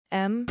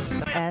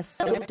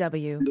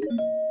MSW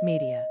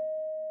Media.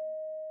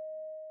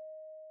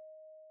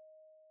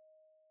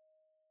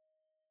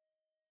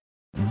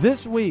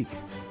 This week,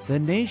 the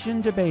nation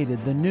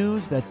debated the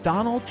news that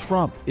Donald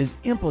Trump is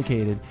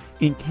implicated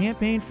in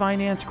campaign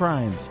finance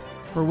crimes,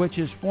 for which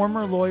his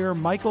former lawyer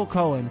Michael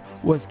Cohen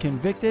was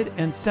convicted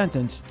and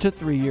sentenced to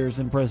 3 years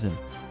in prison.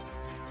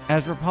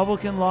 As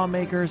Republican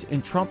lawmakers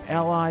and Trump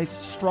allies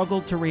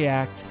struggled to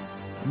react,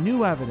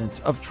 new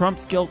evidence of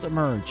Trump's guilt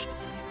emerged,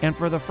 and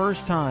for the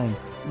first time,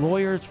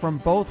 lawyers from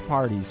both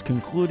parties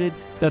concluded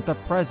that the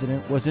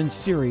president was in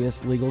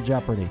serious legal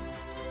jeopardy.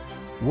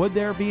 Would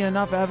there be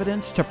enough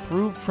evidence to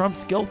prove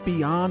Trump's guilt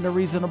beyond a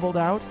reasonable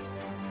doubt?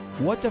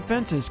 What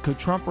defenses could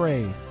Trump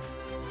raise?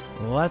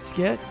 Let's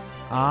get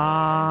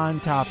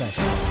on topic.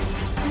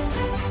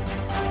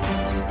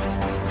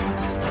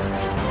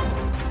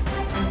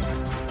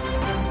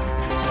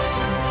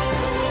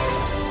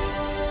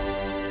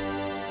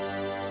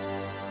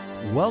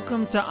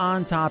 Welcome to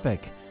On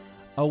Topic,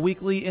 a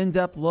weekly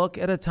in-depth look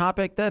at a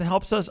topic that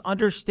helps us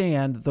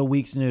understand the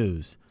week's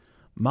news.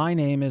 My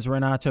name is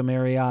Renato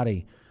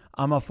and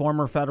I'm a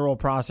former federal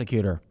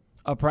prosecutor,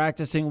 a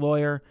practicing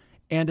lawyer,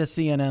 and a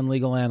CNN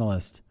legal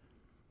analyst.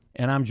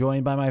 And I'm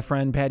joined by my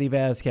friend Patti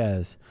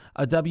Vasquez,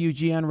 a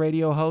WGN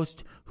radio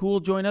host who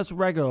will join us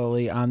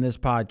regularly on this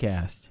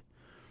podcast.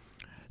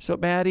 So,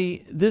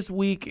 Patti, this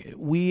week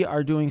we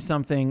are doing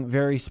something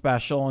very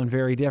special and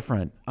very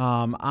different.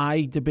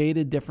 I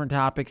debated different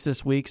topics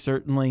this week.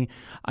 Certainly,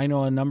 I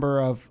know a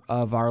number of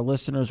our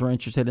listeners were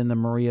interested in the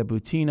Maria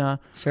Butina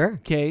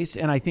case,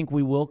 and I think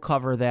we will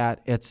cover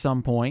that at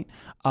some point.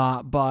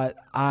 But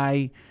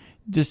I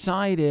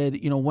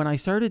decided, when I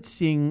started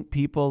seeing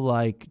people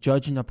like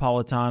Judge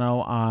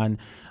Napolitano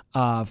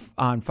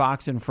on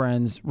Fox and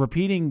Friends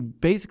repeating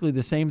basically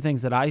the same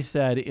things that I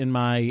said in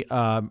my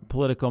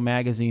Politico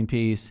magazine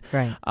piece.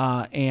 Right.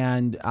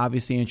 And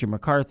obviously Andrew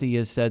McCarthy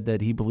has said that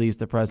he believes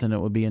the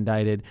president would be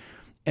indicted.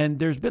 And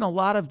there's been a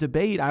lot of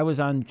debate. I was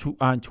on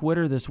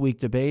Twitter this week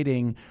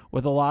debating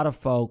with a lot of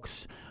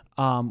folks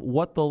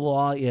what the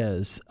law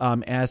is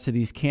as to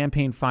these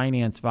campaign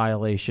finance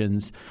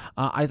violations.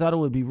 I thought it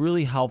would be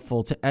really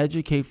helpful to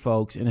educate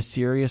folks in a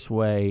serious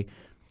way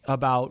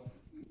about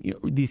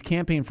these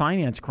campaign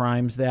finance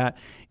crimes that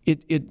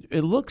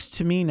it looks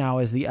to me now,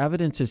 as the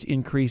evidence has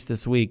increased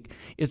this week,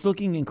 it's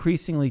looking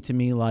increasingly to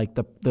me like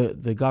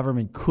the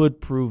government could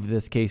prove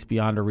this case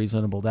beyond a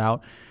reasonable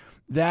doubt.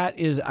 That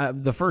is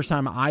the first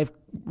time I've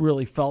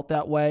really felt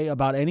that way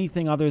about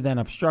anything other than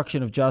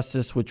obstruction of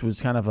justice, which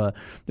was kind of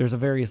there's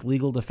various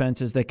legal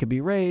defenses that could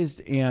be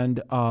raised,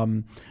 and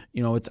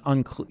it's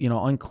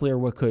unclear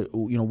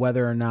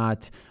whether or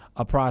not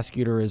a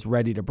prosecutor is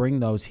ready to bring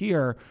those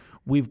here.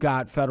 We've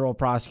got federal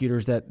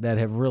prosecutors that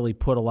have really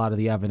put a lot of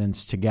the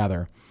evidence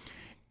together.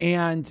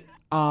 And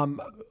a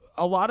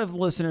lot of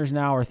listeners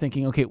now are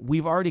thinking, okay,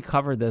 we've already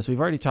covered this.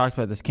 We've already talked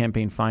about this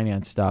campaign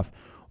finance stuff.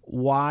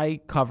 Why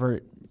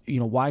cover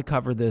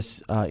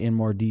this in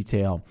more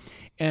detail?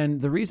 And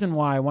the reason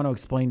why I want to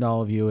explain to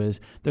all of you is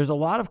there's a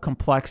lot of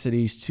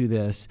complexities to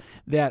this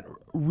that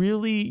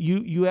really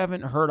you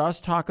haven't heard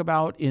us talk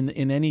about in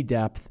any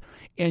depth.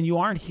 And you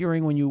aren't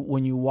hearing when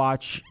you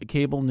watch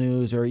cable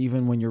news, or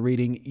even when you're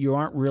reading, you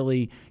aren't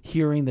really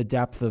hearing the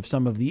depth of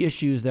some of the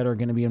issues that are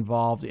going to be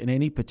involved in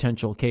any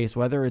potential case,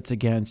 whether it's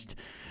against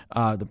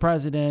the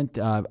president,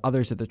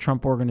 others at the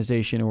Trump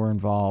organization who are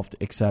involved,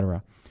 et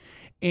cetera.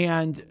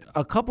 And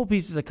a couple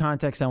pieces of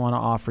context I want to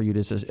offer you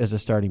as a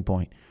starting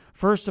point.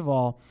 First of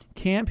all,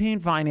 campaign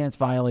finance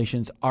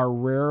violations are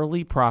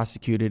rarely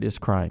prosecuted as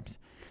crimes.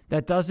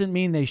 That doesn't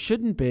mean they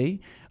shouldn't be.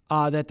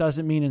 That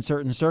doesn't mean in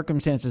certain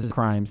circumstances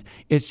crimes.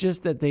 It's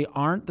just that they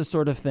aren't the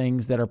sort of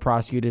things that are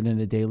prosecuted on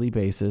a daily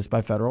basis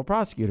by federal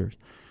prosecutors.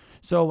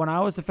 So when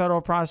I was a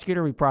federal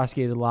prosecutor, we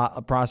prosecuted a lot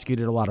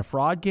of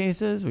fraud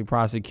cases. We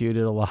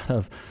prosecuted a lot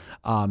of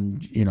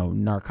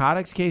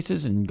narcotics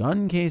cases and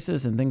gun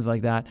cases and things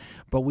like that.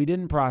 But we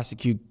didn't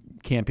prosecute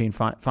campaign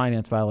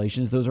finance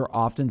violations. Those are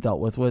often dealt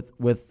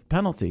with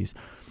penalties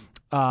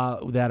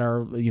that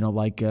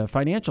are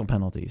financial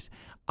penalties.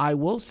 I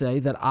will say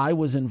that I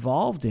was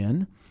involved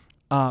in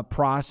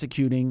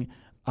prosecuting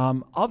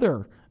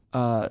other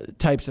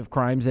types of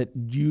crimes that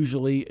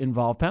usually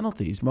involve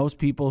penalties. Most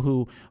people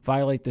who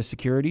violate the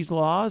securities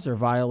laws or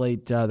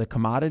violate the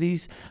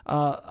commodities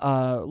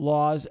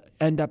laws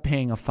end up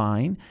paying a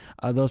fine.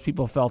 Those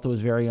people felt it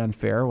was very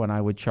unfair when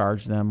I would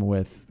charge them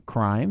with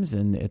crimes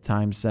and at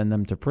times send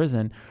them to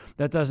prison.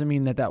 That doesn't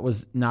mean that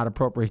was not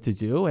appropriate to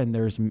do. And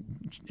there's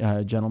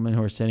gentlemen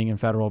who are sitting in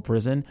federal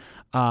prison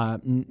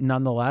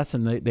nonetheless,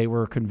 and they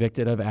were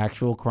convicted of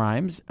actual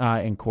crimes,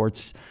 and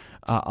courts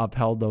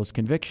upheld those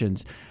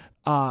convictions.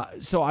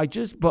 So I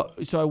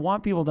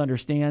want people to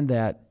understand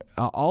that,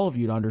 all of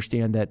you to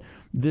understand that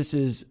this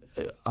is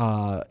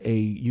a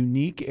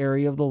unique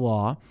area of the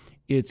law.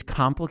 It's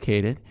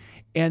complicated,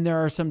 and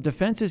there are some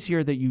defenses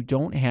here that you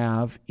don't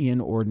have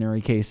in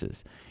ordinary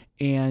cases.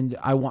 And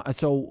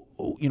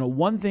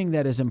one thing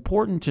that is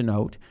important to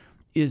note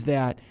is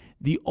that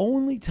The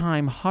only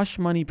time hush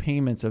money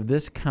payments of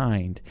this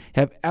kind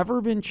have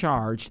ever been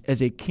charged as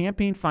a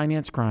campaign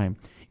finance crime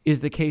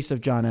is the case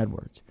of John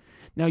Edwards.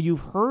 Now,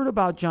 you've heard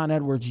about John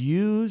Edwards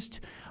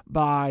used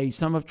by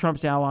some of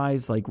Trump's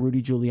allies like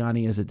Rudy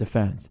Giuliani as a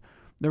defense.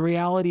 The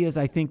reality is,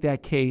 I think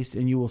that case,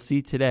 and you will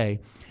see today,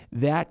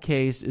 that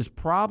case is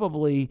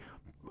probably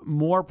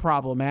more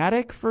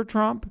problematic for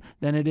Trump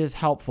than it is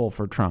helpful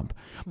for Trump.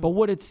 But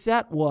what it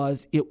set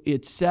was,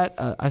 it set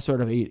a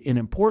sort of an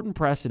important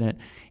precedent.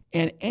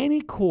 And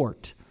any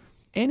court,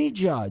 any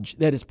judge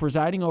that is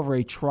presiding over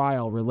a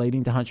trial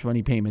relating to hush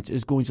money payments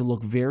is going to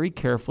look very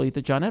carefully at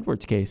the John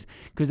Edwards case,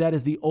 because that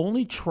is the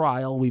only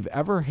trial we've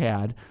ever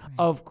had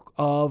of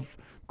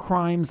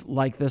crimes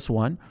like this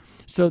one.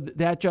 So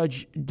that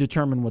judge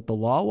determined what the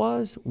law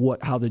was,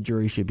 how the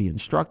jury should be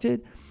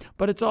instructed.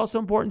 But it's also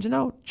important to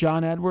note,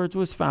 John Edwards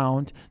was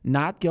found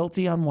not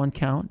guilty on one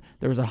count.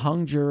 There was a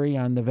hung jury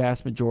on the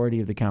vast majority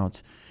of the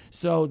counts.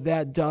 So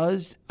that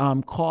does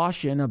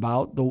caution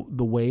about the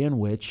way in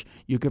which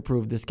you could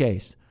prove this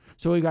case.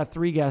 So we've got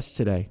three guests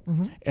today.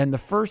 And the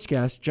first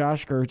guest,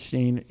 Josh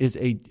Gerstein, is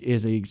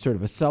a sort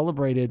of a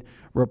celebrated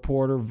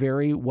reporter,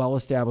 very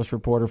well-established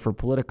reporter for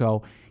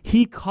Politico.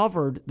 He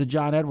covered the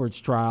John Edwards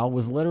trial,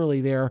 was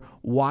literally there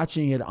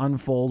watching it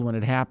unfold when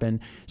it happened.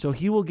 So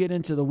he will get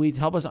into the weeds,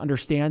 help us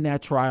understand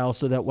that trial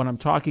so that when I'm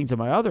talking to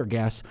my other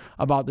guests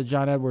about the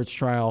John Edwards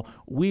trial,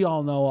 we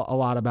all know a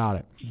lot about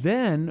it.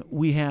 Then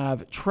we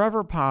have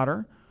Trevor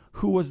Potter,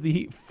 who was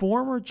the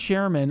former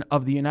chairman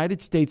of the United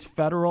States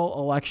Federal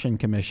Election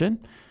Commission.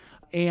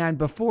 And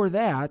before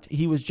that,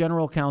 he was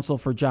general counsel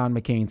for John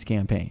McCain's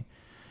campaign.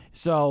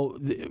 So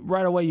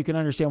right away, you can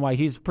understand why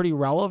he's pretty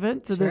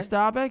relevant to this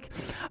topic.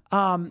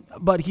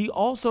 But he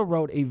also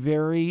wrote a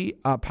very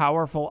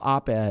powerful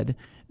op-ed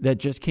that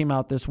just came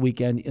out this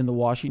weekend in the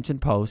Washington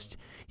Post.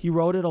 He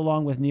wrote it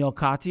along with Neil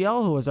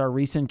Katyal, who was our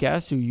recent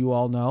guest, who you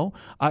all know,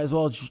 as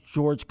well as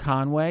George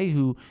Conway,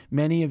 who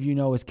many of you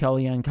know is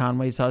Kellyanne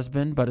Conway's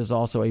husband, but is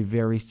also a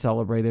very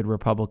celebrated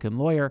Republican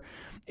lawyer.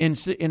 And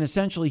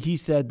essentially, he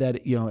said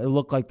that it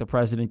looked like the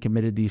president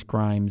committed these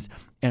crimes,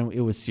 and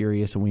it was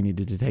serious, and we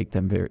needed to take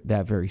them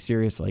very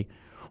seriously.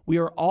 We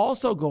are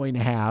also going to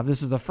have,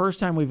 this is the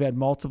first time we've had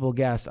multiple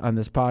guests on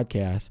this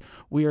podcast,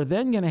 we are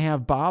then going to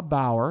have Bob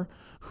Bauer,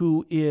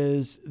 who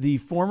is the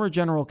former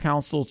general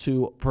counsel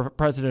to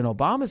President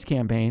Obama's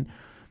campaign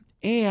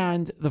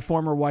and the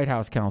former White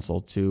House counsel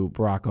to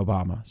Barack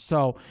Obama.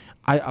 So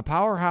a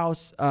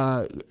powerhouse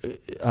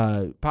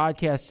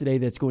podcast today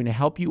that's going to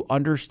help you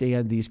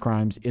understand these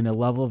crimes in a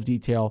level of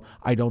detail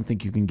I don't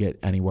think you can get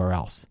anywhere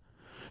else.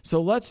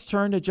 So let's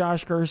turn to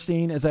Josh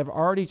Gerstein. As I've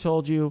already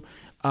told you,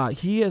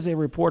 he is a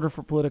reporter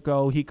for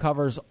Politico. He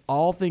covers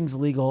all things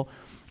legal.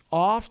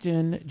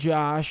 Often,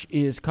 Josh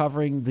is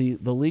covering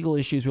the legal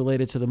issues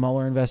related to the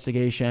Mueller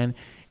investigation,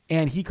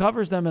 and he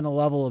covers them in a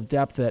level of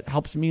depth that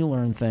helps me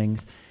learn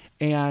things.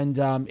 And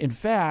in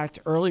fact,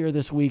 earlier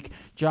this week,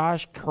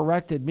 Josh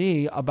corrected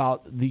me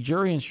about the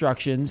jury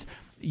instructions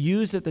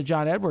used at the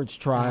John Edwards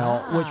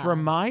trial, which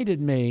reminded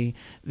me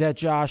that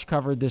Josh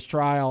covered this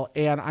trial,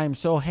 and I'm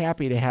so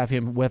happy to have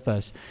him with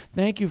us.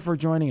 Thank you for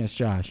joining us,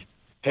 Josh.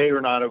 Hey,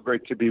 Renato,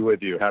 great to be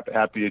with you.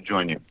 Happy to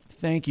join you.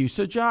 Thank you.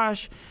 So,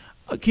 Josh,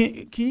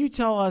 can you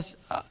tell us,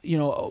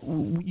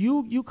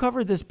 you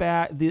covered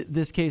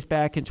this case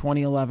back in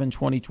 2011,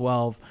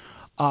 2012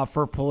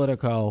 for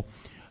Politico.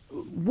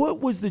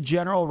 What was the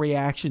general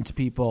reaction to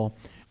people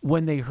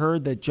when they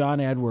heard that John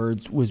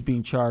Edwards was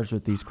being charged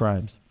with these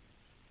crimes?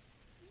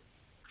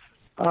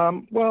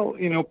 Well,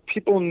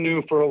 people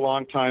knew for a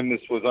long time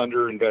this was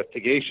under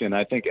investigation.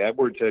 I think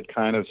Edwards had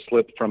kind of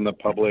slipped from the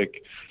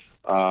public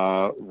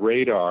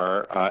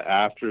radar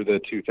after the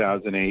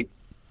 2008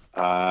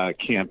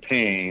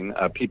 campaign.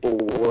 People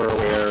were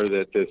aware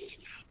that this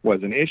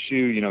was an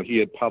issue. He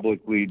had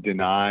publicly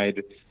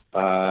denied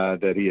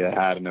that he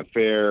had an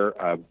affair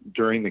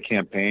during the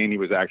campaign. He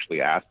was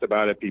actually asked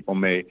about it. People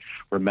may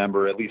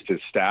remember, at least his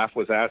staff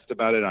was asked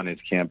about it on his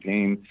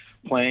campaign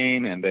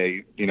plane, and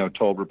they,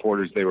 told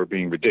reporters they were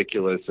being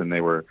ridiculous and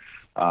they were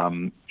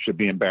should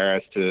be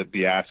embarrassed to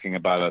be asking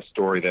about a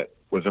story that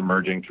was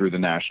emerging through the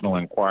National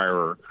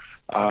Enquirer.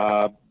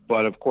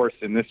 But of course,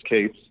 in this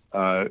case,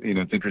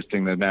 it's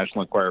interesting the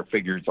National Enquirer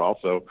figures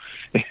also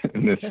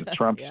in this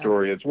Trump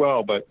story as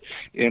well. But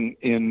in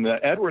the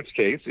Edwards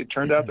case, it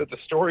turned out that the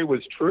story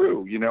was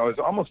true. It was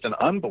almost an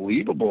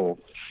unbelievable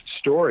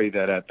story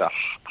that at the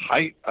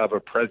height of a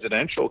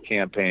presidential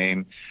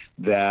campaign,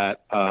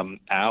 that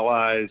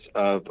allies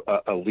of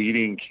a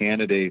leading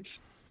candidate's,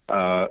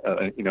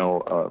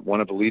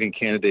 one of the leading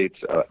candidates'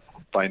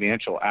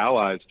 financial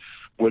allies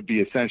would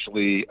be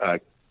essentially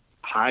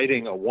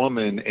hiding a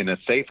woman in a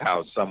safe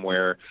house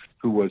somewhere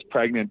who was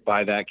pregnant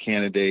by that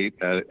candidate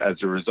as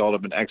a result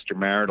of an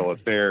extramarital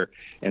affair,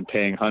 and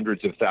paying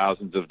hundreds of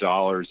thousands of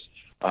dollars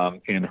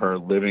in her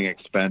living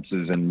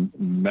expenses and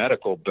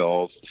medical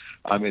bills.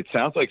 It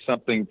sounds like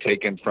something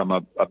taken from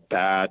a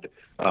bad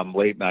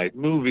late night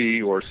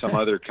movie or some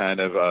other kind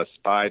of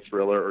spy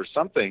thriller or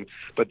something,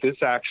 but this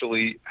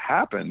actually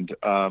happened.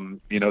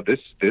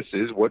 This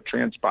is what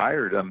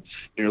transpired.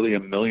 Nearly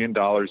 $1 million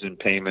in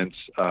payments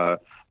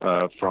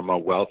from a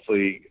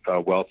wealthy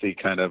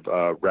kind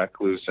of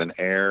recluse and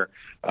heir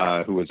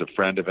who was a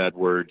friend of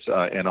Edwards,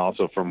 and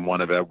also from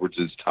one of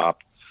Edwards's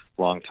top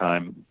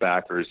longtime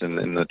backers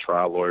in the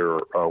trial lawyer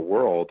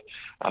world.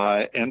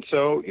 And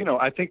so,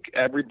 I think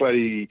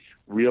everybody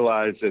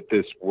realized that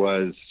this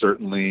was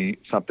certainly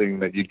something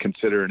that you'd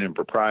consider an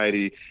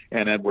impropriety,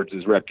 and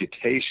Edwards's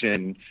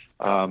reputation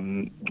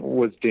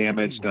was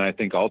damaged, and I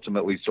think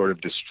ultimately sort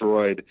of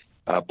destroyed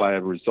by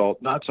a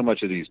result, not so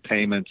much of these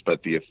payments,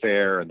 but the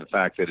affair and the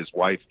fact that his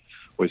wife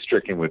was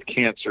stricken with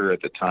cancer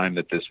at the time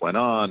that this went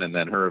on, and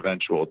then her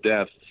eventual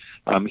death.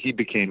 He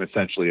became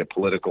essentially a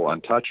political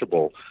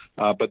untouchable.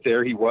 But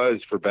there he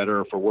was, for better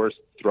or for worse,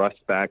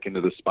 thrust back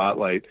into the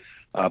spotlight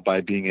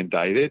by being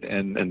indicted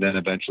and then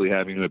eventually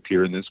having to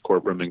appear in this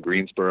courtroom in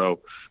Greensboro,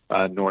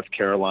 North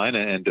Carolina,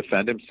 and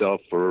defend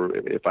himself for,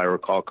 if I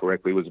recall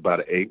correctly, it was about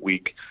an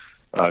 8-week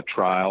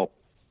trial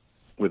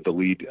with the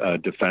lead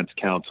defense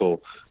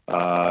counsel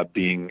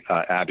being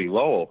Abby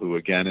Lowell, who,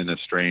 again, in a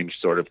strange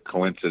sort of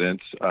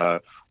coincidence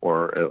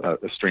or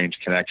a strange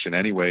connection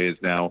anyway, is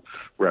now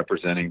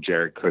representing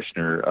Jared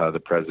Kushner, the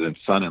president's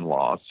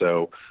son-in-law.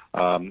 So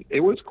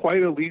it was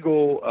quite a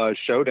legal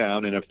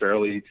showdown in a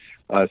fairly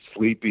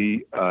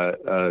sleepy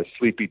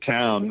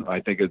town. I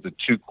think it's a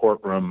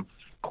 2-courtroom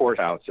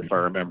courthouse, if I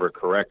remember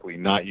correctly,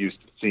 not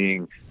used to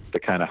seeing the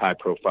kind of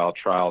high-profile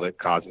trial that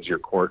causes your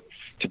court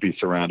to be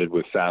surrounded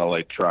with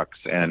satellite trucks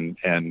and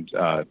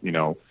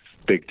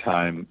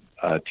big-time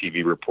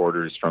TV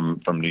reporters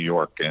from New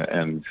York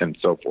and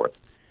so forth.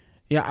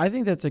 Yeah, I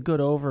think that's a good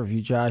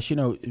overview, Josh.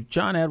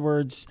 John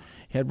Edwards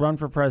had run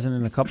for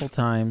president a couple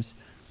times.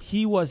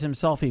 He was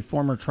himself a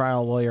former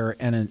trial lawyer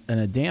and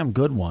a damn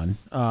good one.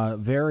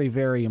 Very,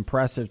 very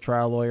impressive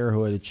trial lawyer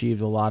who had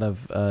achieved a lot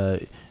of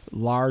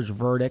large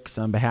verdicts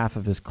on behalf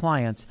of his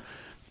clients.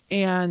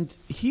 And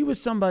he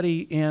was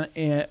somebody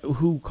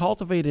who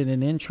cultivated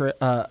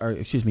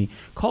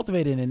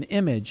cultivated an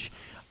image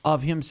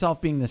of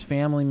himself being this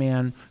family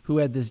man who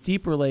had this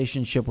deep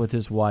relationship with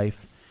his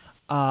wife.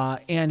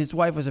 And his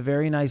wife was a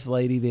very nice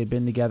lady. They had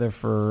been together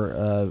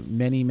for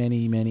many,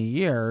 many, many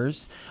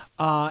years.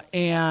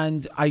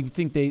 And I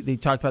think they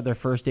talked about their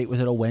first date was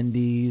at a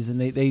Wendy's,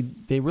 and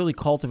they really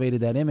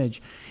cultivated that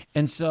image.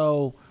 And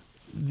so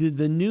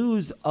the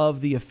news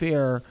of the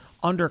affair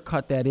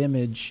undercut that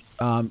image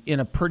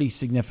in a pretty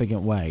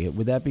significant way.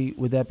 Would that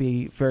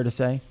be fair to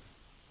say?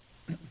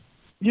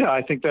 Yeah,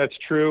 I think that's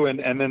true.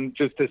 And then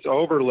just this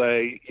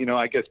overlay,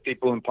 I guess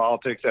people in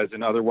politics, as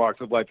in other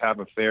walks of life, have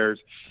affairs.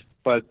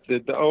 But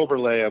the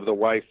overlay of the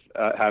wife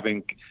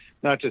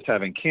not just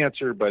having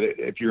cancer, but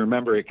if you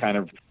remember, it kind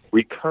of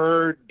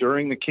recurred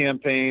during the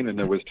campaign, and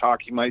there was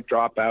talk he might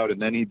drop out,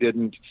 and then he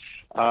didn't.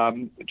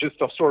 Just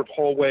the sort of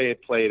whole way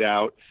it played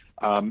out,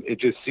 it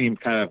just seemed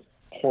kind of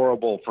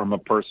horrible from a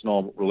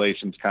personal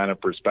relations kind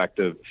of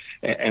perspective,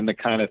 and the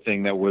kind of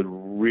thing that would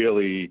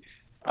really,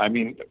 I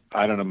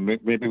don't know,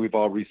 maybe we've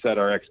all reset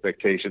our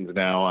expectations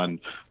now on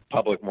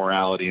public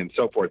morality and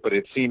so forth, but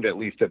it seemed, at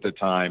least at the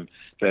time,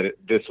 that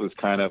this was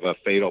kind of a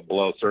fatal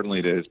blow,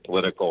 certainly to his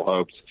political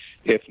hopes,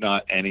 if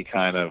not any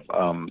kind of,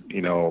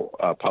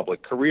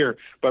 public career.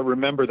 But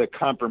remember, the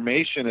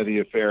confirmation of the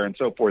affair and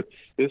so forth,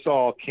 this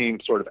all came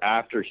sort of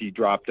after he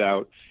dropped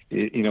out.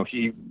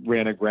 He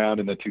ran aground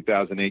in the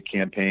 2008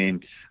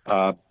 campaign,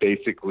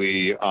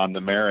 basically on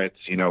the merits.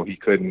 He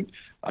couldn't,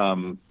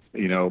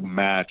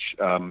 match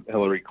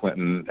Hillary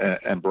Clinton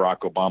and Barack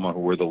Obama, who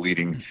were the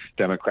leading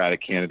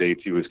Democratic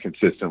candidates. He was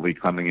consistently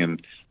coming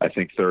in, I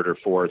think, third or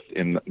fourth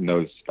in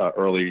those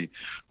early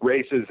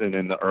races and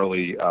in the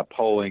early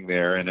polling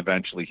there. And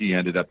eventually he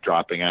ended up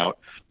dropping out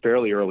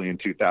fairly early in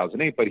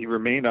 2008, but he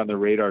remained on the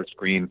radar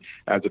screen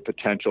as a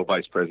potential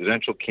vice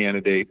presidential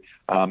candidate.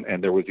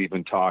 And there was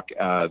even talk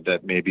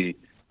that maybe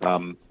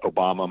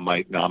Obama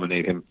might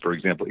nominate him. For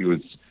example, he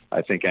was,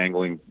 I think,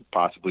 angling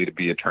possibly to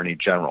be attorney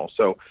general.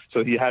 So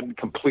he hadn't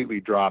completely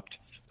dropped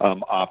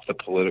off the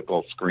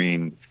political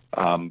screen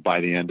by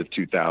the end of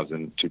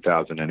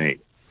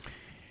 2008.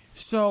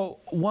 So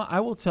what I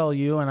will tell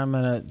you, and I'm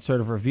going to sort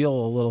of reveal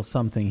a little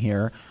something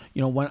here.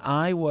 When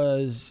I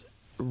was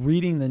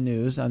reading the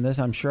news on this,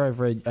 I'm sure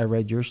I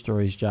read your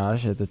stories,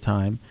 Josh, at the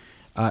time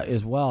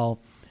as well.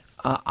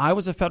 I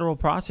was a federal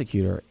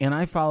prosecutor, and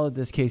I followed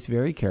this case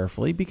very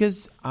carefully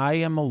because I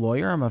am a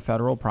lawyer. I'm a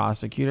federal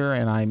prosecutor,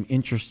 and I'm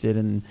interested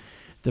in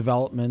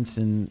developments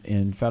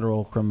in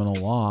federal criminal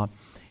law.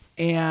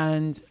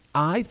 And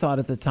I thought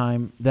at the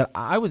time that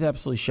I was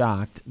absolutely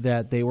shocked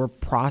that they were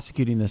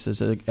prosecuting this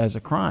as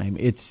a crime.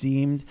 It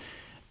seemed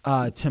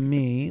to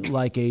me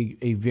like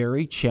a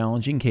very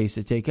challenging case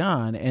to take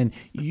on. And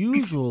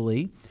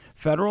usually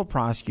federal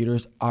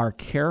prosecutors are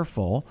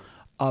careful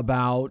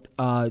about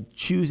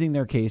choosing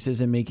their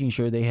cases and making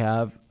sure they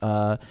have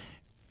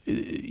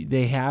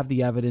they have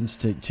the evidence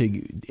to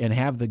and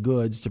have the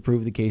goods to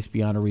prove the case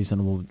beyond a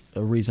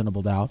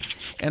reasonable doubt.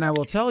 And I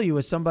will tell you,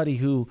 as somebody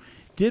who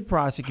did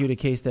prosecute a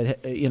case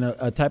that in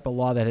a type of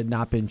law that had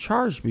not been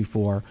charged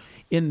before,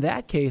 in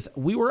that case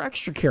we were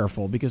extra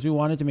careful because we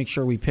wanted to make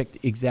sure we picked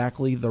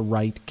exactly the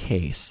right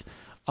case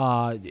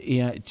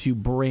to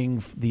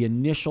bring the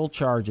initial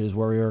charges,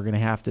 where we were going to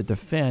have to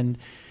defend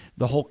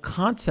the whole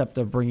concept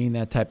of bringing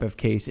that type of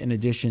case in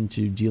addition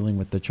to dealing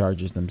with the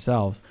charges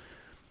themselves.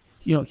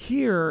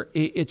 Here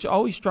it's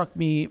always struck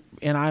me,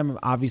 and I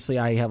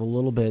have a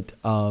little bit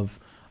of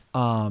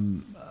a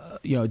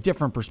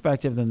different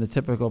perspective than the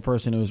typical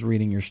person who's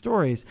reading your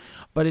stories,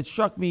 but it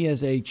struck me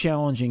as a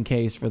challenging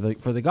case for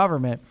the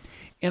government.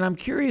 And I'm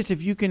curious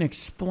if you can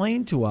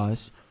explain to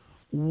us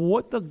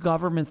what the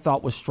government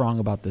thought was strong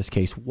about this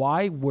case.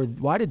 Why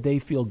did they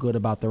feel good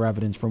about their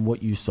evidence from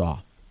what you saw?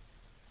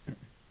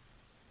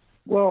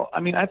 Well, I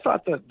mean, I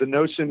thought that the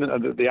notion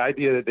of the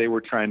idea that they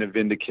were trying to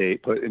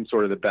vindicate, put in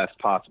sort of the best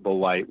possible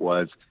light,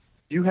 was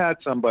you had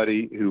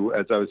somebody who,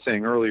 as I was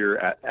saying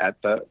earlier,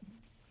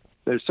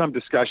 there's some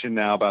discussion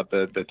now about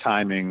the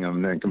timing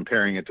and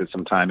comparing it to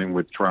some timing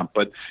with Trump.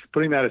 But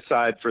putting that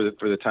aside for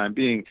the time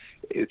being,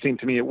 it seemed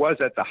to me it was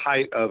at the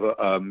height of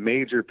a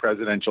major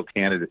presidential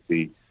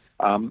candidacy.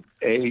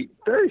 A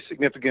very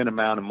significant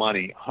amount of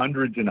money,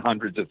 hundreds and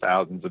hundreds of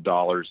thousands of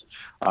dollars.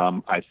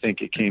 I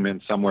think it came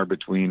in somewhere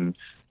between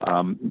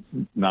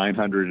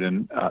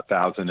 $900,000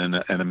 and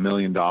 $1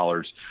 million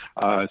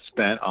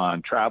spent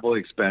on travel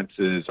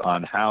expenses,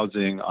 on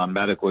housing, on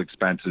medical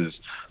expenses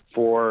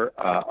for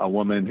a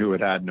woman who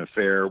had an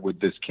affair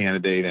with this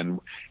candidate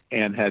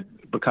and had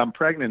become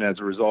pregnant as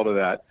a result of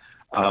that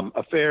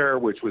affair,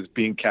 which was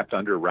being kept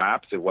under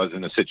wraps. It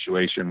wasn't a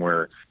situation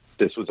where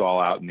this was all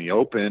out in the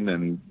open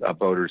and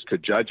voters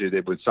could judge it.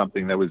 It was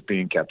something that was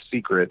being kept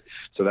secret.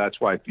 So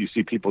that's why you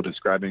see people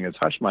describing it as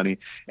hush money.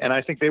 And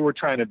I think they were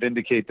trying to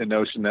vindicate the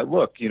notion that,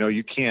 look,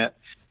 you can't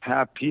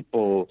have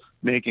people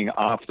making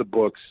off the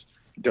books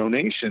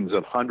donations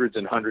of hundreds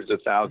and hundreds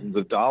of thousands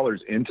of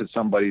dollars into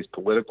somebody's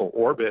political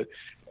orbit.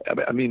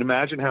 I mean,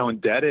 imagine how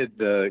indebted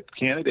the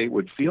candidate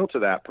would feel to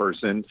that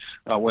person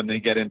when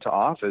they get into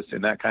office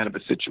in that kind of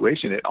a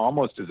situation. It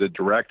almost is a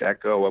direct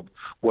echo of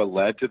what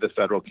led to the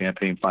federal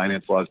campaign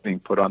finance laws being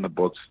put on the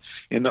books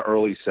in the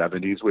early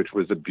 70s, which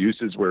was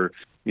abuses where,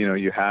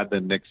 you had the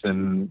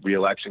Nixon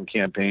reelection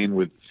campaign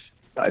with,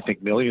 I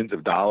think, millions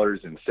of dollars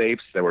in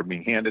safes that were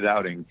being handed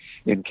out in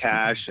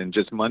cash and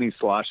just money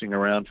sloshing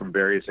around from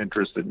various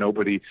interests that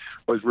nobody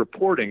was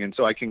reporting. And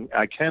so I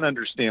can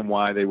understand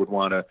why they would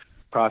want to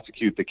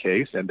prosecute the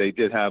case. And they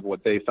did have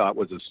what they thought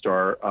was a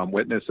star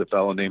witness, a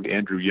fellow named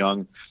Andrew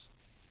Young,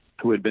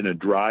 who had been a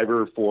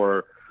driver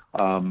for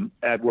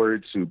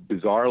Edwards, who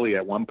bizarrely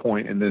at one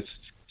point in this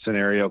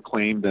scenario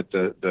claimed that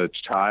the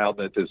child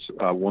that this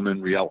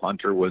woman, Rielle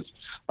Hunter, was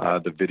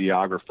the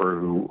videographer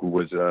who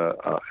was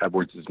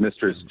Edwards'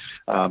 mistress.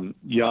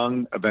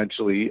 Young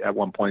eventually at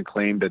one point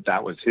claimed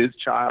that was his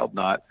child,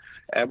 not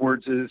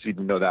Edwards's,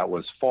 even though that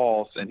was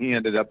false. And he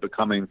ended up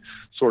becoming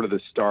sort of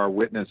the star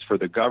witness for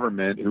the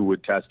government, who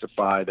would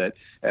testify that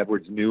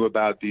Edwards knew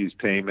about these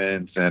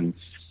payments and,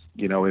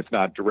 if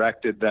not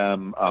directed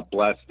them,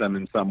 blessed them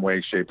in some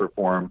way, shape, or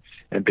form,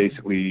 and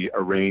basically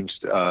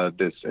arranged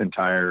this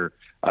entire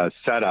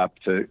setup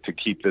to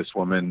keep this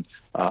woman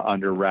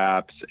under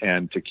wraps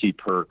and to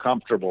keep her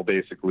comfortable,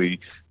 basically,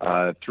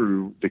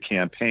 through the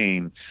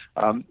campaign.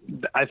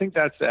 I think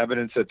that's the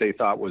evidence that they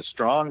thought was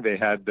strong. They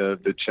had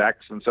the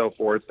checks and so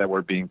forth that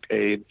were being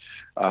paid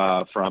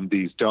from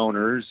these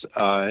donors,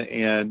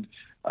 and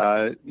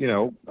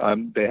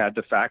they had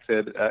the fact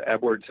that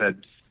Edwards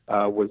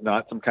was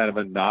not some kind of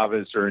a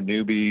novice or a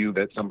newbie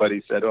that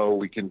somebody said, oh,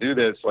 we can do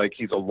this. Like,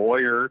 he's a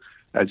lawyer,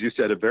 as you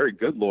said, a very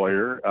good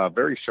lawyer, a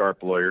very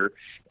sharp lawyer.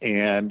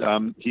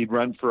 And he'd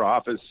run for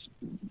office.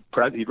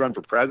 He'd run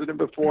for president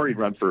before. He'd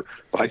run for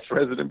vice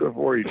president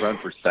before. He'd run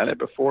for Senate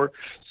before.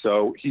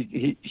 So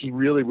he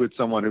really was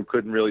someone who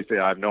couldn't really say,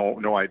 I have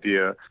no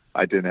idea.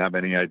 I didn't have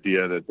any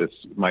idea that this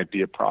might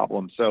be a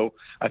problem. So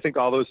I think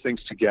all those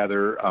things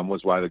together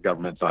was why the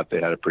government thought they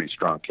had a pretty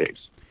strong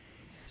case.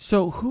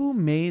 So who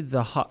made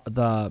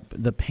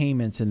the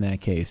payments in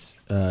that case,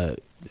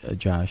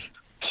 Josh?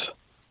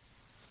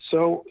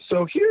 So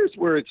here's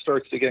where it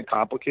starts to get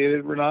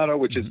complicated, Renato,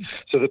 which is,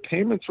 so the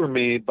payments were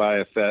made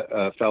by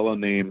a fellow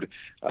named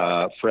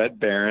Fred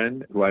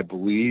Barron, who I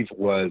believe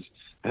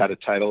had a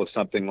title of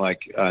something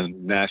like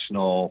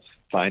national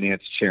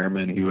finance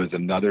chairman. He was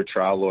another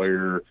trial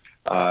lawyer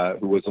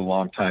who was a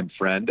longtime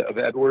friend of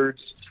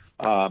Edwards.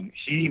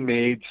 He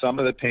made some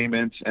of the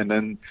payments, and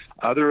then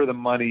other of the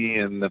money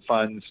and the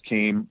funds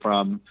came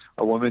from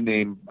a woman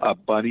named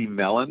Bunny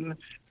Mellon,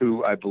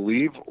 who I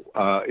believe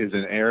was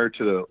an heir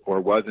to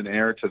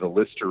the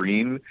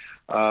Listerine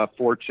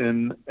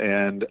fortune,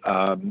 and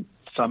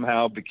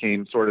somehow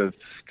became sort of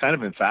kind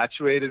of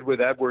infatuated with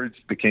Edwards,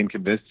 became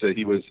convinced that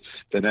he was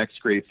the next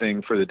great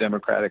thing for the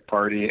Democratic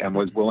Party, and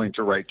was willing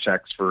to write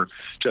checks for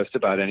just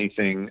about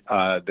anything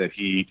that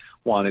he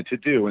wanted to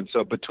do. And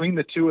so between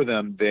the two of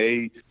them,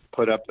 they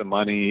put up the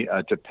money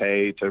to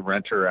pay to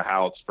rent her a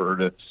house for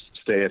her to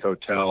stay at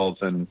hotels,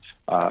 and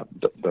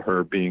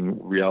her being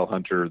Riel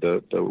Hunter,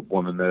 the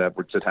woman that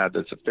Edwards had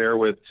this affair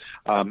with,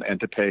 and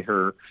to pay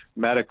her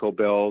medical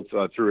bills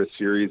through a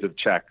series of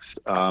checks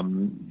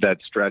that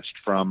stretched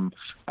from,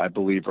 I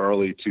believe,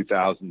 early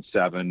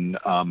 2007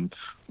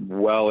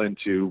 well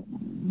into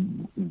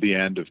the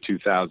end of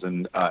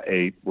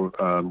 2008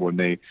 when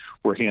they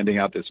were handing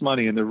out this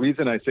money. And the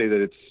reason I say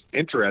that it's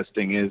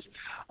interesting is,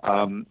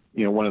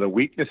 one of the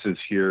weaknesses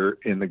here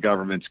in the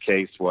government's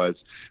case was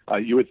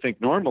you would think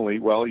normally,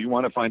 well, you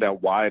want to find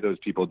out why those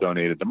people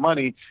donated the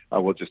money.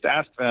 We'll just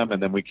ask them,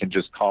 and then we can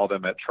just call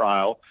them at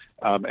trial,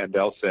 and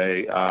they'll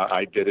say,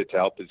 I did it to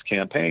help his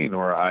campaign,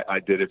 or I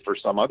did it for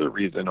some other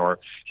reason, or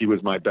he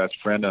was my best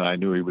friend and I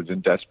knew he was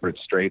in desperate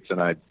straits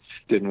and I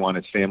didn't want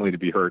his family to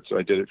be hurt, so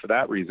I did it for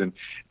that reason.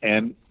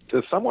 And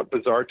the somewhat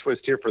bizarre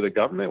twist here for the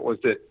government was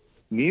that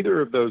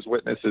neither of those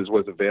witnesses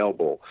was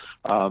available.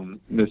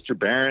 Mr.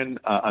 Barron,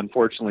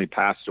 unfortunately,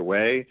 passed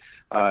away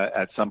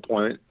at some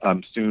point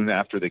soon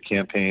after the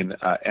campaign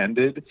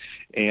ended.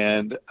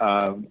 And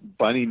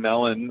Bunny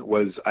Mellon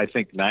was, I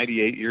think,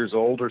 98 years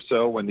old or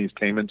so when these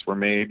payments were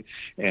made,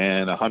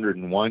 and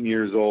 101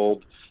 years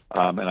old.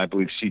 And I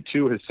believe she,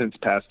 too, has since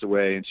passed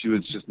away, and she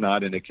was just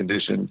not in a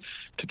condition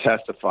to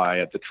testify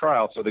at the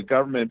trial. So the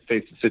government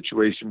faced a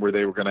situation where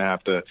they were going to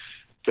have to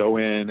go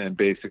in and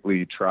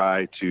basically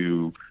try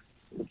to,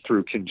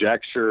 through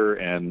conjecture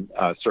and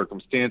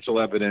circumstantial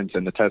evidence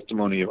and the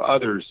testimony of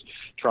others,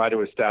 try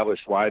to establish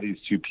why these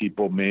two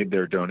people made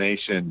their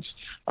donations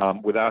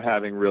without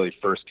having really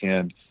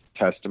firsthand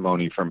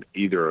testimony from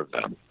either of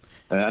them.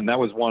 And that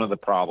was one of the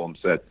problems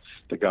that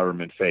the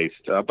government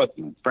faced, but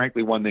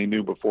frankly, one they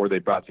knew before they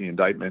brought the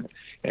indictment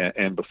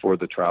and before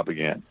the trial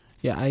began.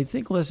 Yeah, I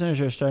think listeners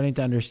are starting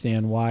to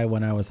understand why,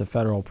 when I was a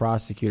federal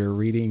prosecutor,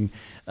 reading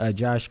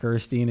Josh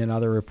Gerstein and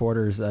other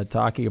reporters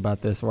talking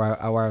about this,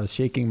 where I was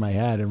shaking my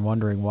head and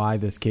wondering why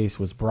this case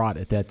was brought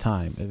at that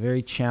time. A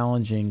very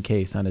challenging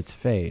case on its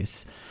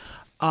face.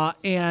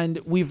 And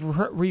we've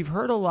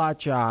heard a lot,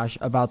 Josh,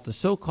 about the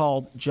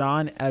so-called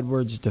John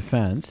Edwards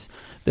defense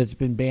that's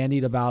been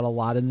bandied about a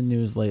lot in the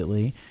news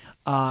lately.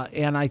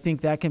 And I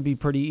think that can be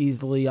pretty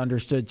easily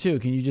understood, too.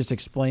 Can you just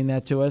explain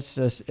that to us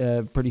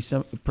pretty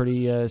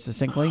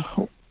succinctly?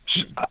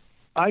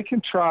 I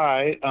can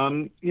try.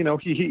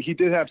 He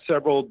did have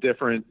several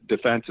different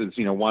defenses.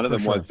 One of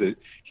them was that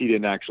he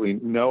didn't actually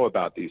know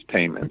about these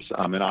payments.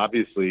 And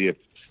obviously, if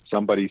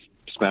somebody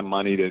spent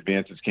money to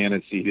advance his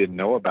candidacy, he didn't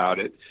know about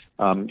it,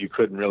 you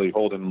couldn't really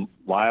hold him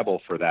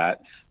liable for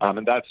that.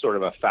 And that's sort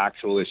of a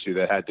factual issue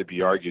that had to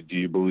be argued. Do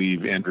you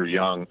believe Andrew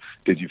Young?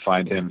 Did you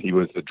find him? He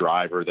was the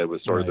driver that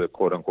was sort of the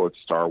quote-unquote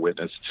star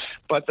witness.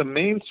 But the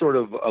main sort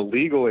of a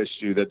legal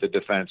issue that the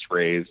defense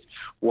raised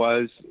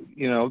was,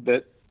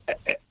 that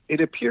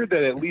it appeared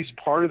that at least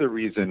part of the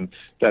reason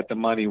that the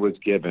money was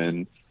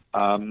given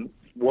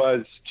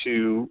was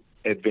to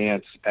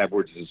advance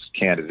Edwards'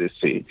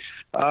 candidacy.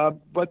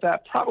 But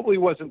that probably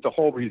wasn't the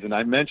whole reason.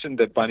 I mentioned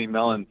that Bunny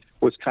Mellon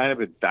was kind of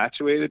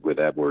infatuated with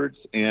Edwards,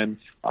 and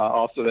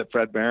also that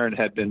Fred Barron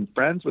had been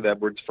friends with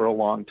Edwards for a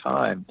long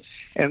time.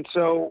 And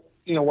so,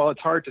 while it's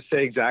hard to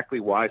say exactly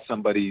why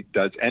somebody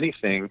does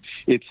anything,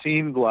 it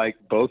seemed like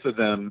both of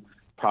them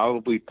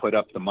probably put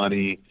up the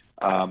money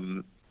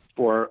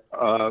for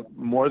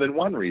more than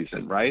one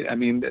reason, right? I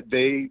mean,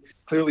 they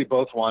clearly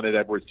both wanted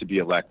Edwards to be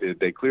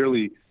elected. They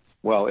clearly,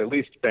 well, at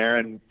least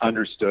Barron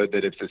understood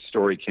that if this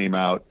story came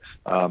out,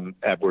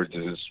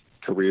 Edwards'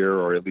 career,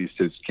 or at least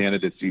his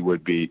candidacy,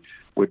 would be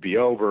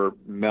over.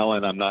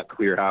 Mellon, I'm not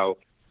clear how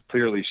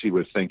clearly she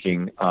was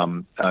thinking,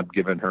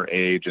 given her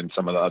age and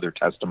some of the other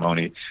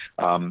testimony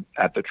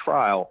at the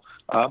trial.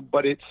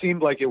 But it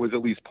seemed like it was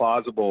at least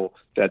plausible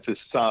that this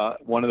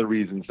one of the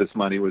reasons this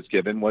money was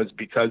given was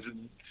because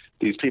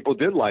these people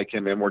did like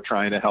him and were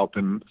trying to help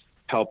him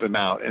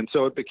out. And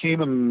so it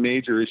became a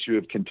major issue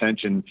of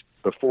contention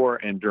before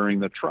and during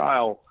the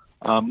trial.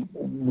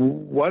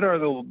 What are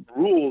the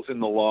rules in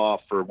the law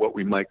for what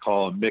we might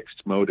call a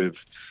mixed motive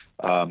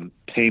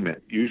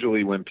payment?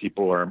 Usually when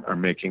people are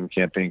making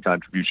campaign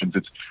contributions,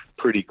 it's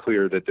pretty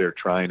clear that they're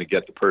trying to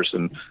get the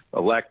person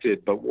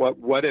elected. But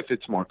what if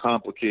it's more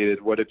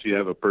complicated? What if you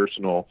have a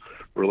personal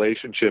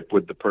relationship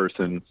with the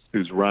person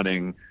who's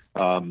running,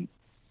 and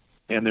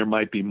there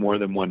might be more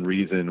than one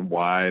reason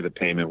why the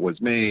payment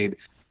was made?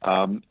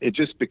 It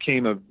just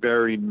became a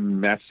very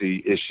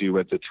messy issue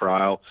at the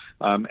trial.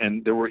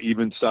 And there were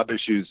even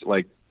sub-issues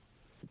like,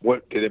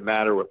 what did it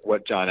matter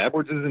what John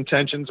Edwards'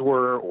 intentions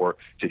were, or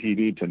did he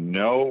need to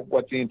know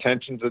what the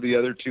intentions of the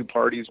other two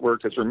parties were?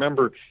 Because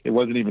remember, it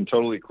wasn't even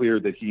totally clear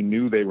that he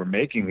knew they were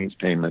making these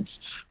payments.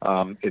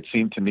 It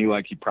seemed to me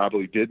like he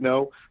probably did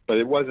know, but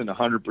it wasn't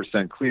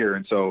 100% clear.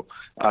 And so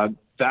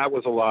that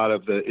was a lot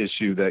of the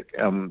issue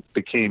that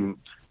became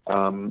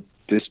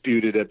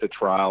disputed at the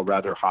trial,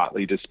 rather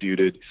hotly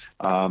disputed,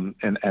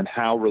 and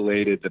how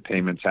related the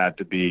payments had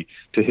to be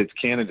to his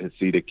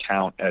candidacy to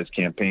count as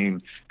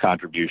campaign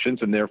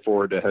contributions, and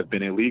therefore to have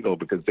been illegal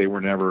because they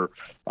were never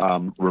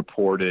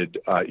reported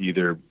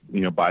either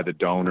by the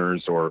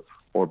donors or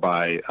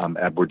by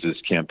Edwards'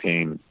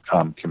 campaign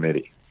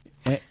committee.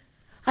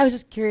 I was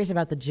just curious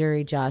about the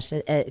jury, Josh,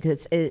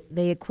 because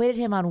they acquitted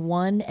him on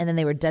one, and then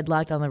they were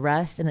deadlocked on the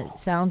rest, and it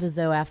sounds as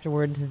though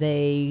afterwards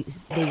they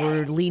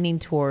were leaning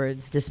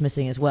towards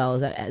dismissing as well.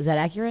 Is that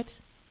accurate?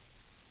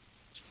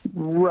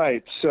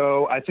 Right.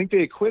 So I think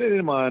they acquitted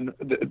him on.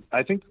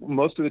 I think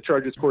most of the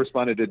charges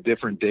corresponded to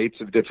different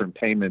dates of different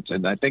payments,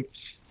 and I think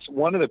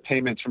one of the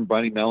payments from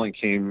Bunny Mellon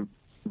came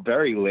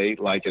very late,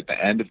 like at the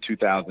end of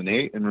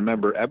 2008. And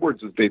remember,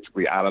 Edwards was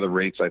basically out of the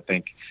race, I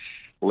think,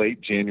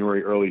 late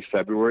January, early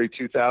February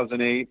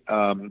 2008.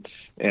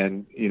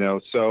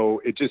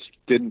 So it just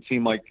didn't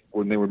seem like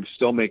when they were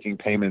still making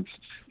payments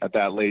at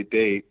that late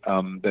date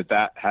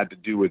that had to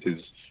do with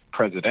his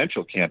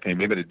presidential campaign,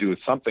 maybe to do with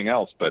something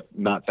else, but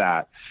not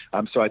that.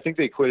 So I think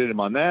they acquitted him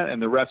on that,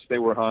 and the rest they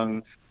were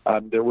hung.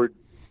 There were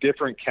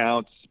different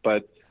counts,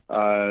 but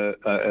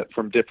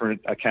from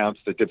different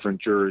accounts that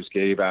different jurors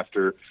gave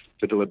after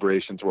the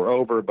deliberations were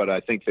over. But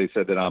I think they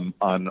said that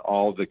on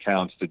all the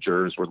counts, the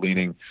jurors were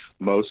leaning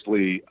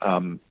mostly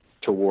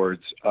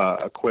towards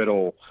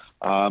acquittal.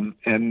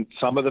 And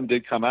some of them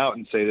did come out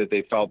and say that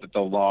they felt that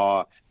the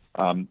law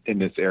in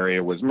this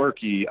area was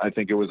murky. I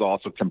think it was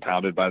also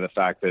compounded by the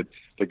fact that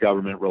the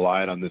government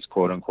relied on this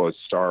quote unquote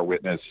star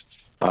witness,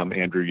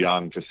 Andrew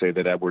Young, to say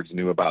that Edwards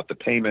knew about the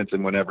payments.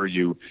 And whenever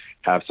you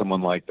have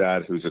someone like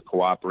that who's a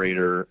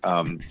cooperator,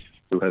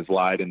 who has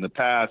lied in the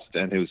past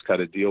and who's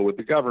cut a deal with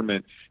the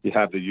government, you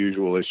have the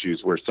usual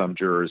issues where some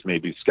jurors may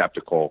be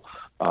skeptical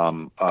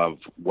of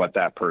what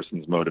that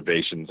person's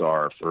motivations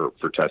are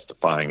for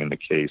testifying in the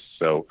case.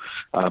 So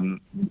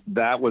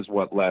that was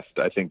what left,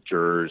 I think,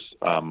 jurors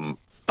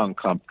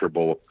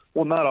uncomfortable.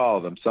 Well, not all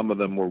of them. Some of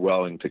them were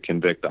willing to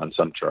convict on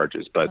some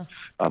charges, but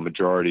a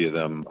majority of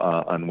them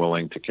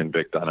unwilling to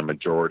convict on a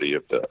majority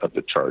of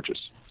the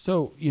charges.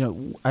 So,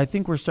 I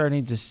think we're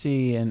starting to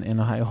see,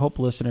 and I hope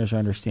listeners are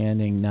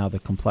understanding now the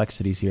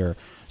complexities here.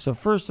 So,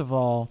 first of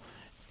all,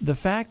 the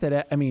fact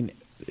that,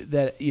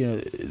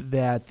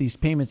 that these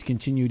payments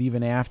continued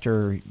even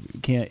after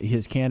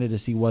his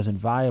candidacy wasn't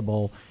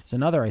viable is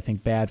another, I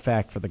think, bad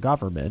fact for the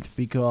government,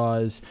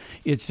 because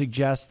it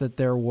suggests that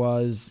there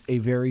was a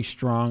very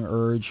strong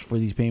urge for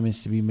these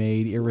payments to be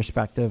made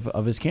irrespective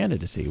of his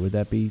candidacy. Would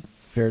that be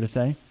fair to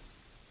say?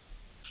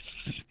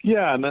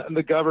 Yeah, and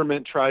the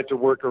government tried to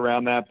work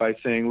around that by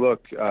saying,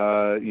 look, he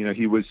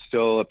was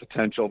still a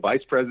potential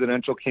vice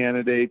presidential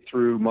candidate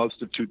through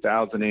most of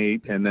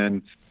 2008, and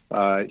then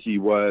he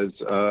was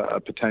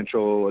a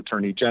potential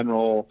attorney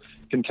general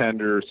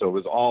contender, so it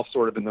was all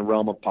sort of in the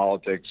realm of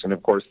politics. And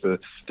of course, the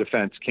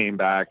defense came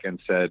back and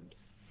said,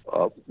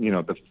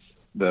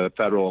 the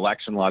federal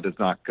election law does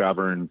not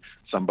govern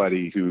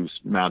somebody who's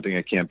mounting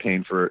a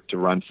campaign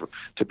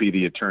to be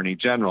the attorney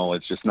general.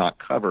 It's just not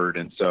covered.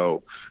 And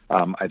so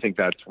I think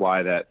that's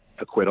why that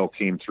acquittal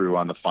came through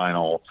on the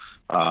final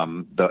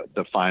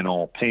the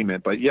final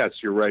payment. But yes,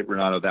 you're right,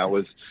 Renato. That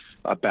was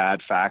a bad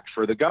fact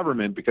for the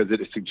government because it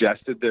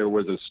suggested there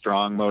was a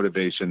strong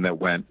motivation that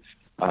went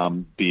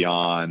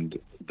beyond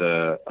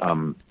the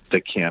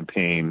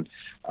campaign,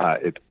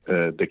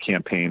 the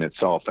campaign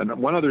itself. And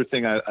one other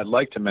thing I'd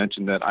like to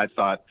mention that I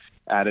thought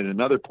added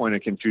another point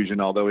of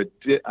confusion, although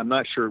I'm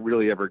not sure it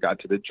really ever got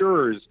to the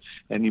jurors,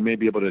 and you may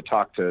be able to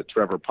talk to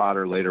Trevor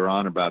Potter later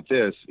on about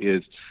this,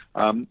 is,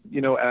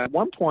 at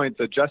one point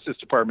the Justice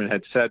Department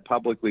had said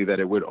publicly that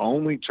it would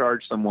only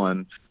charge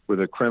someone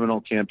with a criminal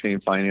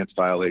campaign finance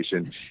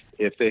violation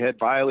if they had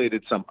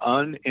violated some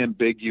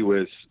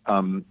unambiguous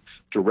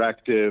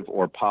directive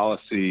or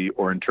policy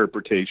or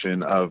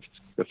interpretation of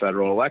the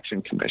Federal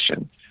Election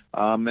Commission.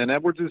 And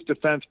Edwards'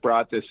 defense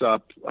brought this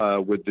up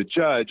with the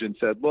judge and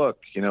said, look,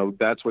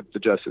 that's what the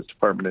Justice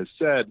Department has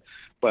said.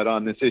 But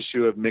on this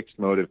issue of mixed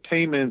motive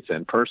payments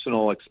and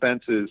personal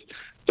expenses,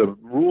 the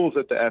rules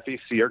at the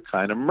FEC are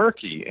kind of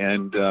murky.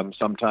 And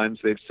sometimes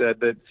they've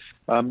said that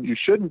you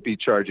shouldn't be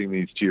charging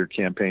these to your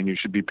campaign. You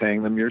should be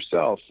paying them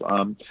yourself.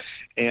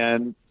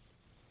 And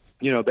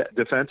the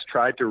defense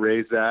tried to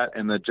raise that.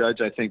 And the judge,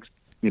 I think,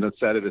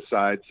 set it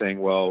aside saying,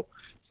 well,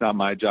 not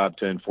my job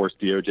to enforce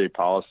DOJ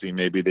policy.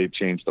 Maybe they've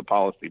changed the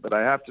policy. But I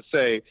have to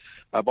say,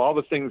 of all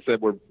the things that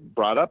were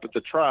brought up at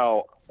the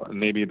trial,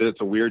 maybe that's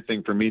a weird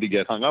thing for me to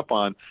get hung up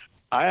on,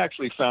 I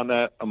actually found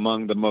that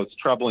among the most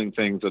troubling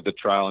things of the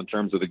trial in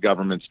terms of the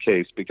government's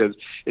case, because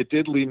it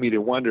did lead me to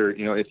wonder,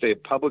 if they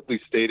had publicly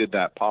stated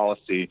that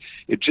policy,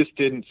 it just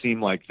didn't seem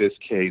like this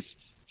case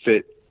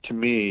fit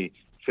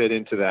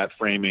into that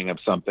framing of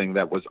something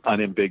that was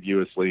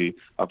unambiguously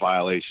a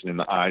violation in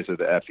the eyes of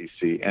the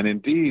FEC. And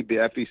indeed, the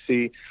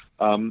FEC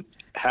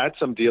had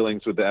some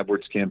dealings with the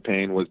Edwards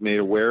campaign, was made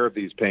aware of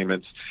these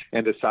payments,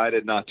 and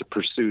decided not to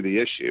pursue the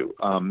issue.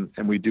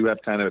 And we do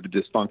have kind of a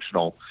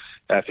dysfunctional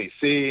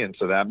FEC, and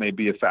so that may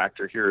be a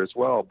factor here as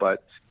well.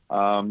 But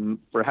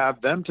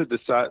have them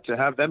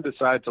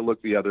decide to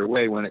look the other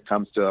way when it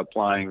comes to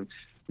applying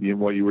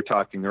what you were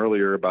talking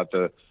earlier about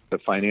the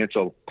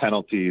financial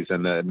penalties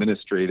and the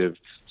administrative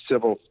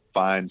civil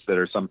fines that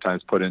are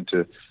sometimes put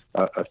into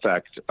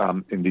effect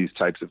in these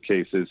types of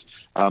cases,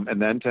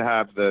 and then to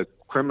have the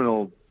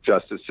criminal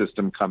justice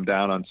system come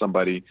down on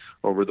somebody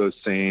over those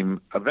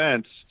same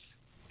events.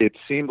 It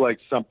seemed like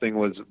something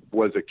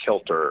was a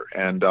kilter,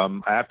 and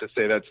I have to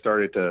say that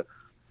started to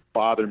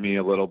bother me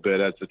a little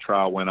bit as the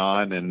trial went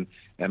on,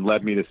 and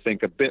led me to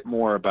think a bit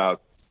more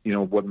about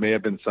what may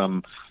have been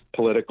some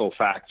political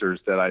factors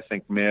that I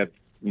think may have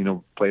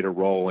played a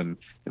role in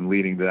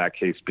leading to that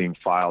case being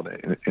filed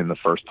in the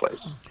first place.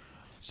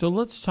 So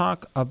let's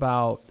talk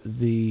about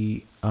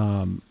the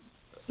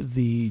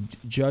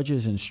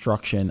judge's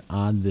instruction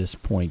on this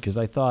point, because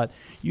I thought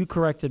you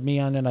corrected me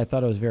on it. I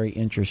thought it was very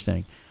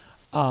interesting.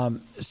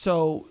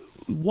 So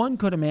one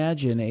could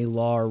imagine a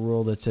law or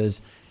rule that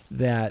says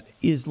that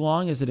as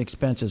long as an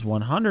expense is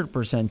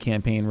 100%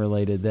 campaign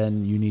related,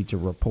 then you need to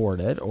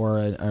report it,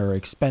 or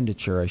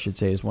expenditure, I should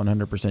say, is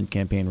 100%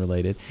 campaign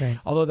related. Right.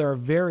 Although there are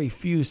very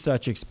few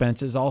such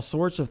expenses. All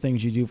sorts of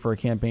things you do for a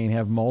campaign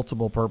have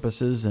multiple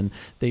purposes, and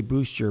they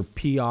boost your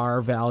PR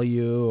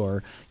value,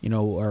 or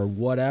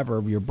whatever,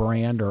 your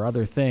brand or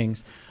other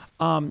things.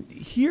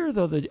 Here,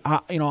 though,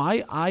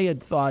 I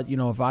had thought,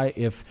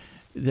 if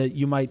that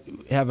you might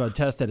have a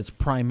test that it's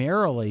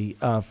primarily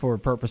for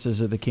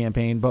purposes of the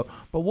campaign. But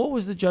what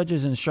was the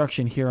judge's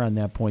instruction here on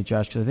that point,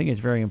 Josh? Because I think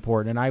it's very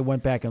important. And I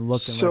went back and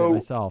looked and read it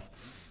myself.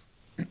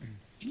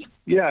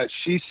 Yeah,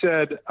 she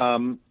said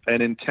an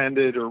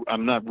intended, or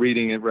I'm not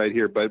reading it right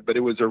here, but it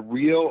was a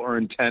real or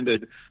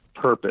intended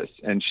purpose.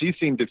 And she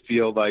seemed to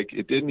feel like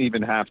it didn't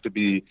even have to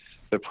be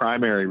the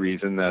primary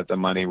reason that the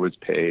money was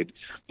paid,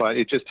 but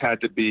it just had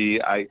to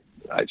be,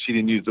 she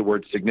didn't use the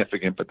word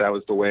significant, but that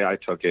was the way I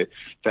took it,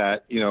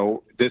 that,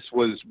 this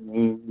was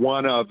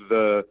one of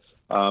the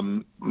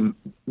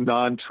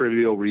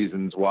non-trivial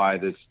reasons why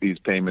these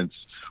payments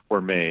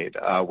were made,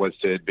 was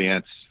to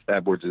advance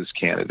Edwards'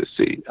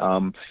 candidacy.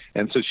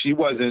 And so she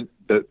wasn't,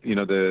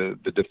 the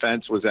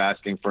defense was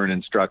asking for an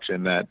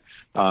instruction that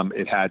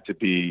it had to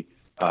be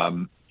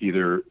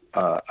either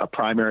a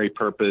primary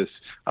purpose.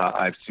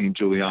 I've seen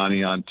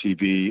Giuliani on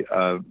TV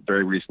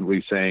very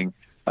recently saying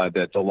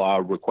that the law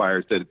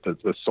requires that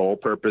the sole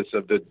purpose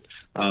of the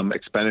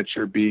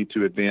expenditure be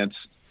to advance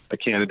a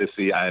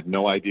candidacy. I have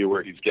no idea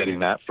where he's getting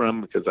that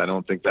from, because I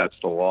don't think that's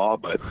the law,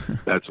 but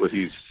that's what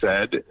he's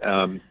said.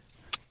 But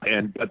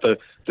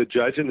the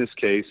judge in this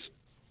case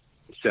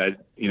said,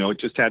 it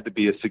just had to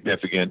be a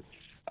significant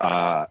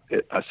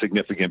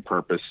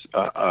purpose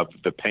of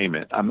the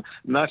payment. I'm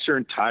not sure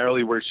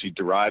entirely where she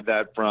derived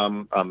that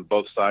from.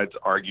 Both sides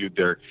argued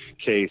their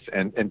case,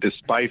 and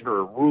despite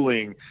her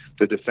ruling,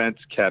 the defense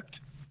kept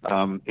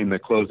in the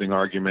closing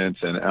arguments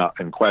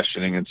and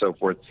questioning and so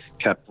forth,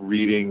 kept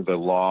reading the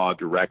law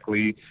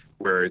directly,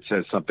 where it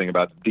says something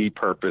about the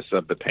purpose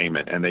of the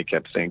payment, and they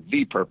kept saying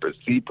the purpose,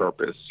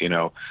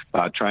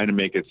 trying to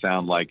make it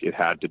sound like it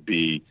had to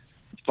be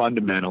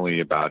fundamentally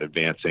about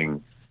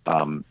advancing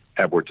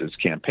Edwards'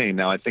 campaign.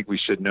 Now, I think we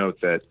should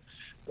note that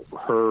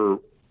her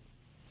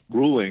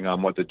ruling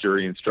on what the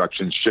jury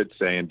instructions should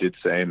say and did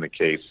say in the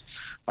case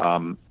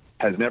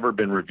has never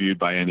been reviewed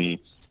by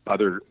any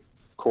other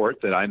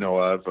court that I know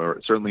of,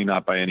 or certainly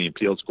not by any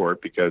appeals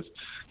court, because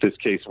this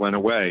case went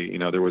away.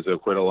 There was an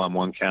acquittal on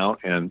one count,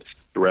 and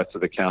the rest of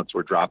the counts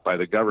were dropped by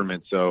the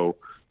government. So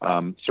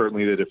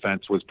certainly the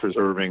defense was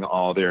preserving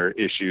all their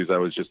issues. I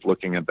was just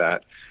looking at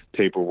that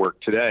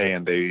paperwork today,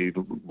 and they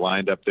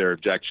lined up their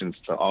objections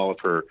to all of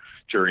her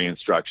jury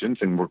instructions,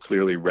 and were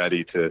clearly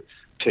ready to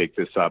take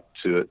this up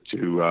to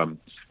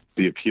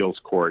the appeals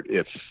court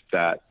if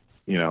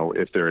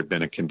there had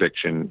been a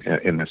conviction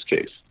in this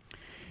case.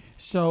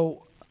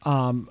 So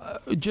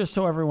just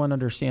so everyone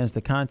understands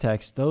the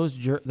context, those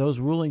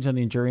rulings on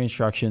the jury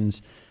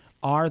instructions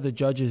are the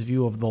judge's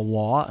view of the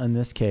law in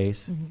this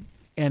case. Mm-hmm.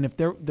 And if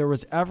there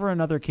was ever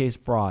another case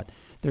brought,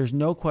 there's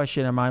no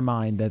question in my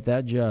mind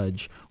that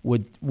judge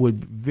would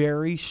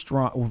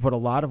put a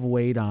lot of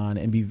weight on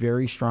and be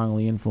very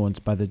strongly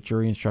influenced by the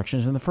jury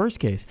instructions in the first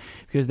case,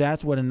 because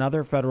that's what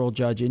another federal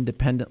judge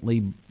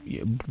independently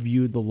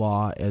viewed the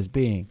law as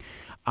being.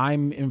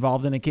 I'm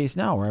involved in a case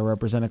now where I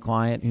represent a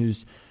client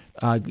who's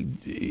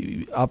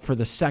up for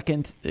the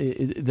second.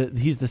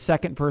 He's the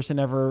second person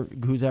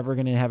who's ever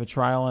going to have a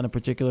trial on a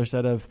particular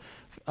set of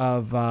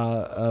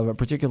a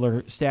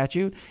particular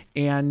statute,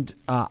 and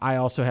I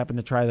also happen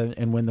to try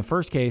and win the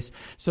first case.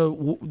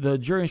 So the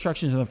jury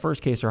instructions in the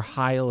first case are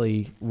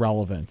highly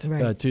relevant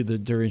to the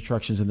jury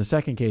instructions in the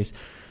second case.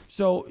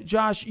 So,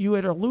 Josh, you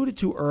had alluded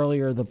to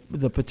earlier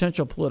the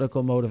potential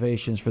political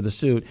motivations for the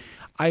suit.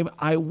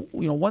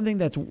 One thing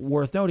that's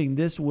worth noting,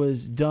 this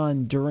was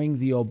done during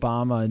the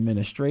Obama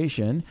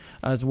administration,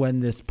 as when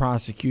this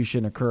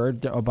prosecution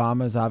occurred.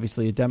 Obama is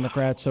obviously a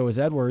Democrat, so is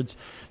Edwards.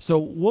 So,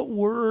 what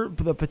were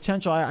the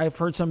potential? I've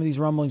heard some of these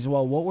rumblings as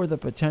well. What were the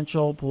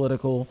potential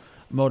political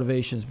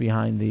motivations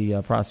behind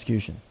the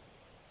prosecution?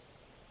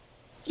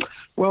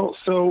 Well,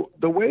 so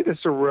the way this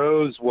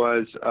arose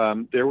was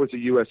there was a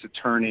U.S.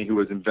 attorney who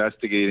was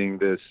investigating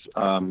this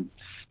down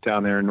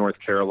there in North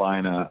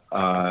Carolina,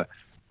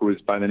 who was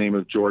by the name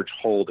of George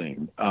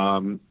Holding.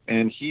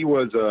 And he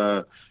was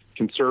a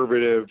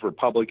conservative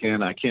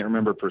Republican. I can't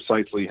remember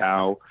precisely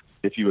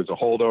if he was a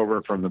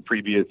holdover from the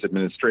previous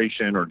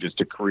administration or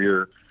just a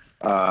career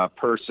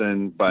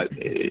person, but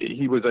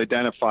he was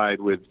identified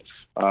with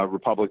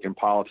Republican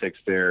politics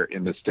there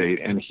in the state,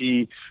 and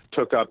he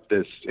took up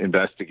this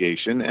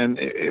investigation, and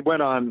it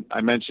went on.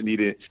 I mentioned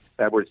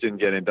Edwards didn't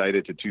get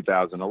indicted to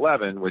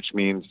 2011, which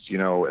means,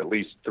 at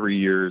least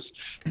 3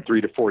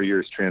 to 4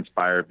 years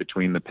transpired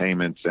between the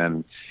payments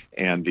and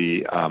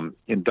the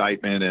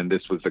indictment, and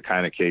this was the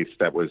kind of case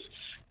that was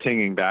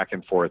pinging back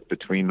and forth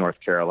between North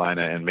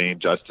Carolina and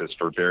Maine justice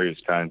for various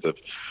kinds of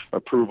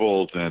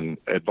approvals and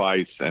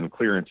advice and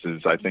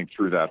clearances, I think,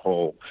 through that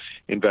whole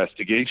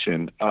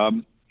investigation.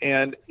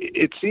 And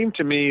it seemed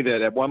to me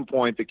that at one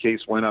point the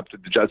case went up to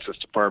the Justice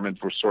Department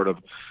for sort of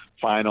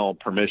final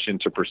permission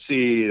to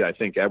proceed. I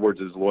think Edwards'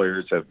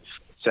 lawyers have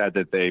said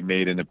that they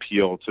made an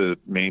appeal to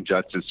Maine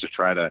justice to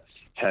try to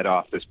head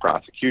off this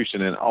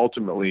prosecution. And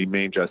ultimately,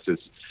 Maine justice,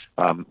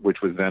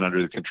 which was then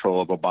under the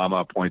control of Obama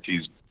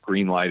appointees,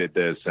 green-lighted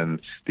this, and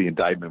the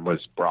indictment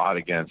was brought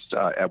against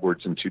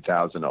Edwards in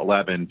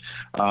 2011.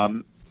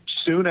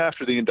 Soon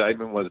after the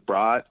indictment was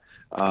brought,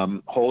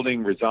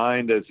 Holding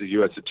resigned as the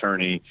U.S.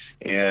 attorney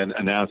and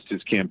announced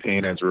his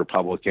campaign as a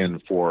Republican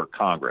for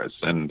Congress,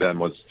 and then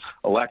was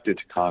elected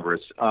to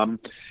Congress. And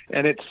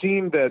it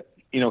seemed that,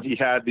 he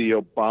had the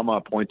Obama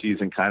appointees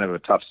in kind of a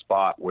tough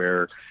spot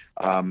where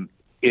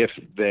if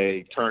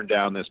they turned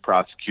down this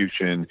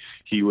prosecution,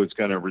 he was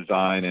going to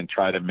resign and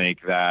try to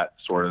make that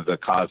sort of the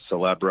cause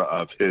célèbre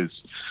of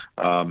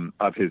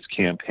his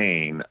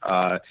campaign.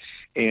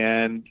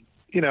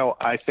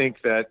 I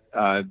think that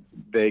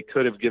they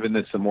could have given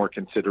this some more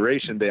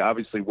consideration. They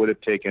obviously would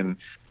have taken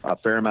a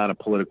fair amount of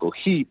political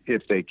heat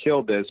if they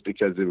killed this,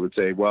 because it would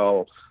say,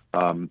 well,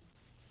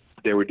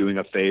 they were doing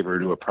a favor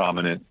to a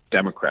prominent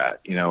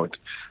Democrat. Of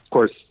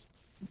course,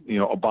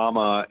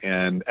 Obama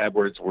and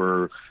Edwards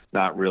were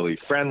not really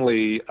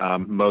friendly.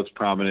 Most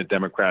prominent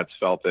Democrats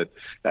felt that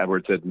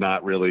Edwards had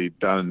not really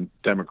done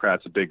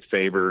Democrats a big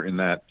favor in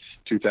that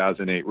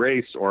 2008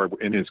 race or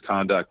in his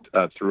conduct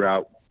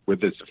throughout with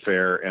this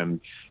affair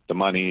and the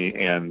money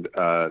and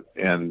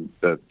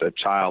the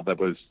child that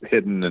was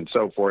hidden and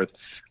so forth.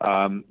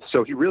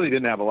 So he really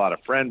didn't have a lot of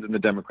friends in the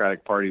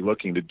Democratic Party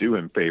looking to do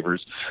him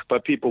favors,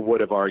 but people would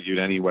have argued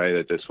anyway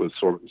that this was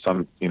sort of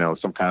some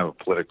kind of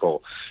a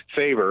political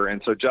favor.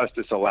 And so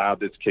justice allowed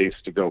this case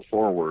to go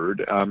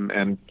forward.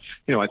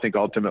 I think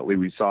ultimately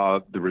we saw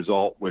the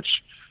result, which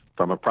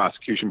from a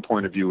prosecution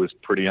point of view was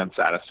pretty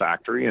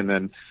unsatisfactory. And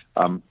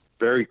then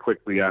very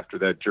quickly after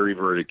that jury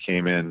verdict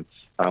came in,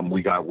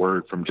 we got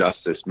word from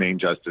Maine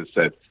justice,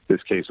 that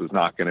this case was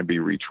not going to be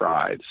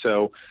retried.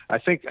 So I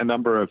think a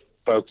number of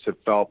folks have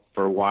felt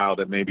for a while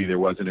that maybe there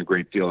wasn't a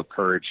great deal of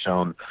courage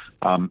shown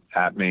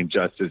at Maine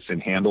justice in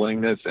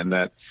handling this, and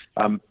that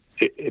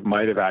it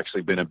might have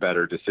actually been a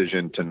better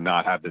decision to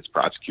not have this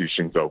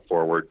prosecution go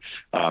forward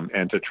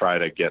and to try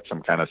to get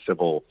some kind of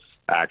civil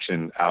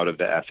action out of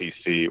the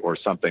FEC or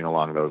something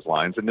along those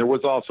lines. And there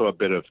was also a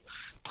bit of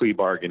plea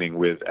bargaining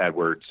with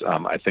Edwards.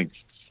 I think,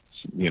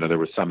 there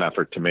was some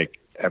effort to make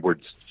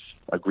Edwards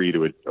agree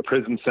to a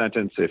prison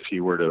sentence if he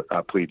were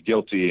to plead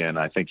guilty, and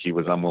I think he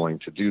was unwilling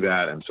to do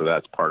that, and so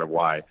that's part of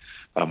why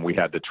we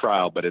had the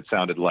trial. But it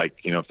sounded like,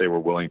 if they were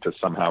willing to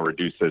somehow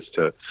reduce this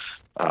to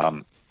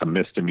a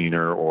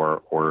misdemeanor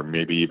or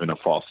maybe even a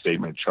false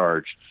statement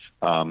charge,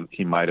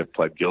 he might have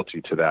pled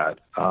guilty to that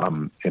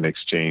in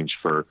exchange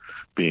for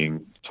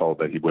being told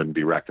that he wouldn't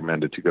be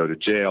recommended to go to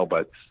jail.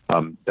 But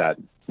that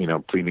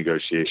plea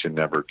negotiation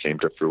never came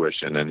to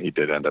fruition, and he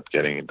did end up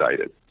getting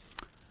indicted.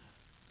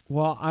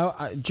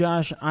 Well,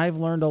 Josh, I've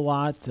learned a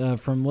lot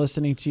from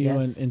listening to you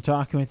and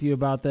talking with you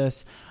about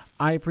this.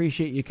 I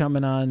appreciate you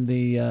coming on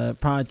the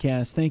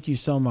podcast. Thank you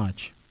so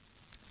much.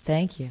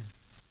 Thank you.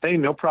 Hey,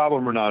 no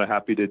problem, Renato.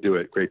 Happy to do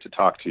it. Great to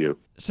talk to you.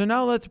 So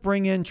now let's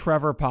bring in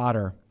Trevor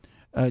Potter.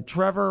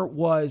 Trevor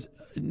was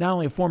not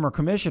only a former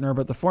commissioner,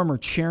 but the former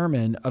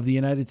chairman of the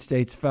United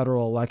States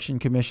Federal Election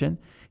Commission.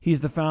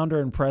 He's the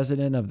founder and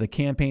president of the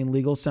Campaign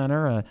Legal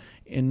Center, a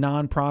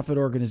nonprofit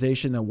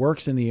organization that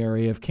works in the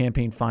area of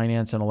campaign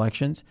finance and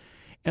elections.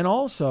 And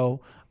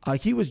also,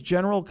 he was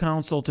general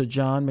counsel to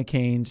John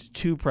McCain's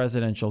 2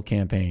 presidential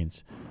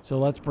campaigns. So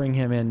let's bring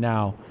him in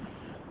now.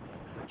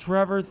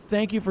 Trevor,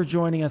 thank you for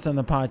joining us on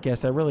the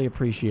podcast. I really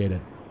appreciate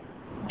it.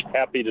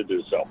 Happy to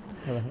do so.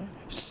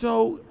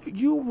 So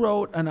you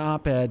wrote an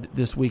op-ed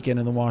this weekend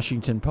in the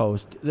Washington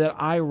Post that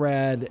I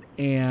read,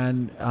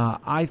 and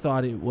I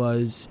thought it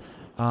was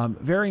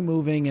very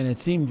moving, and it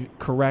seemed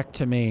correct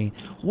to me.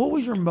 What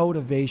was your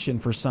motivation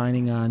for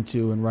signing on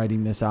to and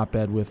writing this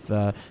op-ed with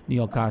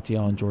Neil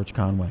Katyal and George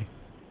Conway?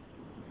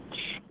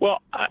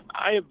 Well,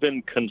 I have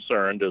been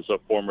concerned as a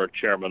former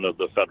chairman of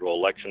the Federal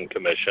Election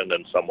Commission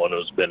and someone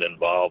who's been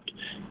involved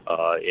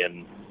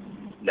in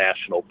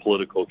national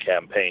political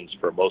campaigns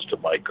for most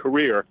of my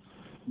career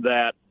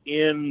that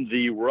in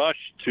the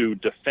rush to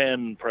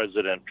defend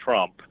President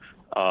Trump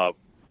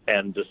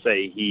and to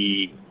say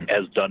he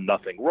has done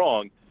nothing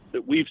wrong,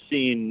 that we've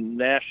seen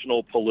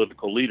national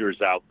political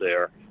leaders out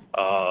there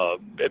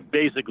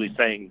basically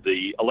saying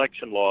the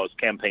election laws,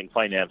 campaign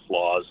finance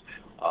laws,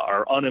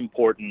 are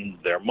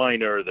unimportant, they're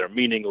minor, they're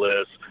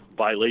meaningless,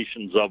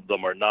 violations of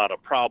them are not a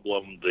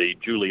problem. The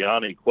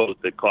Giuliani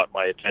quote that caught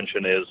my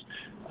attention is,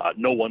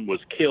 no one was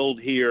killed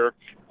here.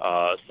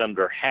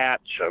 Senator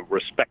Hatch, a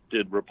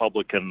respected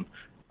Republican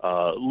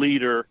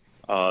leader,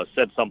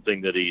 said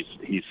something that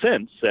he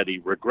since said he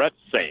regrets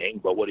saying,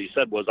 but what he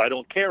said was, I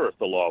don't care if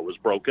the law was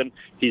broken,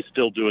 he's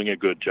still doing a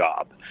good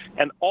job.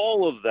 And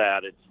all of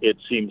that, it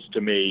seems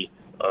to me,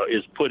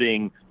 is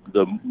putting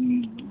the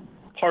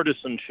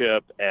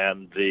partisanship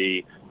and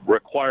the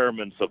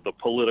requirements of the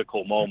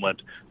political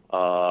moment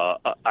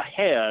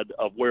ahead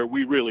of where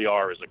we really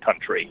are as a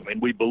country. I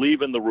mean, we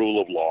believe in the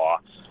rule of law.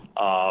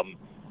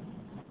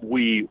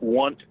 We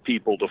want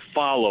people to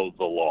follow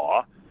the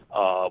law.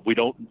 We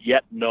don't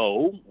yet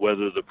know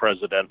whether the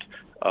president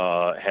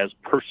has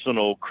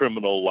personal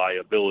criminal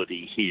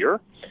liability here.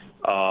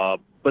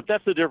 But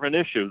that's a different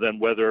issue than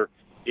whether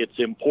it's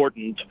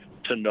important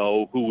to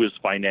know who is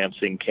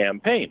financing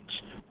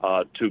campaigns,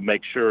 to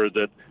make sure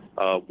that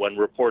when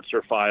reports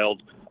are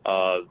filed,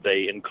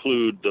 they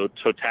include the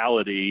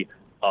totality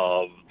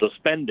of the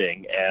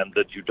spending and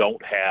that you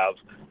don't have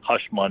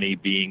hush money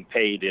being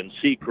paid in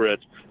secret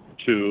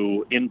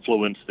to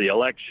influence the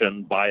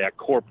election by a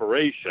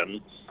corporation,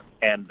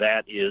 and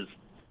that is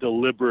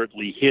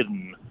deliberately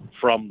hidden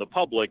from the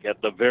public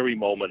at the very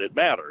moment it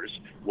matters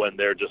when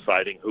they're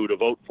deciding who to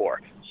vote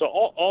for. So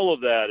all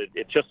of that,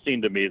 it just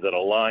seemed to me that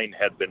a line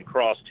had been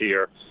crossed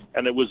here,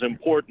 and it was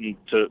important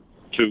to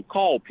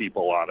call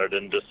people on it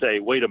and to say,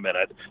 wait a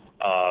minute,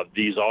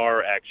 these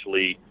are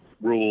actually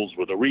rules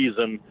with a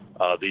reason.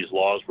 These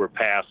laws were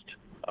passed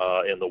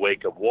in the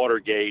wake of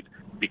Watergate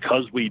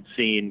because we'd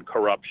seen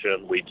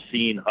corruption, we'd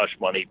seen hush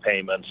money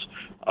payments,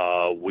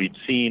 we'd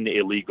seen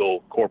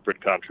illegal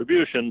corporate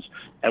contributions,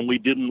 and we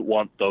didn't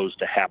want those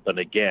to happen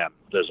again.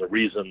 There's a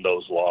reason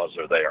those laws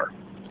are there.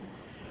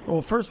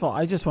 Well, first of all,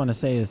 I just want to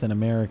say as an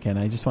American,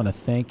 I just want to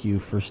thank you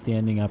for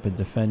standing up and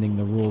defending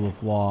the rule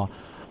of law.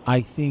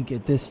 I think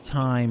at this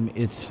time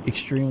it's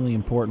extremely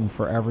important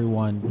for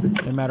everyone,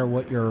 no matter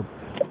what your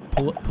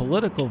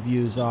political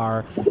views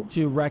are,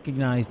 to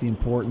recognize the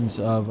importance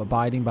of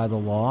abiding by the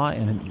law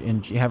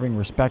and having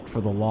respect for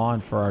the law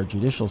and for our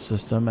judicial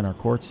system and our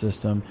court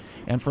system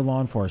and for law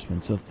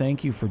enforcement. So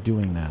thank you for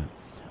doing that.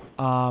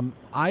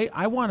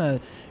 I want to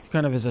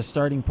kind of as a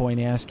starting point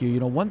ask you,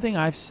 one thing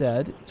I've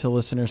said to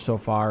listeners so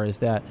far is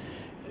that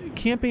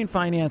campaign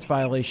finance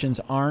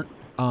violations are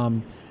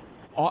not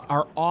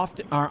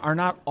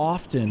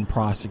often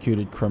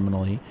prosecuted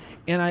criminally,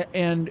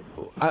 and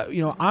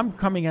I'm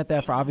coming at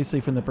that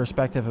obviously from the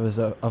perspective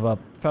of a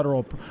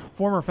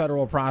former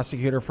federal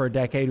prosecutor for a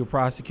decade who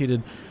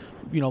prosecuted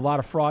a lot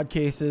of fraud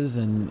cases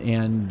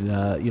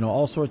and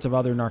all sorts of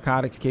other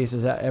narcotics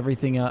cases,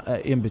 everything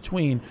in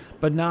between,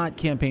 but not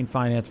campaign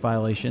finance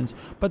violations.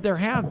 But there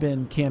have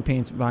been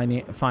campaign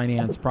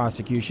finance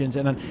prosecutions,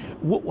 and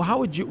how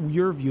would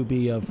your view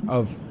be of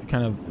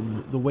kind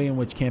of the way in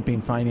which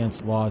campaign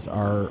finance laws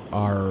are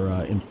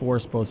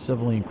enforced both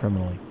civilly and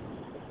criminally?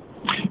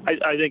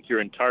 I think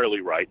you're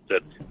entirely right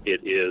that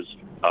it is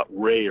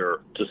rare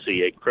to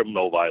see a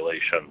criminal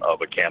violation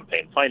of a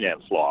campaign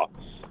finance law.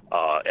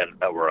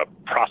 Or a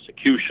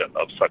prosecution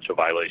of such a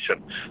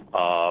violation.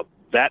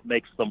 That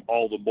makes them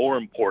all the more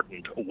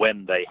important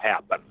when they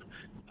happen,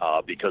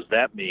 because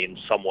that means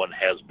someone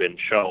has been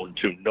shown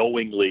to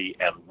knowingly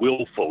and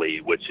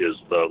willfully, which is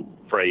the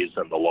phrase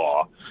in the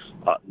law,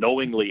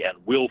 knowingly and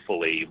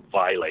willfully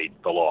violate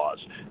the laws.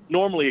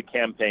 Normally a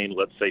campaign,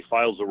 let's say,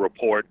 files a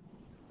report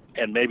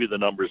and maybe the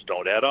numbers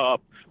don't add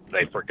up.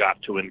 They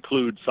forgot to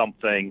include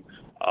something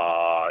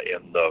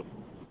in the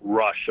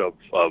rush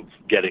of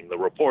getting the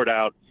report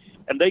out,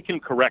 and they can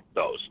correct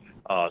those.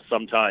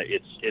 Sometimes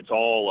it's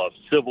all a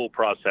civil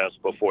process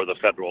before the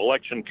Federal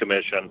Election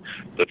Commission.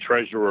 The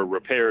treasurer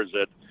repairs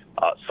it.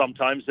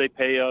 Sometimes they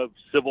pay a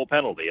civil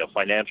penalty, a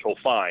financial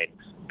fine,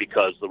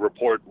 because the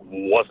report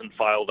wasn't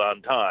filed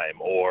on time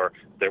or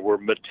there were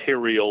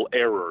material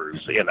errors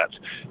in it.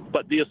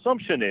 But the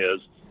assumption is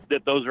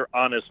that those are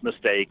honest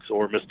mistakes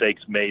or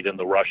mistakes made in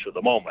the rush of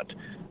the moment.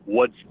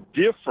 What's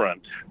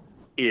different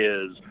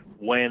is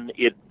when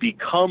it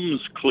becomes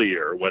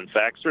clear, when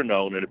facts are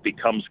known and it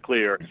becomes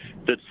clear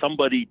that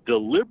somebody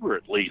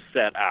deliberately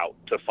set out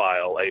to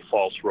file a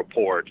false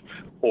report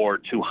or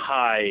to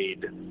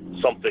hide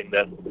something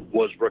that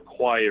was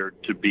required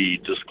to be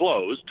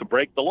disclosed to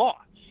break the law.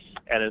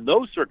 And in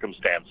those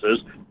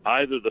circumstances,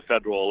 either the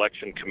Federal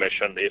Election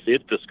Commission, if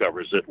it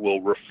discovers it, will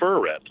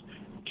refer it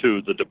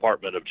to the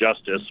Department of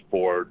Justice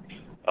for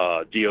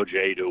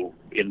DOJ to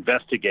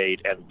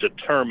investigate and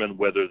determine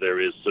whether there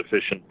is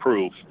sufficient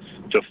proof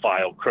to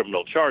file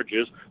criminal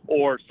charges,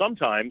 or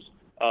sometimes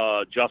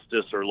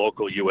justice or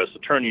local U.S.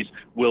 attorneys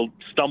will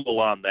stumble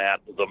on that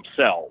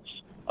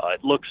themselves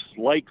It looks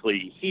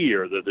likely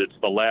here that it's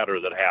the latter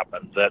that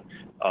happened, that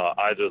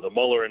either the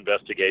Mueller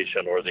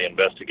investigation or the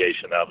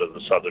investigation out of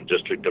the Southern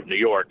District of New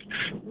York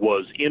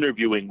was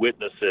interviewing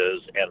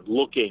witnesses and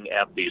looking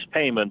at these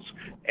payments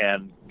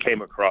and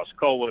came across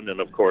Cohen and,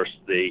 of course,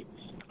 the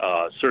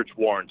search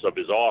warrants of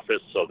his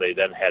office. So they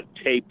then had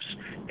tapes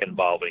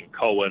involving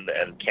Cohen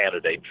and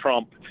candidate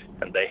Trump,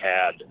 and they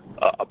had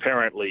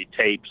apparently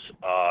tapes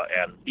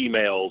and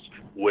emails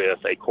with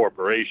a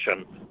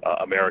corporation,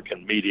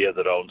 American Media,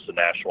 that owns the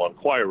National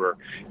Enquirer.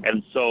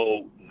 And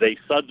so they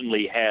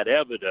suddenly had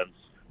evidence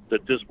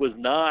that this was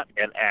not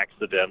an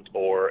accident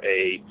or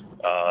a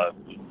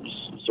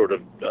sort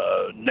of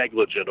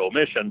negligent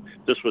omission.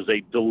 This was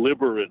a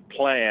deliberate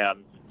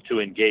plan to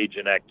engage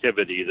in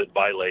activity that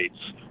violates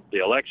the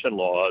election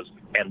laws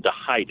and to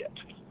hide it.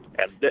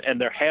 And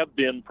there have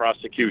been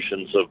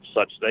prosecutions of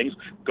such things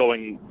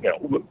going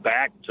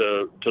back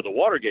to the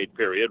Watergate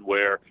period,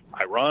 where,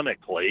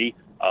 ironically,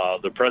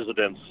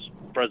 President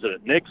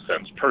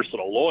Nixon's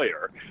personal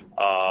lawyer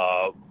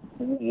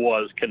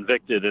was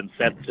convicted and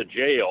sent to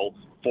jail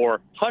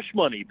for hush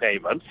money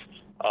payments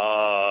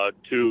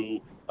to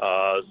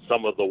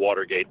some of the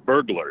Watergate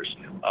burglars.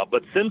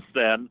 But since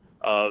then,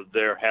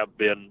 there have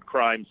been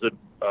crimes that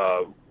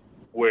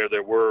where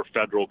there were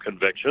federal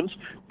convictions.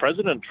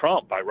 President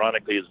Trump,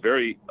 ironically, is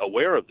very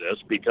aware of this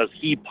because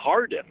he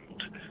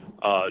pardoned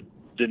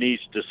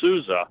Denise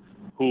D'Souza,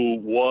 who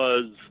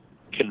was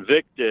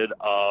convicted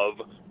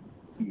of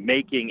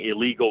making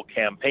illegal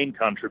campaign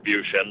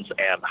contributions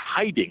and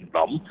hiding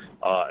them.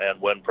 And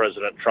when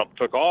President Trump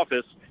took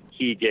office,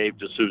 he gave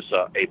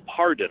D'Souza a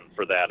pardon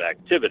for that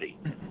activity.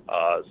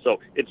 So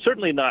it's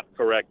certainly not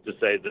correct to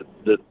say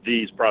that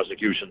these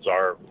prosecutions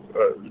are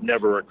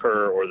never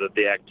occur or that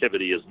the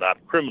activity is not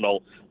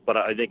criminal, but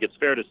I think it's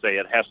fair to say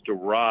it has to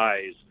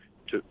rise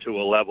to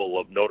a level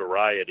of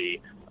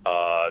notoriety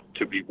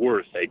to be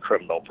worth a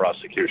criminal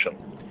prosecution.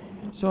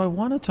 So I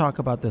want to talk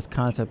about this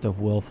concept of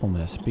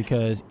willfulness,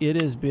 because it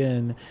has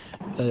been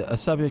a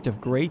subject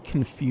of great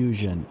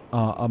confusion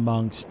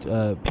amongst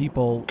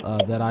people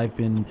that I've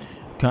been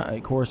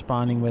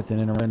corresponding with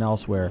and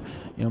elsewhere.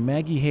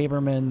 Maggie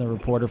Haberman, the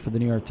reporter for the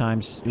New York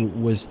Times,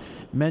 was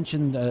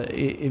mentioned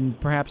in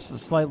perhaps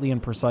slightly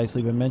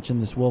imprecisely, but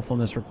mentioned this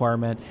willfulness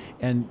requirement,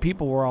 and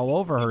people were all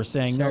over her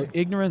saying, no,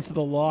 ignorance of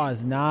the law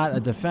is not a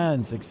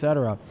defense,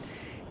 etc.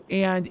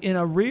 And in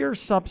a rare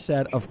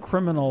subset of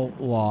criminal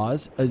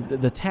laws,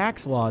 the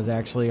tax laws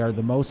actually are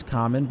the most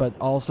common, but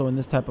also in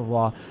this type of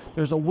law,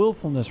 there's a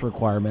willfulness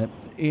requirement.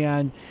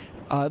 And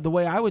the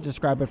way I would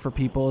describe it for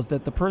people is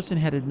that the person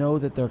had to know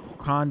that their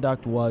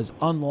conduct was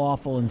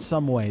unlawful in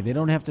some way. They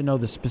don't have to know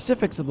the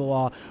specifics of the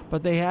law,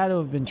 but they had to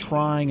have been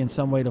trying in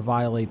some way to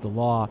violate the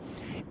law.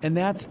 And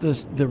that's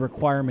the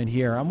requirement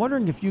here. I'm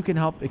wondering if you can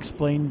help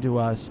explain to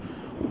us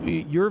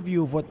your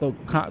view of what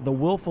the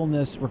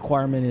willfulness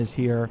requirement is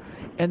here,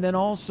 and then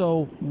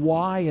also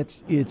why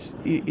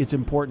it's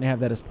important to have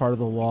that as part of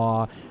the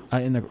law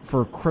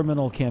for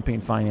criminal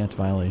campaign finance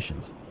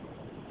violations.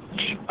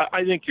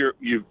 I think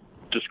you've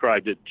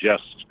described it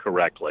just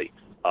correctly.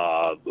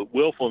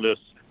 Willfulness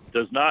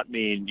does not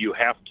mean you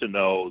have to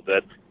know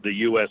that the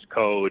U.S.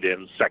 Code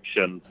in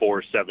Section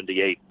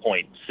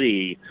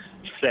 478.c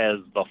says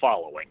the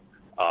following.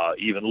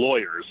 Even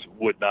lawyers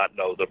would not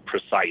know the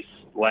precise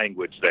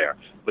language there.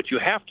 But you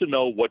have to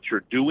know what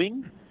you're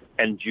doing,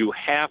 and you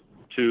have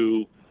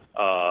to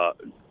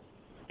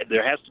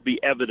there has to be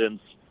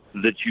evidence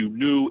that you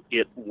knew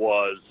it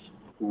was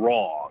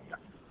wrong.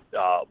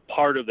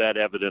 Part of that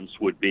evidence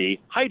would be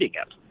hiding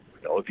it.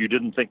 If you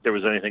didn't think there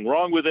was anything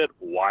wrong with it,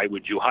 why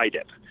would you hide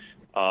it?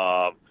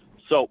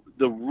 So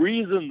the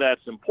reason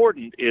that's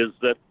important is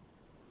that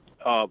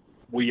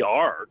we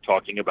are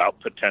talking about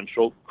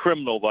potential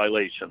criminal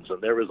violations,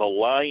 and there is a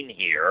line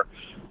here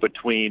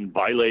between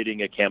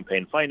violating a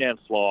campaign finance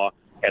law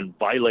and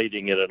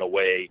violating it in a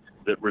way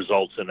that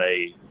results in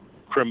a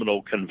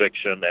criminal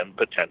conviction and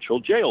potential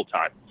jail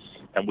time.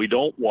 And we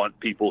don't want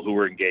people who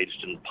are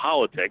engaged in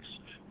politics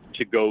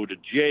to go to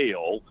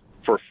jail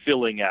for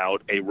filling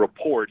out a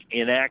report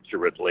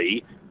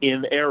inaccurately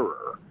in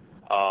error.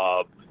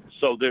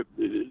 So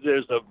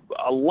there's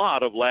a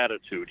lot of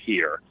latitude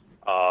here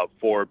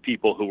for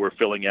people who are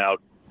filling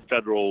out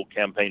federal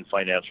campaign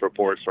finance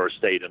reports or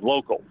state and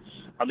local.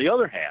 On the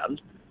other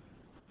hand,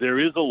 there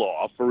is a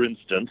law, for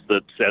instance,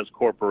 that says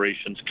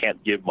corporations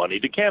can't give money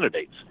to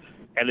candidates.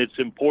 And it's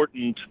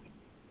important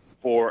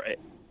for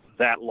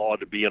that law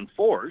to be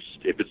enforced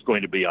if it's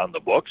going to be on the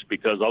books,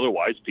 because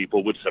otherwise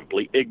people would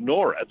simply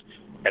ignore it.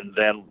 And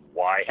then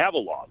why have a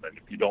law? Then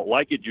if you don't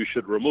like it, you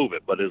should remove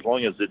it. But as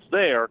long as it's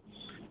there,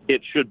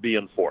 it should be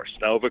enforced.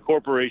 Now, if a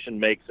corporation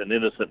makes an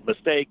innocent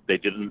mistake, they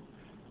didn't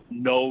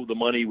know the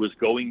money was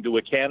going to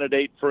a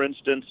candidate, for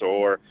instance,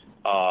 or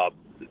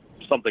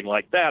something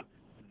like that,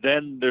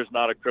 then there's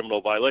not a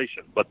criminal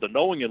violation. But the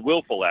knowing and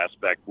willful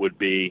aspect would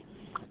be,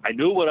 I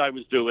knew what I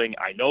was doing.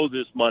 I know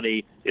this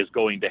money is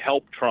going to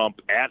help Trump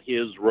at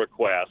his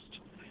request.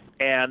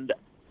 And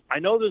I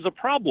know there's a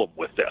problem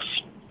with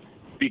this.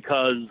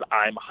 because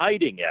I'm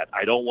hiding it.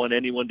 I don't want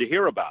anyone to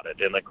hear about it.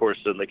 And, of course,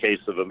 in the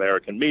case of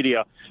American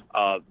media,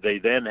 they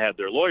then had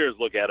their lawyers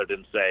look at it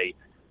and say,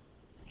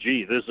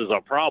 gee, this is a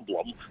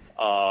problem.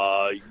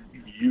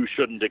 You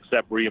shouldn't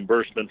accept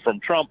reimbursement from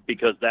Trump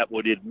because that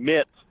would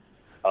admit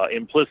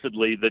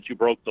implicitly that you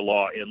broke the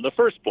law in the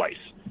first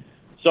place.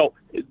 So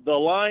the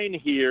line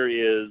here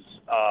is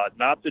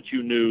not that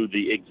you knew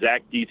the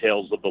exact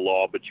details of the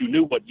law, but you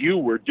knew what you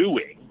were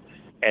doing.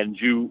 And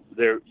you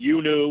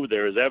knew,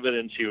 there is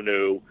evidence you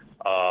knew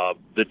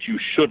that you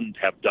shouldn't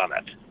have done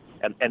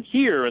it. And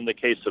here, in the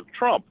case of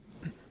Trump,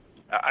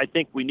 I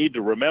think we need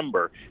to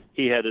remember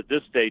he had at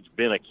this stage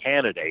been a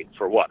candidate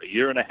for, a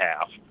year and a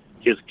half.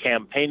 His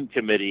campaign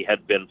committee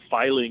had been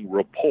filing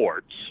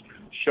reports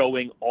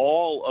showing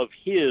all of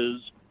his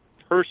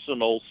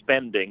personal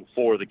spending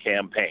for the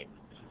campaign.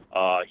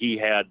 He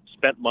had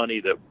spent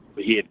money that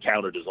he had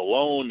counted as a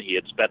loan. He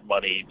had spent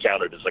money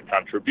counted as a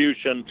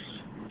contribution.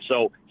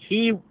 So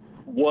he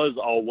was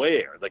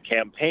aware, the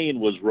campaign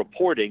was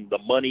reporting the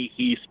money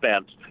he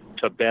spent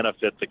to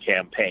benefit the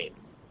campaign.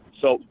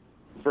 So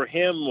for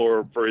him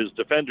or for his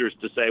defenders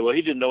to say, well,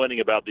 he didn't know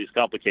anything about these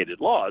complicated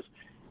laws,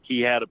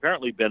 he had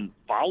apparently been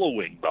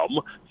following them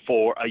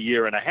for a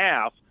year and a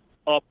half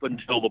up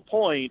until the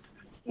point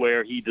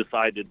where he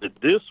decided that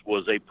this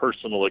was a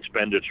personal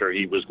expenditure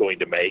he was going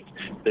to make,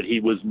 that he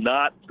was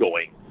not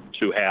going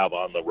to have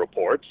on the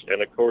reports.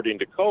 And according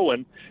to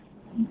Cohen,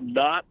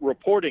 not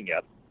reporting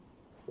it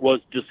was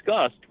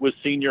discussed with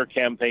senior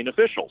campaign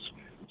officials.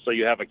 So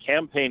you have a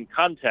campaign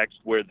context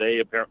where they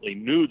apparently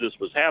knew this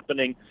was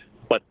happening,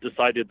 but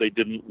decided they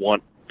didn't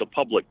want the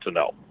public to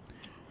know.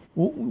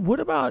 What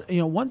about,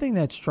 one thing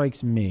that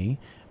strikes me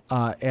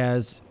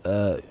as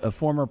a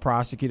former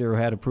prosecutor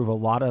who had to prove a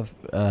lot of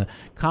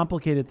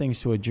complicated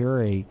things to a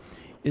jury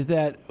is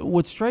that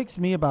what strikes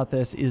me about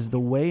this is the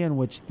way in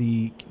which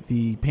the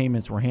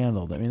payments were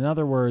handled. I mean, in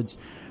other words,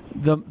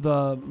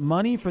 the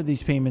money for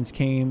these payments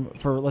came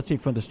for, let's say,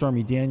 for the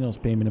Stormy Daniels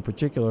payment in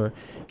particular,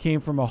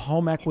 came from a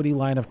home equity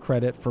line of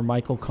credit for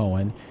Michael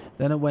Cohen.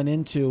 Then it went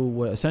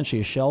into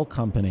essentially a shell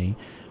company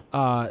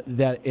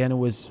and it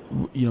was,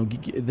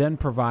 then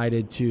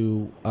provided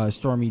to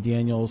Stormy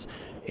Daniels,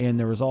 and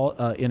there was all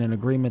in an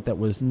agreement that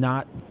was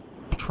not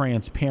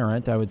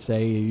transparent. I would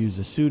say you use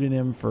a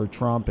pseudonym for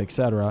Trump,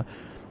 etc.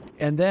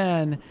 And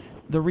then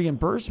the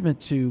reimbursement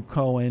to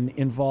Cohen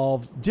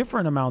involved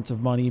different amounts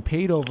of money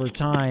paid over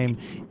time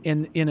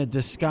in a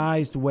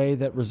disguised way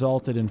that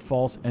resulted in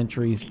false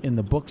entries in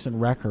the books and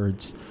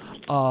records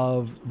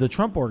of the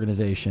Trump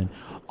organization.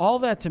 All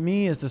that to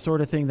me is the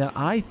sort of thing that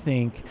I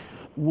think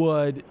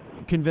would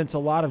convince a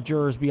lot of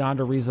jurors beyond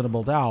a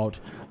reasonable doubt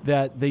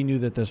that they knew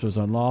that this was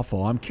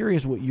unlawful. I'm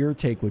curious what your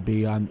take would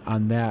be on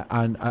that,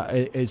 on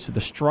it's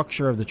the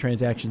structure of the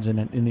transactions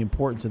and the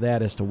importance of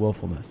that as to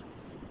willfulness.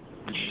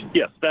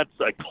 Yes, that's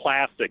a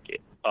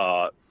classic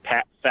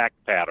fact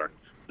pattern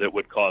that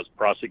would cause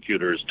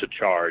prosecutors to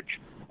charge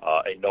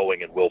a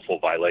knowing and willful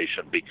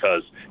violation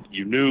because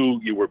you knew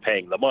you were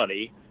paying the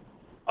money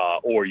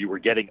or you were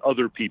getting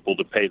other people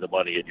to pay the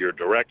money in your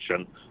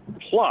direction,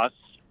 plus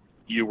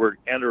you were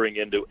entering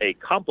into a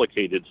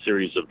complicated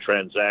series of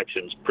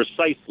transactions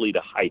precisely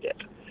to hide it.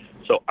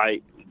 So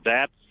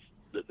that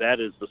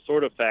is the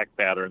sort of fact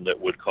pattern that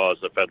would cause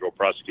a federal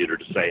prosecutor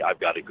to say, I've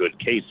got a good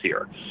case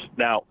here.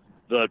 Now,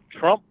 the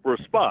Trump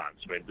response,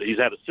 he's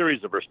had a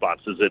series of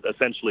responses. It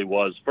essentially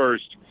was,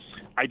 first,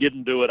 I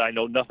didn't do it, I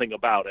know nothing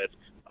about it.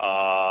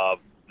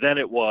 Then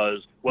it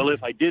was, well,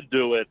 if I did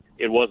do it,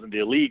 it wasn't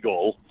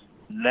illegal.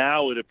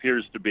 Now it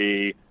appears to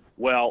be,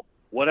 well,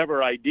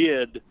 whatever I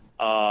did,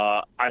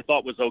 I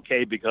thought was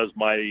okay because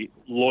my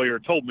lawyer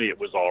told me it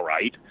was all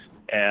right.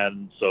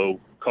 And so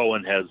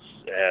Cohen has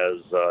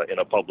in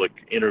a public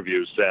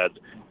interview said,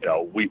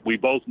 we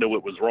both knew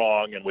it was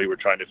wrong and we were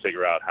trying to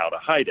figure out how to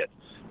hide it.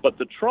 But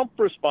the Trump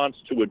response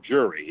to a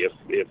jury,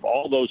 if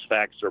all those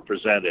facts are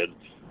presented,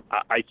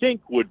 I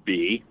think would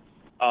be,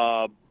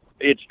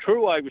 it's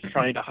true I was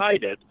trying to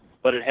hide it,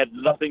 but it had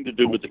nothing to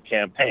do with the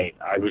campaign.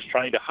 I was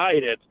trying to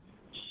hide it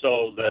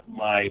so that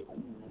my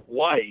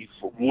wife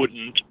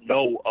wouldn't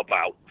know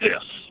about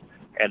this.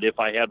 And if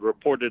I had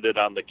reported it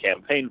on the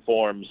campaign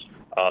forms,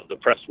 the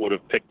press would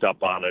have picked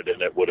up on it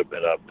and it would have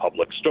been a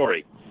public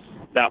story.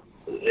 Now,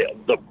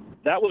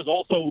 that was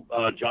also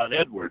John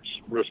Edwards'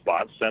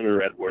 response,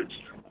 Senator Edwards,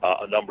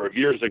 a number of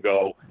years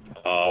ago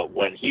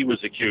when he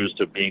was accused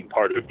of being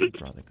part of it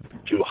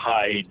to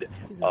hide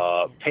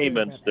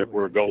payments that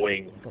were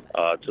going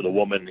to the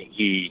woman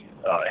he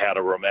had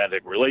a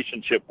romantic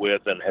relationship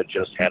with and had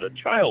just had a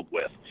child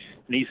with.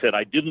 And he said,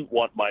 I didn't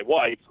want my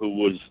wife, who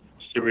was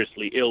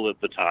seriously ill at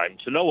the time,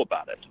 to know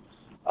about it.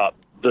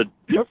 The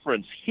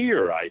difference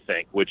here, I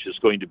think, which is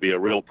going to be a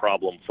real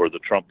problem for the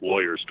Trump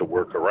lawyers to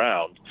work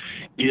around,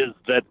 is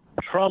that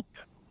Trump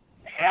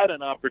had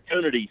an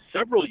opportunity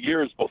several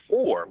years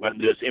before when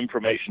this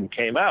information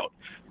came out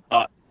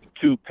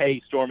to pay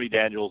Stormy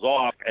Daniels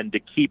off and to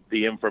keep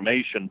the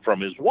information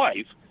from his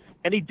wife,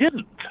 and he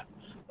didn't.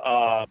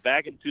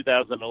 Back in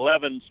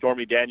 2011,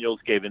 Stormy Daniels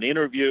gave an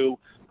interview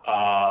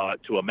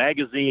to a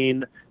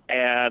magazine,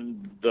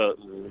 and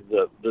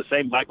the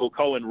same Michael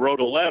Cohen wrote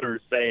a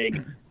letter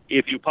saying,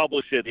 if you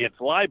publish it, it's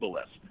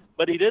libelous.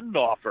 But he didn't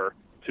offer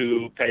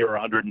to pay her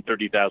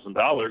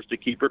 $130,000 to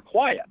keep her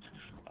quiet.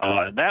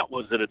 And that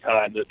was at a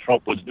time that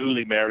Trump was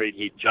newly married.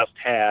 He just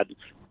had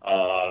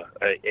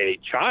a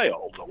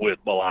child with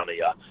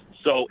Melania.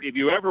 So if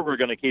you ever were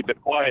going to keep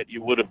it quiet,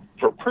 you would have,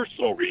 for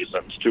personal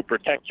reasons, to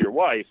protect your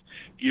wife,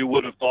 you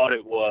would have thought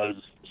it was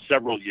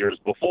several years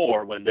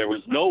before when there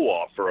was no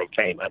offer of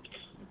payment,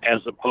 as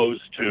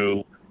opposed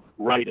to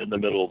right in the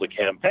middle of the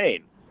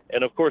campaign.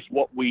 And, of course,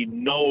 what we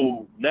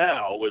know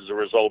now as a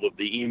result of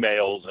the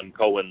emails and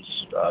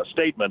Cohen's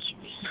statements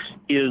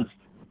is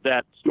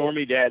that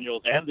Stormy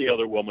Daniels and the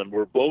other woman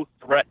were both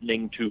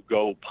threatening to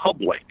go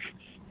public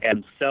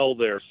and sell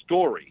their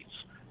stories.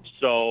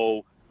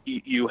 So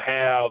you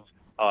have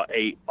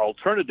a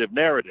alternative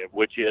narrative,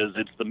 which is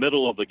it's the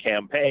middle of the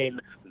campaign.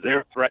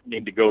 They're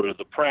threatening to go to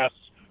the press.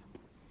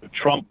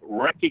 Trump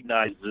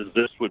recognizes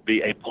this would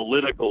be a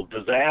political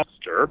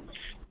disaster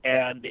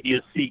and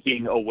is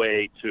seeking a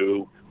way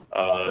to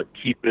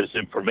keep this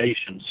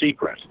information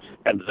secret.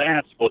 And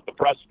that's what the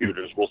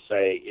prosecutors will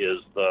say is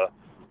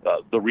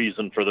the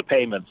reason for the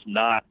payments,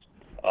 not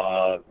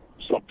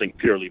something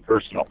purely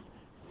personal.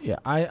 Yeah,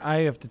 I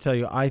have to tell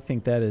you, I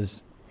think that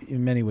is,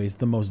 in many ways,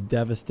 the most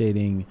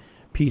devastating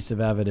piece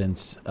of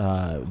evidence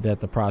that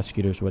the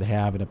prosecutors would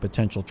have in a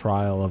potential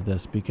trial of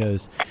this,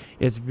 because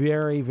it's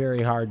very,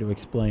 very hard to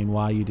explain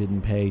why you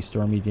didn't pay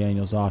Stormy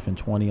Daniels off in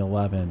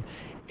 2011.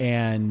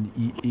 And,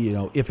 you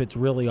know, if it's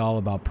really all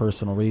about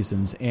personal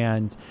reasons.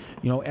 And,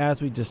 you know,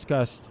 as we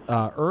discussed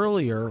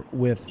earlier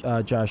with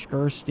Josh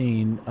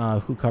Gerstein,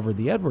 who covered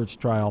the Edwards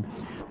trial,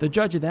 the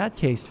judge in that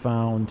case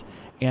found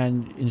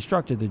and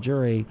instructed the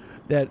jury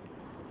that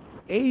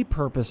a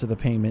purpose of the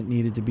payment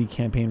needed to be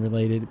campaign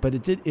related, but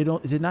it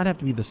did not have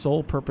to be the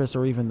sole purpose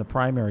or even the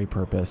primary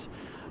purpose.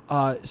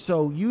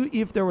 So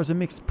if there was a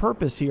mixed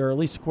purpose here, or at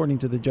least according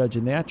to the judge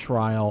in that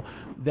trial,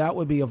 that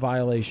would be a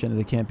violation of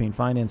the campaign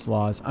finance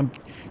laws. I'm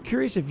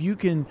curious if you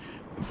can,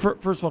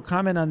 first of all,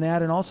 comment on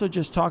that, and also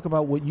just talk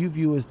about what you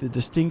view as the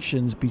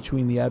distinctions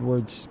between the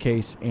Edwards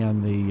case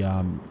and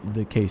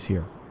the case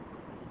here.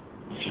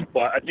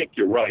 Well, I think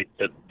you're right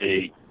that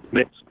the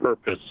mixed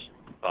purpose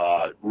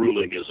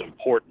ruling is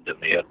important in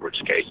the Edwards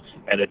case,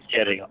 and it's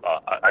getting,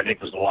 I think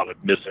there's a lot of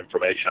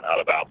misinformation out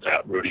about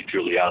that. Rudy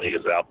Giuliani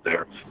is out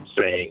there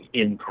saying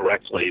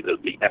incorrectly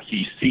that the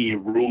SEC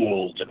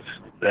ruled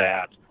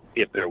that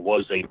if there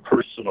was a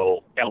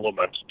personal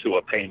element to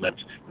a payment,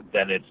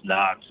 then it's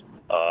not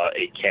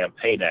a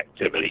campaign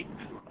activity.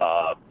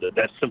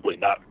 That's simply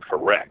not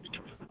correct.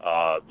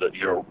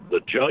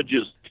 The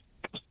judge's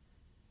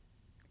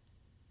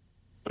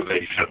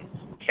motivation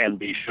can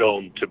be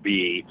shown to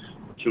be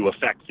to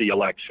affect the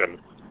election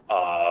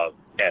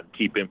and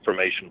keep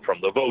information from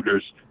the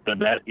voters, then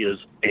that is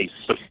a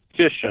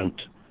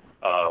sufficient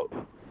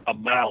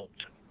amount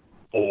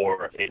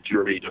for a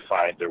jury to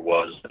find there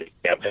was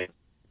a campaign.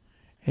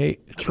 Hey,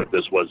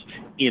 This was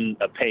in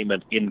a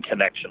payment in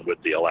connection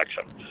with the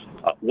election.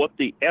 What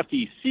the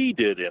FEC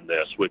did in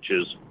this, which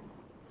is,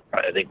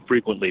 I think,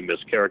 frequently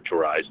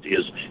mischaracterized,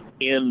 is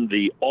in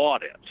the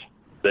audit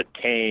that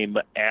came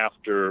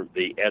after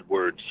the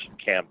Edwards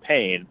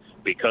campaign,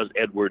 because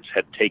Edwards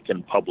had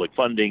taken public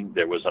funding,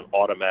 there was an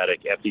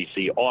automatic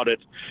FEC audit,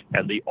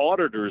 and the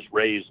auditors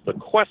raised the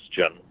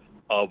question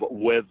of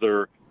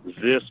whether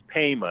this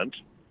payment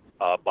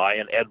by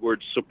an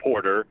Edwards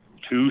supporter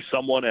to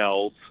someone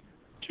else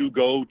to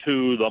go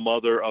to the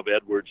mother of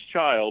Edwards'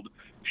 child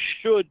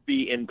should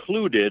be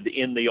included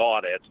in the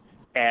audit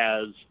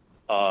as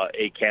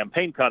a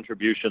campaign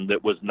contribution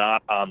that was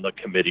not on the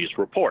committee's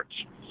reports.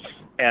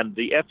 And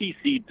the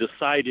FEC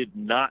decided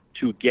not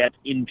to get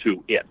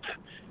into it.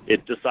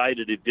 It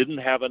decided it didn't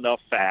have enough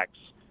facts,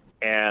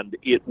 and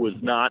it was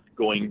not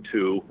going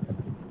to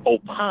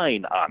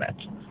opine on it.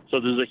 So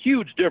there's a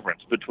huge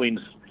difference between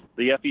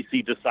the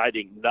FEC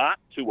deciding not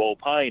to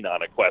opine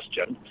on a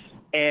question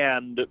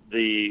and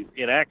the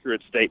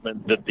inaccurate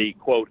statement that the,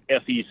 quote,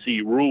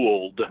 FEC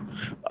ruled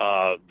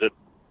that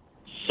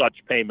such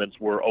payments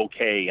were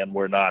okay and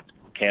were not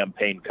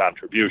campaign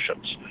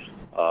contributions.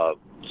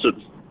 So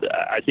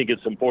I think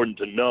it's important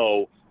to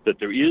know that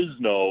there is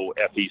no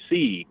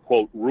FEC,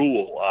 quote,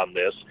 rule on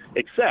this,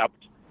 except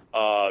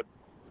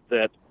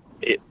that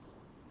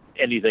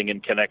anything in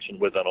connection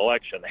with an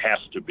election has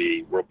to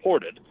be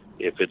reported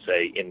if it's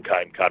a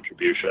in-kind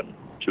contribution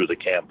to the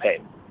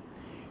campaign.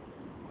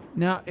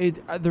 Now,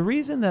 the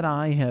reason that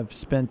I have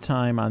spent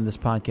time on this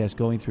podcast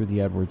going through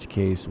the Edwards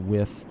case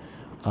with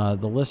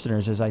the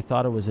listeners is I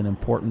thought it was an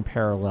important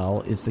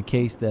parallel. It's the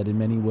case that in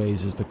many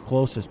ways is the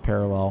closest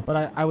parallel,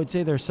 but I would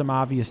say there's some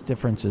obvious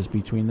differences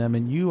between them,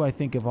 and you, I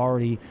think, have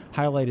already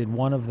highlighted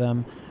one of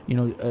them.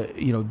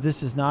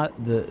 This is not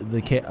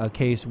a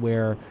case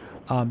where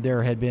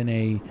there had been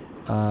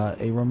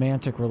a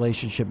romantic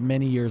relationship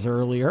many years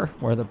earlier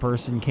where the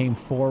person came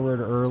forward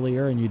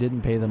earlier and you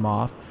didn't pay them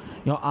off.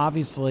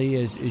 Obviously,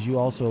 as you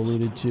also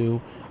alluded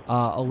to,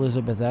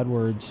 Elizabeth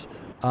Edwards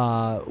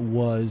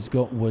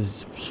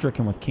was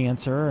stricken with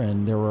cancer,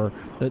 and there were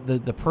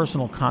the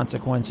personal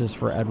consequences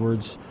for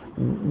Edwards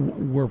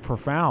were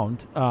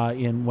profound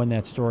in when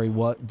that story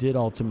did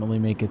ultimately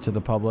make it to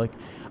the public.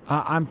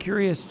 I'm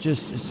curious,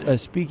 just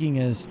speaking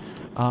as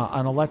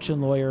an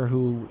election lawyer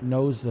who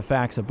knows the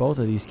facts of both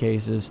of these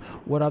cases,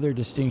 what other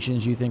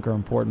distinctions you think are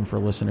important for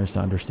listeners to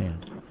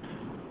understand?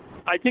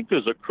 I think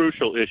there's a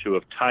crucial issue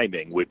of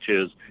timing, which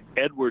is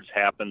Edwards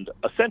happened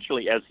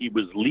essentially as he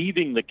was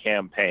leaving the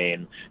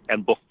campaign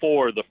and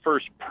before the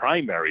first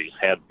primaries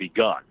had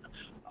begun.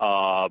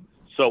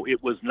 So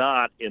it was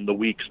not in the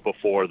weeks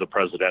before the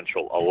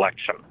presidential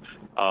election.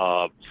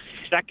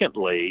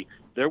 Secondly,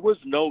 there was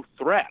no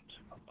threat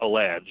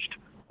alleged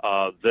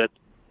that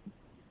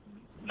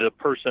the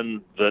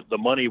person that the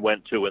money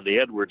went to in the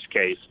Edwards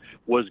case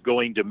was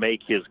going to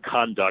make his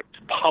conduct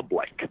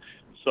public.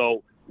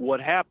 So what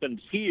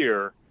happened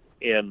here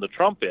in the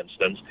Trump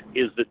instance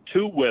is that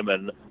two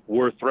women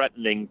were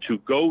threatening to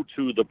go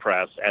to the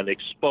press and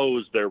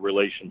expose their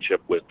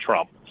relationship with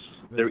Trump.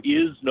 There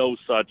is no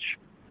such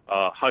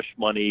hush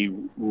money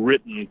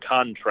written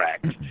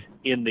contract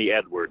in the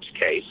Edwards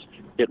case.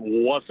 It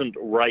wasn't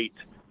right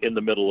in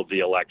the middle of the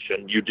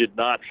election. You did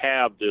not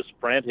have this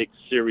frantic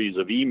series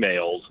of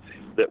emails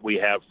that we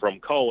have from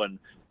Cohen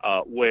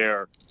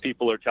where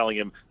people are telling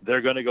him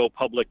they're going to go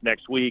public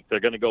next week, they're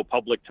going to go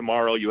public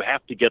tomorrow, you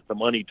have to get the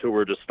money to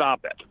her to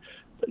stop it.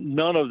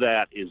 None of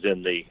that is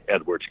in the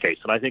Edwards case,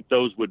 and I think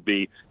those would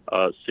be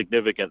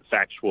significant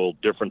factual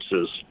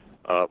differences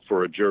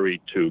for a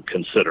jury to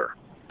consider.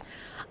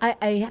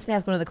 I have to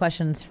ask one of the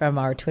questions from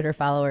our Twitter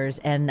followers,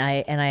 and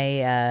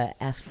I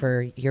ask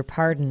for your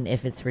pardon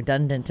if it's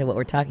redundant to what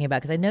we're talking about,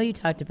 because I know you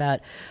talked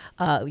about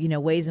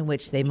ways in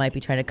which they might be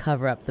trying to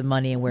cover up the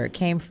money and where it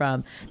came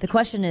from. The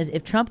question is,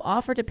 if Trump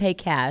offered to pay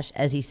cash,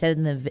 as he said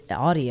in the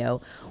audio,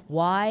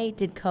 why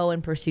did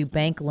Cohen pursue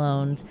bank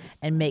loans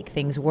and make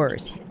things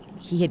worse?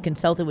 He had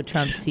consulted with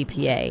Trump's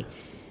CPA.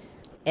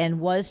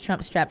 And was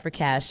Trump strapped for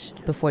cash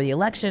before the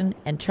election?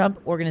 And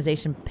Trump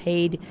organization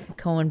paid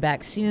Cohen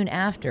back soon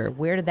after.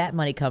 Where did that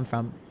money come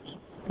from?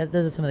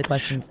 Those are some of the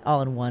questions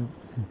all in one.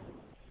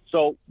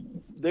 So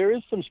there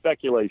is some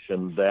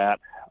speculation that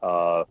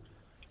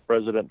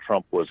President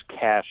Trump was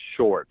cash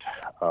short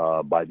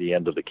by the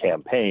end of the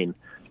campaign.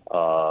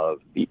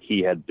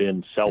 He had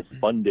been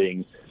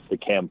self-funding the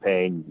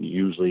campaign,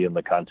 usually in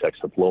the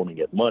context of loaning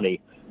it money.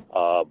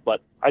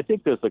 But I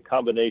think there's a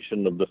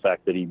combination of the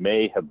fact that he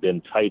may have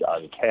been tight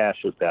on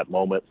cash at that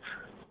moment,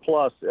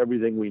 plus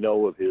everything we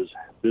know of his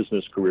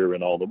business career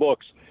in all the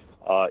books,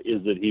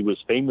 is that he was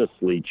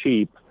famously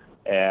cheap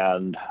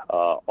and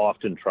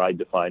often tried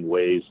to find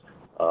ways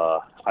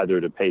either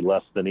to pay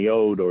less than he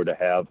owed or to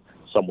have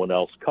someone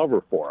else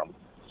cover for him.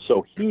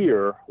 So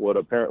here, what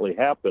apparently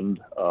happened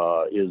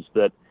is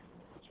that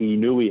he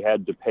knew he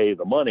had to pay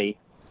the money,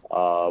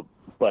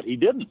 but he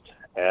didn't.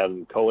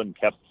 And Cohen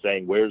kept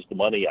saying, "Where's the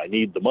money? I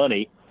need the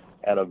money."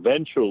 And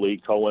eventually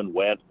Cohen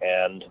went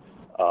and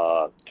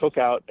took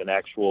out an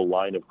actual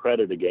line of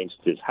credit against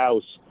his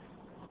house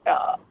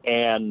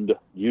and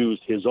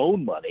used his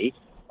own money,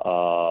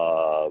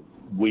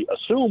 we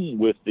assume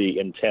with the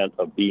intent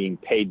of being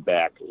paid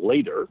back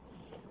later.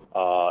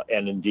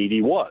 And indeed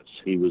he was.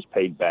 He was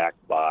paid back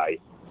by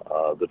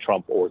the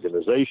Trump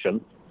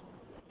organization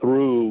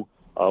through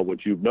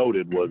what you've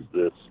noted was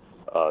this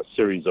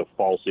series of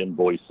false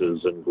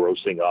invoices and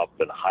grossing up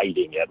and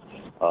hiding it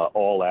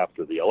all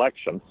after the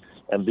election.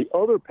 And the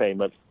other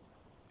payment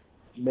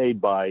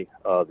made by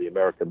the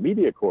American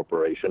Media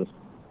Corporation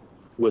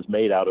was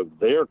made out of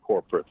their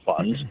corporate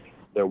funds.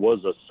 There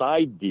was a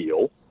side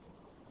deal,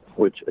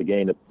 which,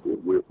 again,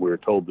 we're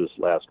told this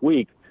last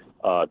week,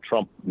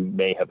 Trump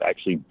may have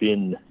actually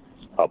been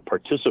a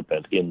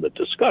participant in the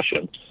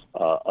discussion.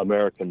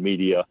 American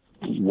Media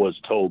was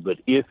told that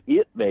if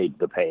it made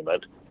the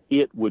payment,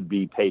 it would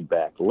be paid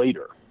back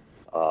later.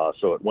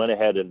 So it went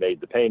ahead and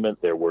made the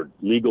payment. There were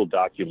legal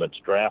documents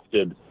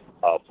drafted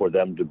for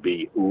them to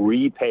be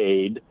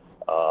repaid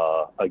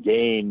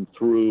again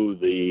through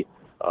the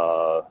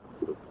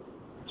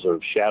sort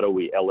of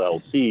shadowy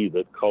LLC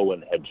that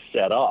Cohen had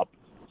set up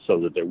so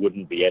that there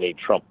wouldn't be any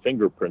Trump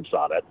fingerprints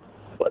on it.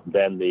 But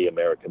then the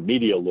American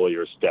Media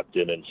lawyer stepped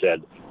in and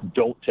said,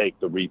 don't take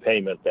the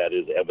repayment. That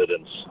is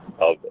evidence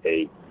of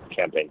a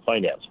campaign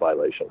finance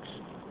violation.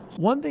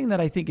 One thing that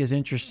I think is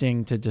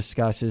interesting to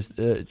discuss is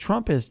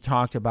Trump has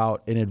talked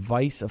about an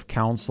advice of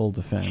counsel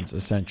defense,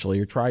 essentially,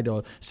 or tried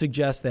to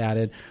suggest that.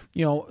 And,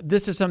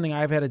 this is something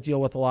I've had to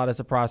deal with a lot as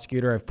a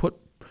prosecutor. I've put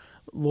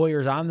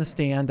lawyers on the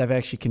stand. I've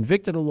actually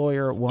convicted a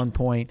lawyer at one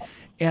point.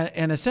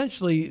 And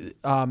essentially,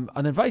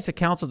 an advice of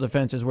counsel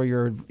defense is where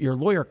your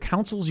lawyer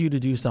counsels you to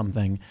do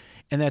something,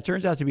 and that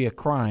turns out to be a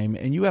crime.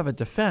 And you have a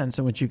defense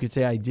in which you could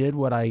say, I did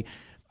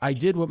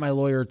what my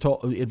lawyer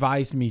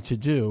advised me to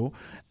do,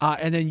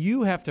 and then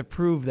you have to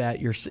prove that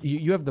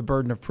you have the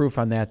burden of proof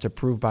on that to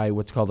prove by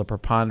what's called a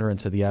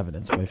preponderance of the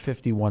evidence, by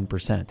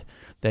 51%,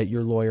 that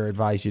your lawyer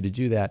advised you to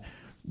do that.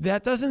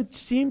 That doesn't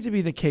seem to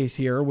be the case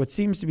here. What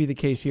seems to be the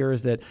case here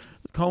is that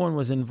Cohen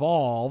was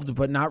involved,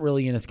 but not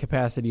really in his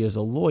capacity as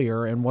a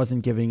lawyer and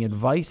wasn't giving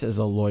advice as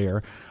a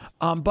lawyer.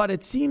 But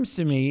it seems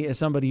to me, as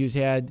somebody who's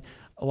had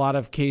a lot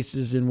of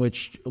cases in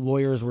which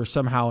lawyers were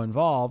somehow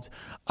involved,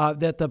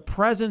 that the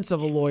presence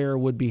of a lawyer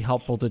would be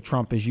helpful to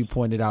Trump, as you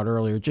pointed out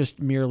earlier. Just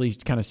merely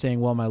kind of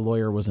saying, well, my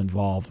lawyer was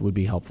involved would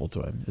be helpful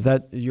to him. Is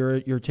that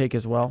your take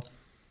as well?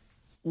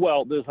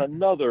 Well, there's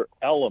another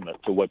element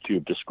to what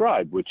you've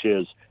described, which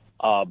is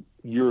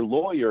your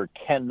lawyer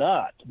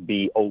cannot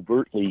be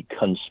overtly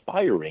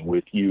conspiring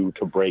with you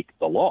to break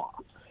the law.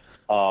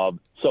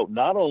 So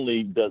not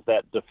only does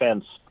that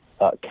defense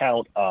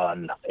count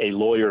on a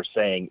lawyer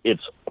saying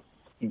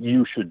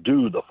you should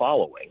do the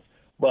following,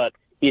 but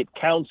it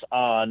counts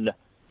on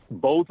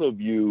both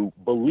of you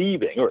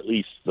believing, or at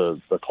least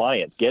the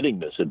client getting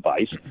this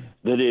advice,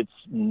 that it's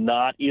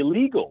not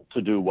illegal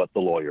to do what the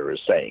lawyer is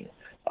saying.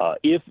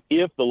 If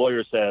the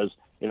lawyer says,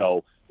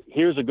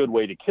 here's a good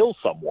way to kill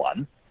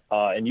someone,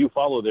 and you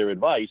follow their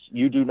advice,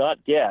 you do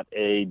not get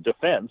a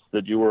defense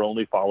that you were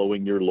only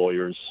following your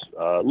lawyer's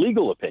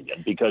legal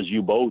opinion, because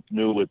you both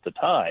knew at the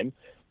time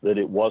that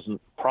it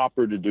wasn't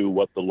proper to do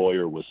what the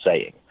lawyer was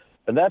saying.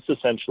 And that's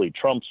essentially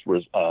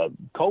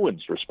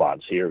Cohen's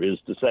response here, is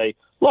to say,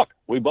 look,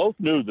 we both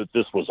knew that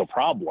this was a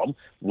problem.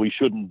 We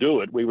shouldn't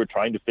do it. We were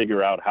trying to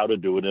figure out how to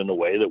do it in a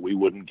way that we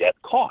wouldn't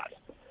get caught.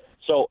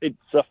 So it's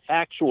a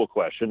factual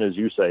question, as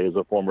you say, as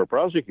a former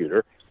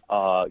prosecutor.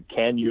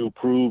 Can you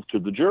prove to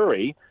the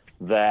jury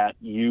that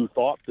you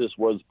thought this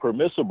was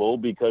permissible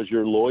because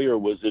your lawyer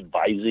was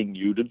advising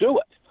you to do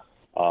it?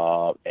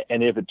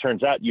 And if it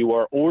turns out you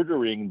are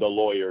ordering the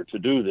lawyer to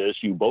do this,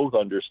 you both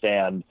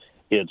understand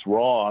it's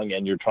wrong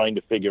and you're trying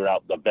to figure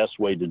out the best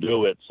way to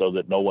do it so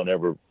that no one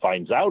ever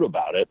finds out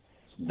about it,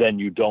 then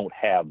you don't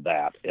have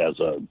that as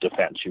a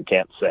defense. You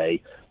can't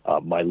say,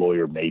 my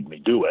lawyer made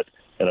me do it.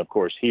 And of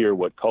course, here,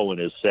 what Cohen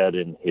has said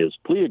in his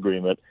plea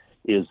agreement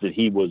is that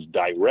he was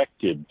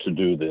directed to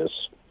do this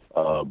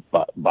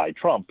by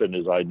Trump. And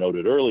as I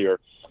noted earlier,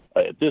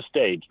 at this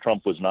stage,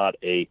 Trump was not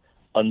a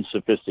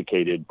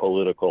unsophisticated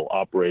political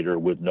operator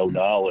with no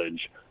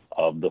knowledge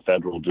of the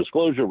federal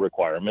disclosure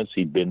requirements.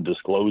 He'd been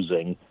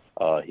disclosing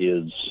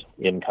his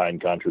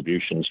in-kind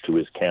contributions to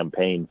his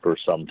campaign for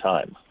some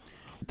time.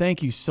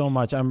 Thank you so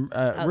much. I'm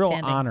a real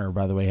honor,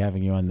 by the way,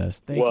 having you on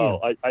this. Thank you. Well,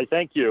 I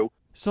thank you.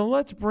 So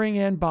let's bring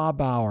in Bob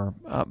Bauer.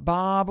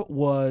 Bob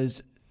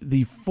was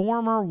the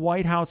former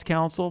White House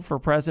counsel for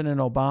President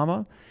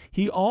Obama.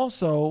 He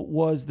also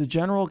was the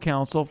general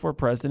counsel for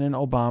President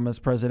Obama's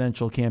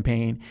presidential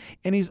campaign,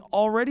 and he's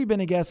already been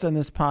a guest on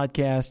this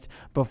podcast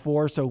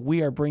before, so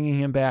we are bringing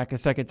him back a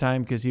second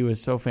time because he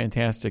was so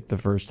fantastic the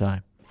first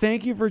time.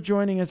 Thank you for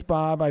joining us,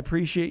 Bob. I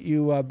appreciate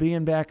you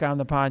being back on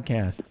the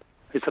podcast.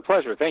 It's a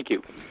pleasure. Thank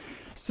you.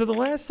 So the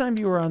last time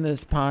you were on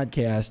this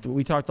podcast,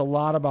 we talked a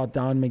lot about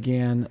Don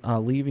McGahn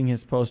leaving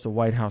his post of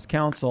White House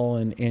counsel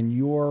and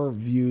your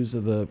views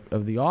of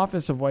the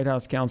office of White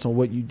House counsel,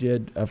 what you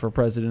did for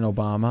President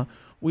Obama.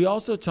 We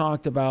also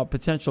talked about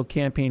potential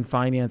campaign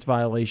finance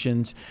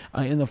violations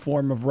in the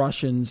form of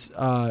Russians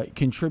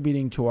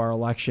contributing to our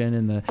election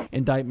and the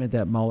indictment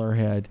that Mueller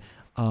had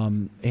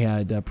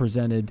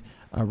presented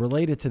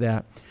related to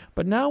that.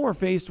 But now we're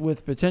faced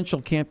with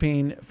potential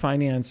campaign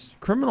finance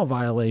criminal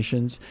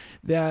violations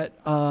that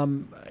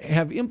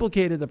have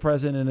implicated the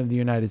President of the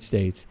United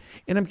States.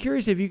 And I'm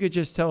curious if you could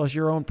just tell us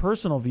your own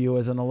personal view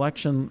as an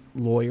election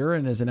lawyer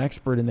and as an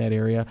expert in that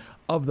area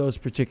of those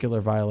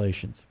particular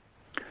violations.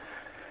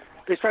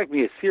 They strike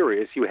me as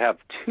serious. You have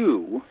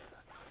two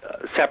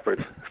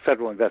separate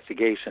federal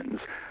investigations,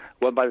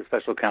 one by the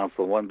special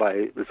counsel, one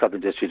by the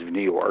Southern District of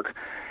New York.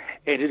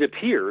 And it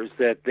appears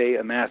that they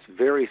amassed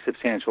very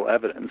substantial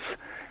evidence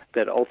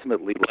that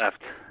ultimately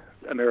left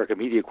America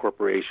Media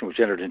Corporation,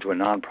 which entered into a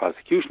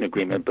non-prosecution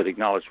agreement but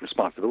acknowledged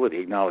responsibility,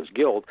 acknowledged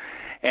guilt,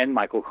 and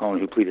Michael Cohen,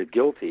 who pleaded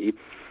guilty,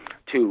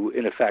 to,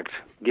 in effect,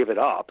 give it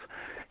up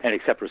and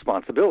accept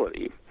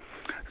responsibility.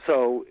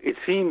 So it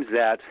seems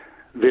that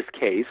this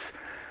case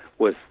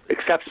was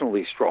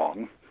exceptionally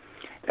strong,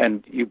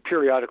 and you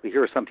periodically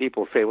hear some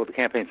people say, well, the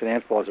campaign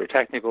finance laws are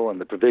technical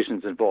and the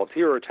provisions involved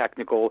here are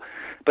technical,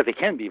 but they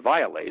can be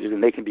violated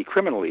and they can be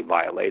criminally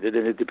violated,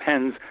 and it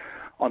depends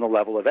on the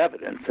level of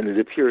evidence. And it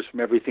appears from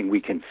everything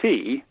we can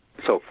see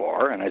so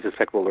far, and I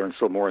suspect we'll learn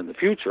still more in the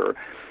future,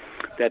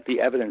 that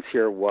the evidence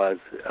here was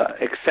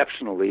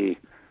exceptionally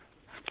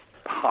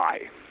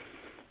high.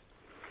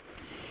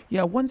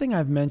 Yeah, one thing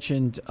I've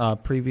mentioned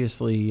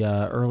previously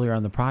earlier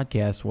on the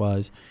podcast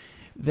was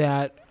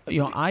that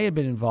I had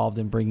been involved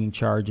in bringing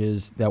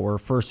charges that were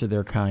first of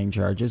their kind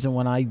charges, and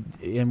when I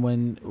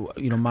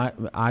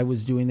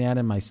was doing that,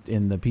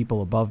 and the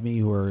people above me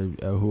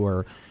who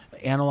are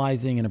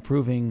analyzing and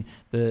approving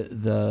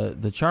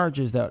the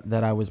charges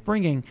that I was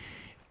bringing,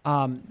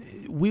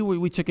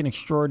 we took an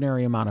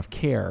extraordinary amount of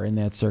care in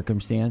that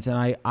circumstance,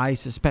 and I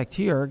suspect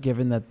here,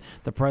 given that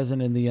the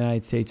President of the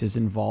United States is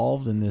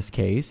involved in this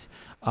case,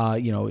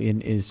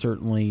 is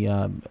certainly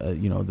a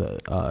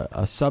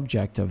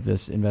subject of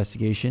this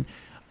investigation,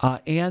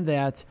 and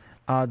that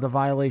the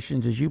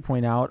violations, as you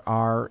point out,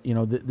 are,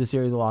 this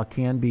area of the law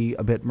can be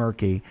a bit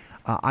murky.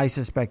 I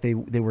suspect they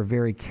were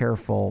very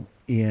careful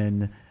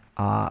in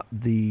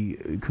the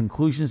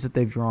conclusions that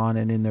they've drawn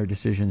and in their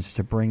decisions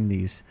to bring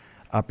these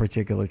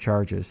particular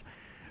charges.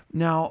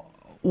 Now,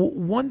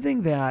 one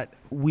thing that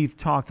we've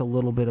talked a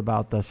little bit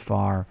about thus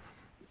far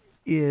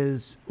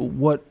is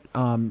what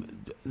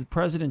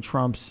President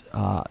Trump's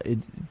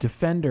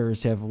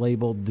defenders have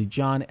labeled the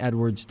John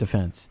Edwards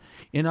defense.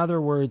 In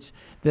other words,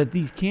 that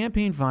these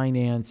campaign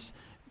finance,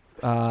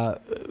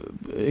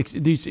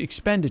 these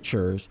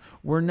expenditures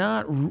were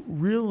not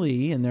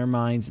really, in their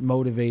minds,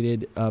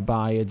 motivated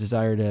by a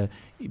desire to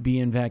be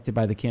impacted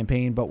by the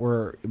campaign, but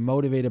were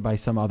motivated by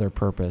some other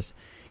purpose.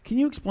 Can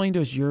you explain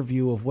to us your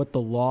view of what the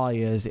law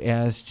is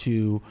as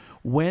to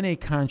when a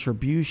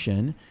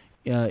contribution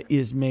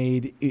is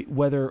made,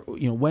 whether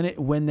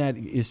when that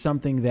is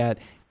something that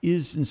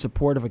is in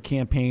support of a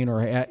campaign,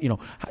 or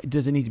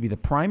does it need to be the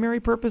primary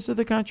purpose of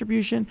the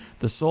contribution,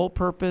 the sole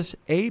purpose,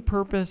 a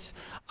purpose,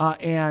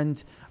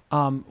 and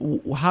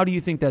how do you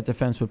think that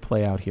defense would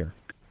play out here?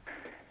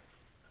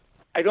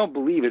 I don't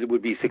believe it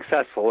would be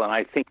successful, and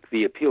I think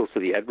the appeals to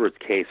the Edwards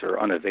case are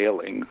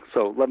unavailing.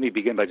 So let me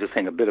begin by just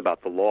saying a bit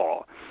about the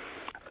law.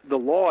 The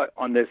law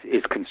on this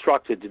is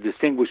constructed to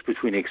distinguish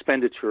between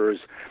expenditures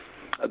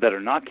that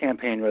are not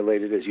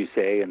campaign-related, as you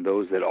say, and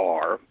those that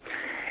are.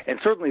 And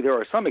certainly there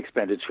are some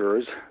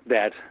expenditures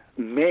that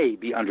may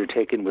be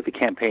undertaken with the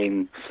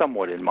campaign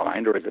somewhat in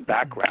mind or as a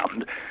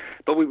background,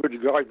 but we would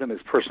regard them as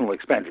personal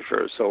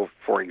expenditures. So,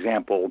 for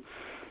example,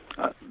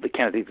 the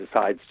candidate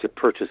decides to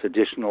purchase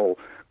additional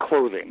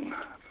clothing,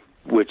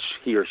 which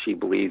he or she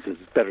believes is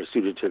better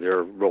suited to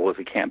their role as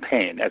a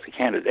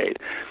candidate,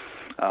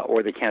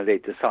 or the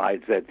candidate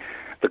decides that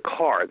the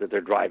car that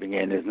they're driving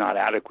in is not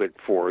adequate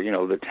for,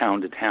 the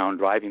town-to-town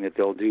driving that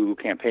they'll do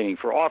campaigning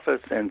for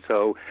office, and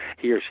so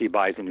he or she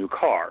buys a new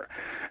car.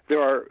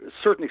 There are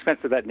certain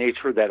expenses of that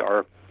nature that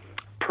are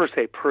per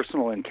se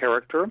personal in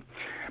character,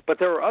 but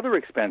there are other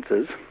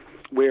expenses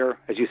where,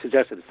 as you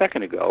suggested a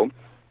second ago,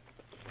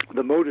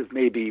 the motive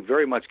may be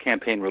very much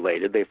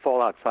campaign-related. They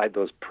fall outside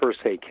those per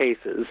se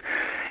cases,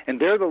 and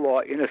there the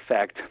law, in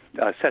effect,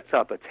 sets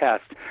up a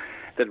test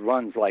that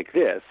runs like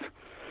this.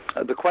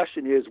 The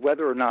question is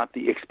whether or not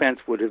the expense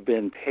would have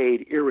been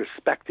paid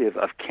irrespective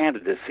of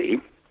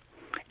candidacy,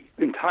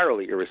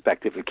 entirely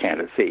irrespective of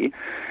candidacy.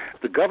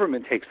 The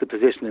government takes the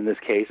position in this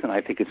case, and I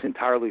think it's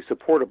entirely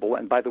supportable,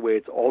 and by the way,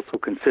 it's also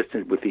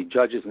consistent with the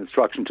judge's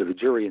instruction to the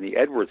jury in the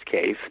Edwards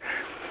case,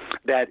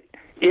 that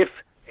if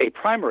a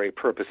primary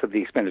purpose of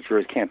the expenditure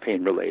is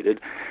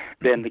campaign-related,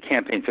 then the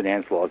campaign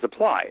finance laws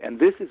apply. And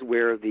this is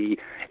where the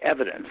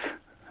evidence,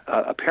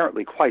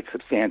 apparently quite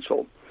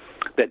substantial,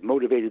 that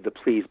motivated the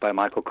pleas by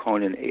Michael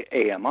Cohen and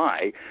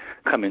AMI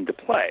come into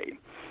play.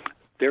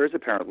 There is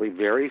apparently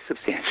very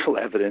substantial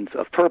evidence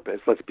of purpose.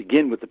 Let's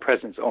begin with the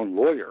president's own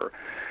lawyer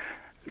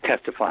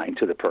testifying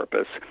to the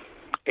purpose,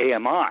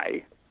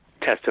 AMI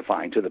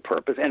testifying to the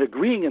purpose, and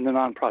agreeing in the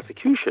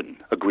non-prosecution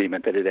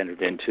agreement that it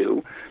entered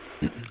into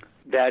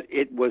that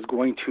it was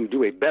going to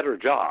do a better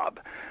job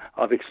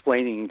of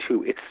explaining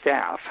to its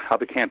staff how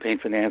the campaign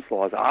finance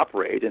laws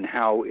operate and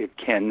how it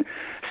can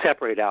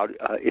separate out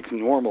its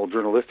normal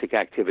journalistic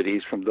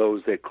activities from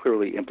those that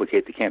clearly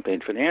implicate the campaign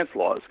finance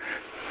laws.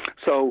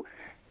 So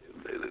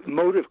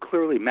motive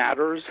clearly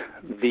matters.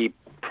 The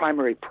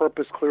primary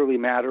purpose clearly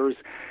matters.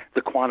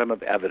 The quantum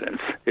of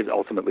evidence is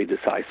ultimately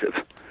decisive.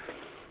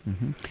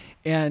 Mm-hmm.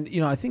 And,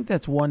 I think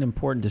that's one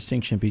important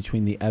distinction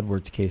between the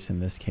Edwards case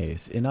and this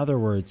case. In other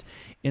words,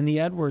 in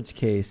the Edwards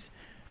case,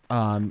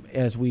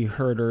 as we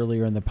heard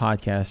earlier in the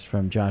podcast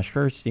from Josh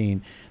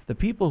Gerstein, the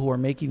people who are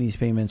making these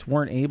payments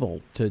weren't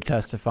able to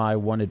testify.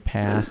 One had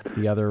passed,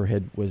 the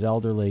other was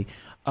elderly.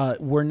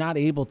 Were not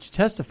able to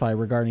testify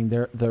regarding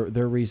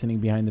their reasoning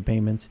behind the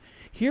payments.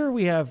 Here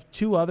we have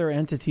two other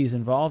entities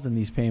involved in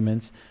these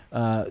payments.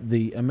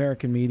 The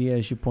American Media,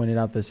 as you pointed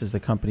out, this is the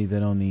company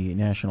that owned the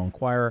National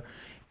Enquirer,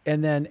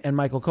 and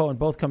Michael Cohen,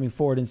 both coming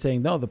forward and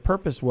saying, no, the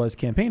purpose was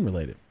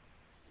campaign-related.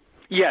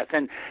 Yes,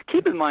 and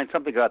keep in mind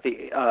something about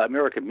the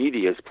American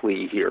Media's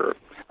plea here.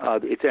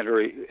 It's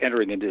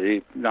entering into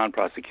the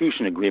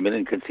non-prosecution agreement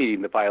and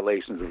conceding the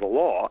violations of the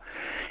law.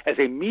 As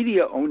a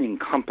media-owning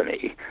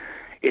company,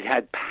 it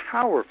had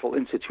powerful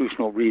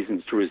institutional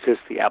reasons to resist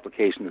the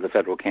application of the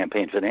federal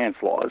campaign finance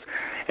laws.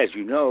 As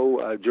you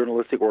know,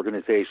 journalistic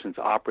organizations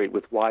operate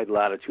with wide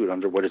latitude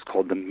under what is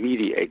called the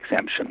media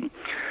exemption.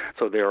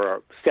 So there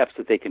are steps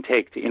that they can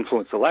take to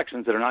influence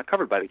elections that are not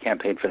covered by the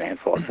campaign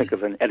finance laws. Think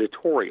of an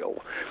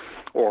editorial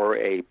or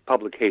a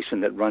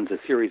publication that runs a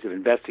series of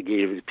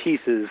investigative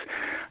pieces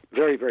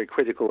very, very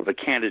critical of a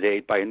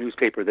candidate by a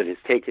newspaper that has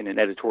taken an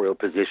editorial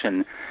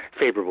position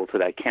favorable to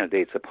that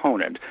candidate's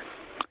opponent.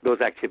 Those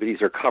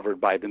activities are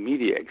covered by the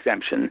media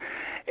exemption,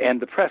 and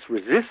the press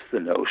resists the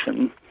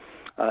notion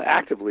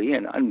actively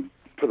and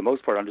for the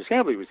most part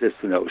understandably resists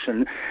the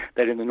notion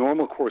that in the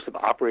normal course of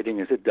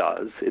operating as it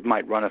does, it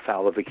might run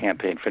afoul of the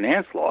campaign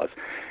finance laws.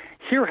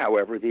 Here,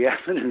 however, the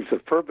evidence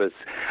of purpose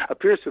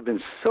appears to have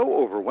been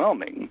so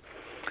overwhelming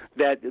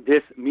that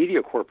this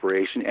media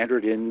corporation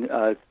entered in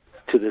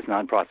to this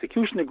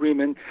non-prosecution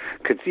agreement,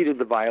 conceded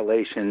the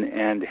violation,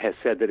 and has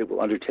said that it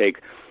will undertake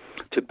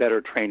to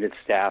better train its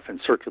staff and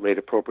circulate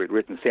appropriate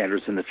written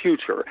standards in the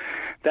future.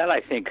 That,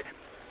 I think,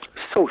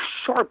 so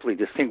sharply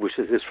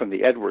distinguishes this from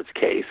the Edwards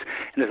case.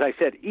 And as I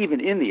said, even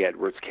in the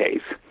Edwards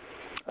case,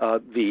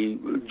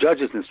 the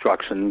judge's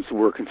instructions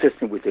were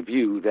consistent with the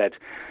view that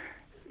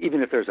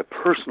even if there's a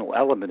personal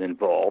element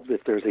involved,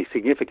 if there's a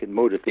significant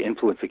motive to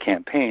influence the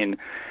campaign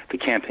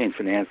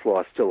finance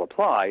laws still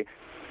apply.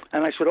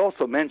 And I should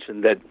also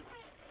mention that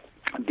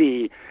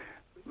the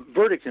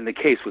verdict in the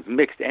case was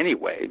mixed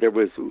anyway. There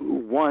was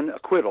one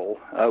acquittal,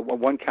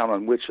 one count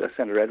on which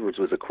Senator Edwards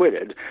was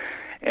acquitted,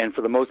 and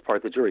for the most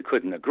part, the jury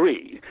couldn't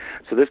agree.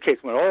 So this case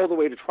went all the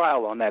way to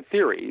trial on that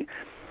theory,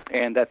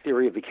 and that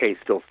theory of the case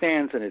still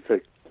stands, and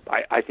it's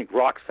I think,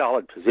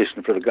 rock-solid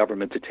position for the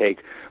government to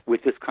take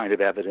with this kind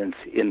of evidence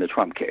in the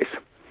Trump case.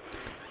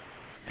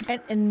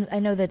 And I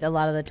know that a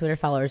lot of the Twitter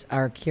followers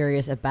are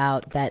curious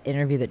about that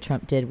interview that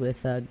Trump did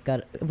with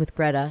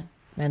Greta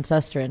Van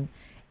Susteren,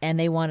 and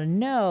they want to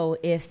know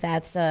if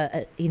that's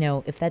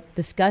if that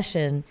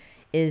discussion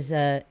is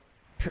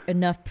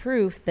enough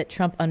proof that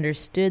Trump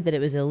understood that it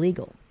was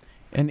illegal.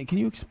 And can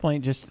you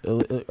explain just,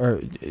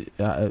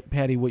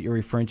 Patti, what you're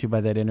referring to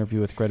by that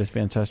interview with Greta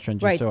Van Susteren,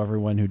 just so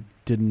everyone who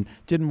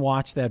didn't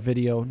watch that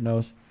video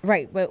knows?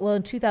 Right. Well,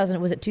 in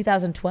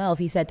 2012,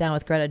 he sat down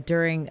with Greta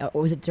during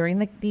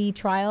the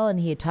trial,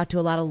 and he had talked to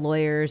a lot of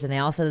lawyers, and they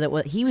all said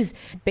that he was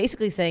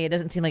basically saying it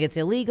doesn't seem like it's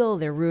illegal.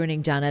 They're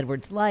ruining John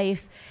Edwards'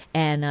 life,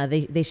 and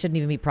they shouldn't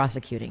even be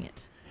prosecuting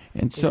it.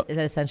 And so is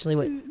that essentially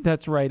what?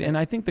 That's right. And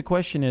I think the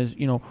question is,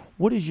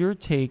 what is your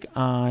take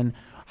on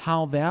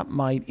how that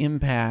might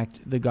impact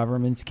the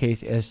government's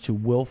case as to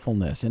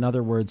willfulness? In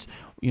other words,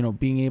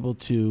 being able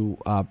to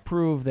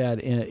prove that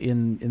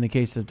in the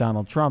case of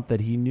Donald Trump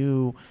that he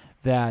knew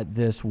that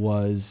this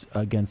was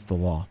against the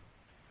law.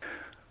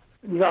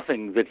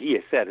 Nothing that he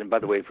has said, and by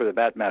the way, for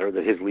that matter,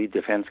 that his lead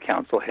defense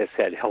counsel has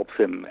said helps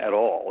him at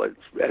all. It's,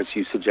 as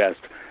you suggest,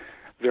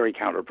 very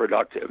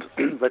counterproductive.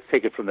 Let's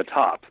take it from the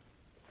top.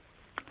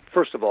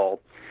 First of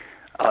all,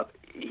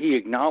 he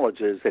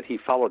acknowledges that he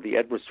followed the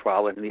Edwards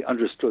trial and he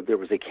understood there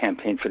was a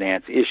campaign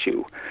finance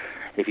issue.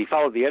 If he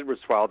followed the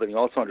Edwards trial, then he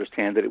also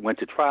understands that it went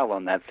to trial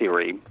on that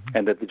theory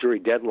and that the jury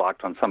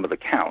deadlocked on some of the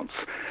counts.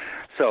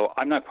 So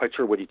I'm not quite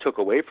sure what he took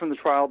away from the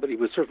trial, but he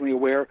was certainly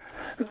aware,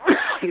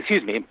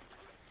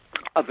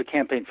 of the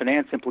campaign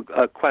finance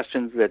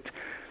questions that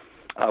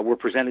were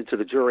presented to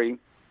the jury.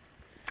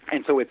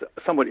 And so it's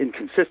somewhat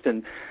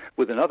inconsistent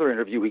with another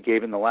interview he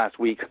gave in the last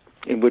week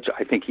in which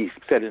I think he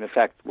said, in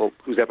effect, well,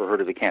 who's ever heard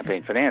of the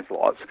campaign finance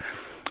laws?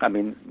 I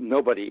mean,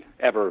 nobody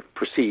ever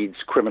proceeds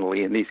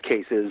criminally in these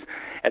cases.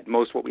 At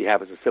most, what we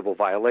have is a civil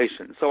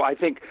violation. So I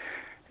think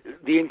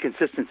the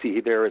inconsistency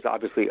there is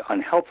obviously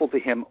unhelpful to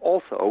him.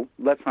 Also,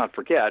 let's not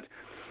forget,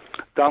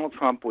 Donald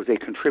Trump was a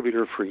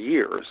contributor for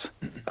years.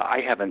 I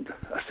haven't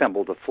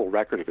assembled a full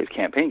record of his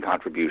campaign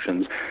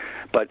contributions,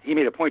 but he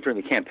made a point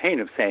during the campaign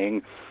of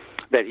saying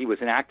that he was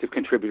an active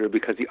contributor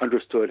because he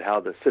understood how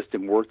the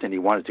system worked and he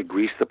wanted to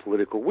grease the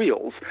political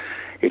wheels.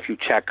 If you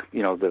check, the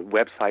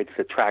websites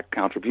that track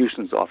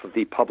contributions off of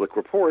the public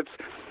reports,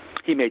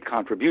 he made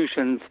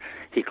contributions.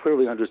 He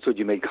clearly understood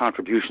you made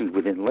contributions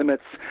within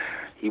limits.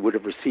 He would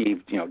have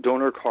received,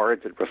 donor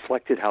cards that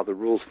reflected how the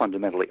rules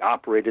fundamentally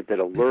operated, that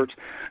alert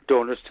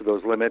donors to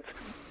those limits.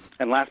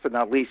 And last but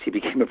not least, he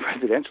became a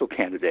presidential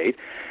candidate.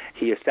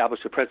 He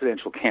established a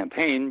presidential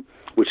campaign,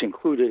 which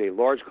included a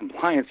large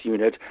compliance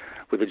unit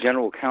with a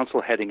general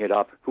counsel heading it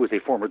up, who was a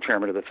former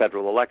chairman of the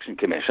Federal Election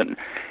Commission.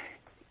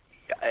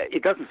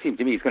 It doesn't seem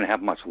to me he's going to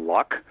have much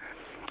luck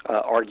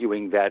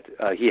arguing that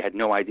he had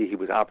no idea he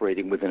was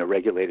operating within a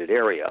regulated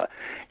area.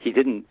 He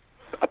didn't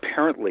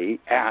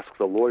apparently ask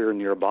the lawyer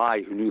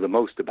nearby who knew the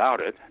most about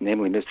it,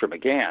 namely Mr.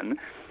 McGahn.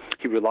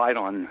 He relied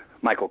on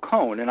Michael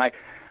Cohen. And I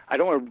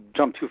don't want to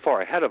jump too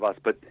far ahead of us,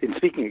 but in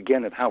speaking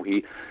again of how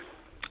he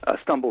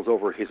stumbles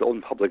over his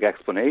own public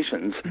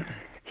explanations,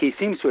 he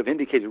seems to have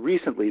indicated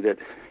recently that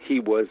he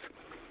was,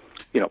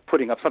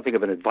 putting up something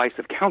of an advice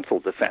of counsel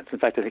defense. In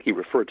fact, I think he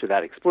referred to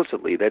that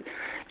explicitly, that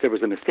if there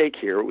was a mistake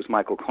here, it was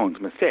Michael Cohen's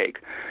mistake.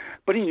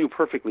 But he knew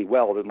perfectly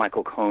well that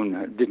Michael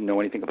Cohen didn't know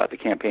anything about the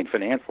campaign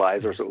finance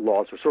laws,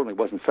 or certainly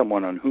wasn't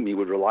someone on whom he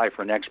would rely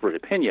for an expert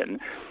opinion.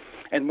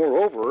 And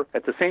moreover,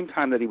 at the same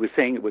time that he was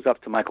saying it was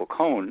up to Michael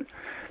Cohen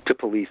to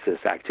police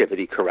this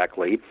activity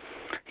correctly,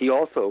 he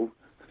also,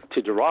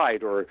 to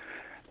deride or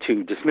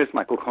to dismiss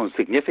Michael Cohen's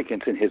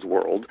significance in his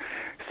world,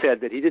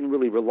 said that he didn't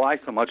really rely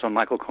so much on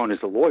Michael Cohen as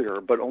a lawyer,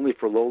 but only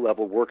for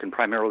low-level work and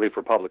primarily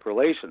for public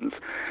relations.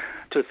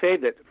 To say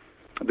that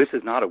this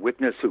is not a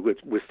witness who would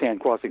withstand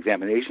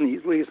cross-examination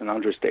easily is an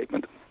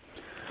understatement.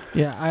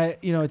 Yeah,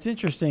 it's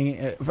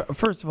interesting.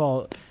 First of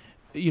all,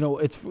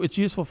 it's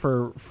useful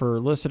for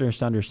listeners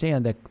to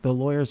understand that the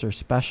lawyers are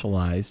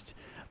specialized.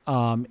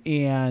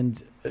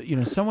 And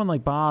someone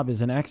like Bob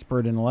is an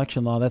expert in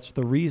election law. That's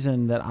the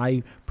reason that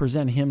I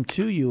present him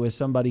to you as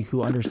somebody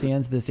who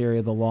understands this area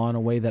of the law in a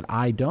way that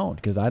I don't,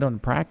 because I don't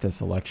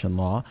practice election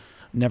law.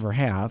 never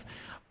have,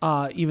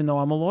 even though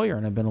I'm a lawyer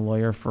and I've been a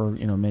lawyer for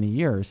many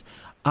years.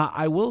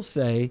 I will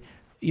say,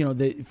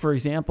 for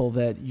example,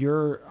 that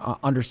your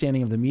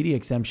understanding of the media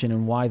exemption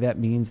and why that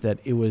means that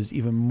it was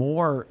even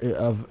more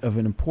of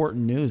an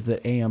important news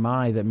that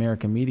AMI, that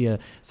American Media,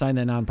 signed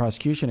that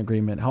non-prosecution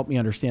agreement helped me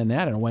understand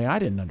that in a way I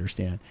didn't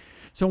understand.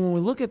 So when we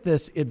look at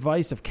this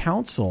advice of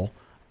counsel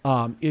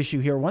issue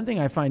here, one thing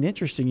I find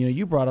interesting,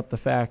 you brought up the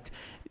fact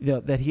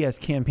that he has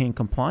campaign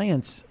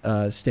compliance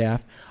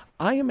staff.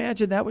 I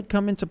imagine that would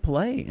come into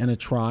play in a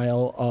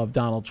trial of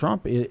Donald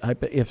Trump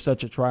if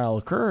such a trial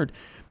occurred,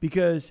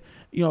 because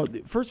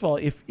first of all,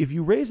 if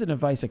you raise an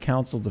advice of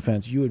counsel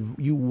defense,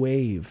 you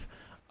waive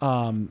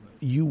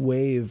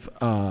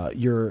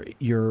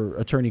your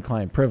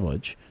attorney-client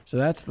privilege. So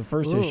that's the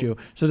first issue.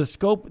 So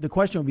the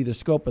question would be the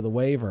scope of the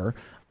waiver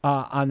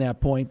on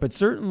that point. But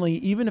certainly,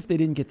 even if they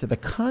didn't get to the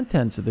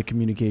contents of the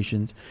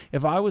communications,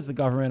 if I was the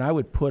government, I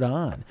would put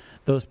on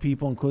those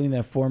people, including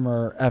that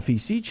former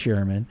FEC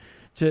chairman,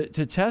 to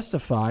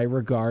testify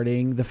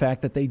regarding the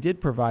fact that they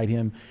did provide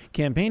him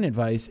campaign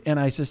advice. And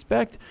I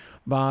suspect,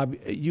 Bob,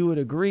 you would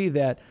agree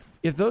that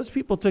if those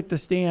people took the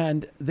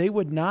stand, they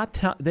would not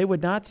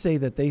say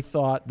that they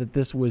thought that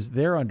this was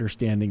their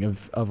understanding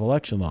of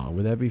election law.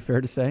 Would that be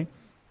fair to say?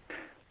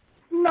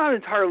 Not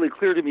entirely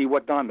clear to me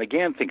what Don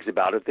McGahn thinks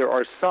about it. There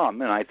are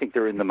some, and I think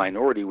they're in the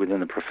minority within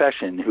the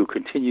profession, who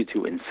continue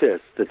to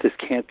insist that this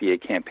can't be a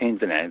campaign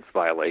finance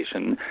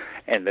violation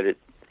and that it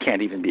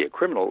can't even be a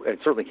criminal, it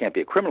certainly can't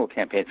be a criminal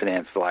campaign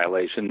finance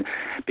violation,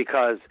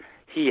 because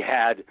he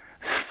had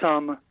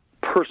some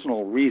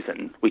personal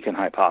reason, we can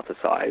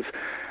hypothesize,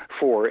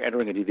 for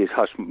entering into these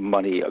hush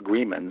money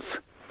agreements,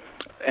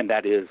 and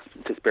that is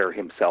to spare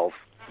himself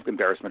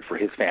embarrassment for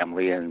his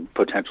family and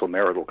potential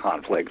marital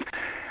conflict.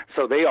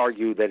 So they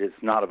argue that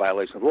it's not a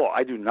violation of law.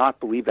 I do not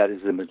believe that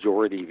is the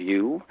majority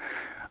view.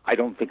 I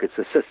don't think it's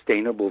a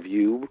sustainable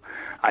view.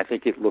 I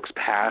think it looks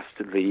past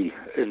the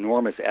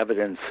enormous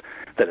evidence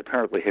that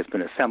apparently has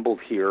been assembled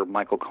here.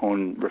 Michael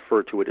Cohen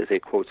referred to it as a,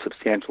 quote,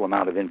 substantial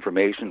amount of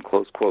information,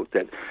 close quote,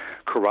 that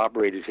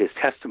corroborated his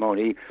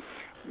testimony.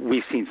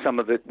 We've seen some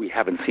of it. We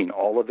haven't seen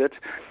all of it.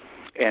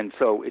 And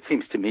so it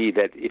seems to me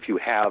that if you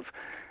have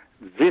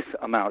this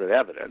amount of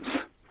evidence,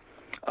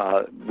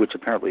 which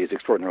apparently is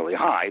extraordinarily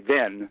high,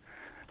 then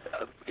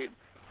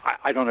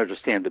I don't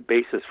understand the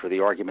basis for the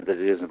argument that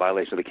it is in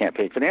violation of the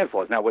campaign finance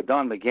laws. Now, what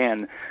Don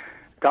McGahn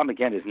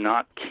is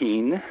not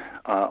keen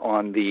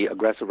on the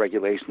aggressive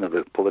regulation of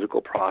the political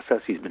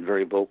process. He's been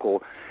very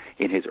vocal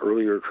in his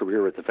earlier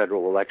career at the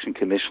Federal Election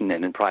Commission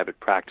and in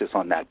private practice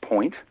on that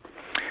point.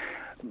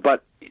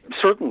 But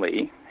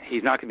certainly,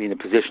 he's not going to be in a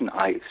position,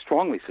 I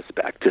strongly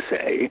suspect, to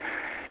say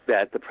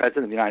that the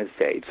President of the United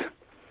States,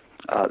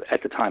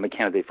 at the time a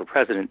candidate for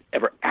president,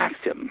 ever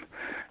asked him,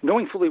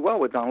 knowing fully well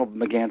what Donald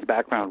McGahn's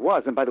background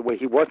was. And by the way,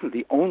 he wasn't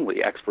the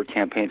only expert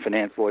campaign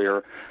finance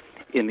lawyer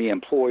in the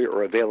employ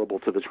or available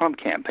to the Trump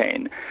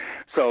campaign.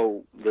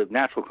 So the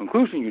natural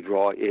conclusion you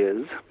draw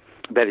is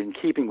that in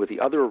keeping with the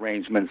other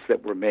arrangements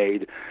that were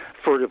made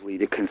furtively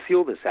to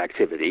conceal this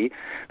activity,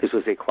 this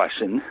was a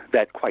question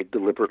that quite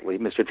deliberately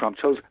Mr. Trump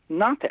chose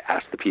not to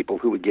ask the people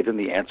who would give him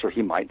the answer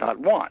he might not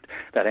want.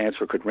 That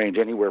answer could range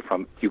anywhere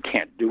from, you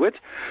can't do it,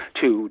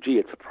 to, gee,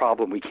 it's a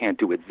problem, we can't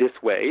do it this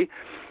way.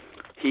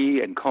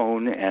 He and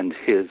Cohn and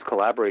his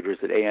collaborators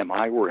at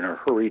AMI were in a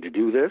hurry to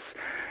do this,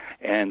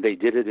 and they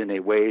did it in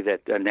a way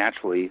that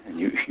naturally, and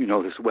you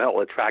know this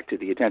well, attracted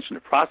the attention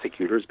of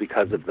prosecutors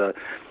because of the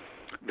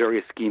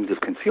various schemes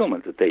of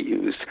concealment that they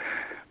used.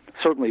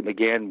 Certainly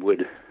McGahn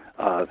would,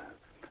 and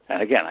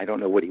again, I don't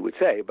know what he would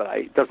say, but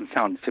it doesn't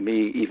sound to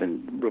me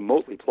even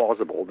remotely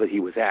plausible that he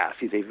was asked.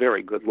 He's a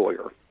very good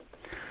lawyer.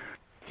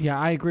 Yeah,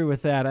 I agree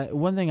with that.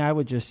 One thing I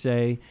would just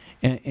say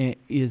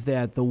is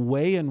that the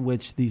way in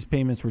which these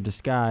payments were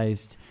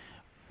disguised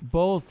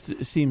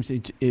both seems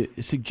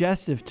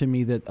suggestive to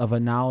me that of a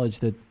knowledge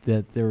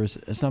that there was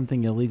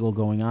something illegal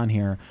going on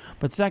here.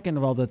 But second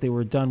of all, that they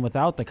were done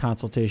without the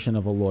consultation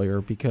of a lawyer,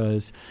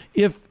 because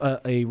if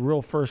a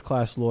real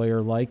first-class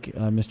lawyer like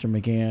Mr.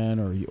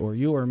 McGahn or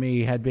you or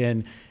me had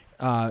been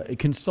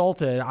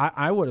consulted,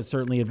 I would have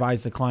certainly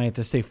advised the client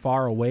to stay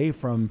far away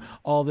from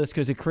all this,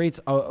 because it creates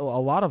a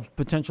lot of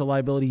potential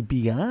liability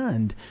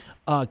beyond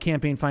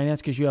campaign finance,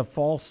 because you have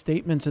false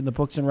statements in the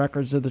books and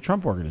records of the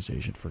Trump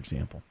organization, for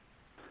example.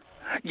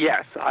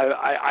 Yes,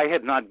 I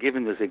had not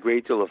given this a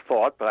great deal of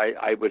thought, but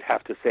I would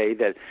have to say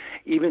that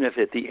even if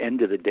at the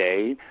end of the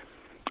day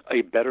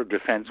a better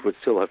defense would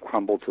still have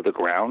crumbled to the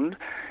ground,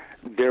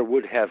 there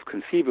would have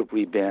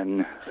conceivably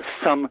been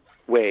some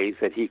ways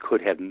that he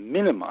could have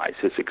minimized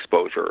his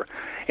exposure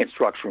in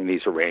structuring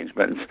these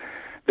arrangements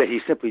that he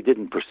simply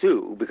didn't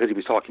pursue because he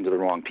was talking to the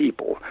wrong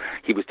people.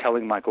 He was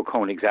telling Michael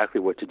Cohen exactly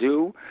what to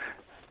do.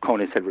 Cohen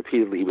has said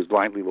repeatedly he was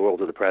blindly loyal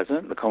to the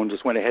president. The Cohen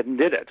just went ahead and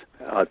did it,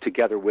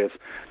 together with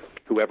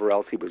whoever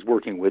else he was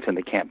working with in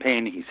the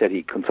campaign. He said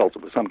he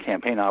consulted with some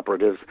campaign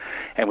operatives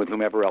and with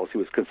whomever else he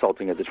was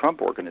consulting at the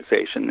Trump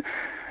organization.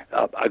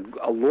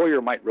 A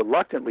lawyer might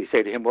reluctantly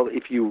say to him, well,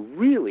 if you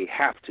really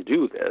have to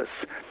do this,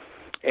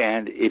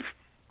 and if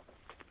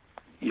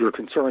your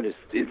concern is,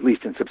 at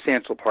least in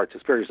substantial part, to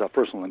spare yourself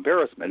personal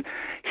embarrassment,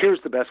 here's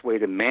the best way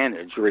to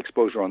manage your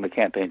exposure on the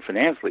campaign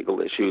finance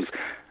legal issues.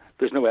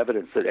 There's no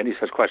evidence that any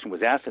such question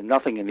was asked, and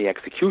nothing in the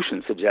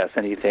execution suggests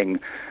anything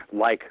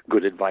like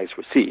good advice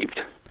received.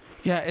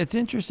 Yeah, it's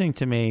interesting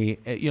to me.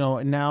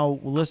 Now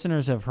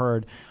listeners have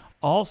heard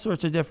all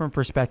sorts of different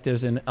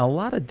perspectives and a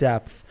lot of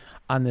depth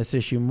on this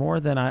issue, more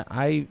than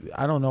I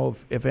don't know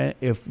if any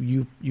of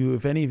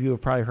you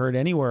have probably heard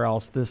anywhere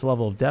else this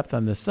level of depth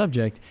on this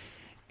subject.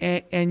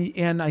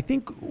 And I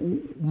think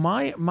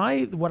my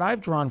what I've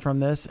drawn from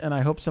this, and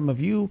I hope some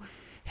of you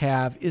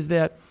have, is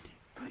that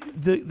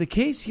the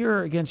case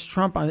here against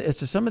Trump as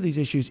to some of these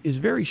issues is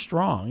very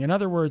strong. In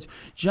other words,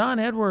 John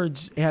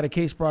Edwards had a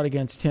case brought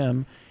against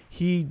him.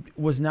 He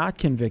was not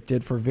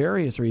convicted for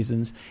various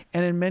reasons,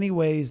 and in many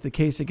ways, the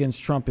case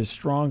against Trump is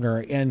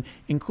stronger, and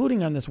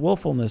including on this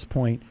willfulness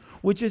point,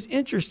 which is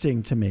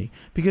interesting to me,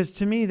 because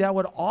to me, that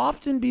would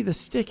often be the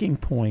sticking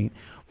point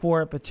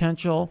for a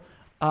potential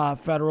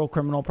federal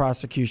criminal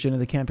prosecution of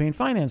the campaign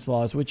finance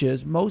laws, which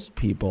is most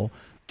people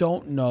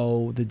don't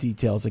know the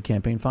details of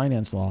campaign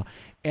finance law.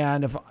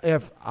 And if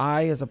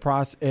I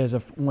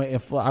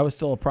if I was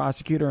still a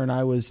prosecutor and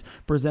I was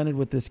presented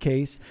with this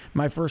case,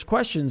 my first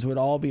questions would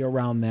all be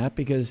around that,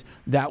 because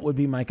that would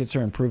be my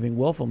concern, proving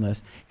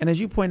willfulness. And as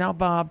you point out,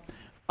 Bob,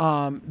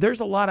 there's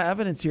a lot of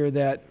evidence here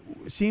that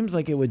seems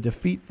like it would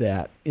defeat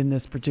that in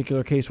this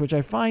particular case, which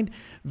I find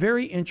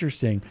very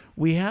interesting.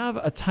 We have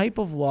a type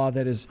of law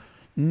that is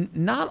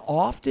not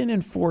often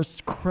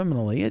enforced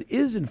criminally. It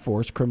is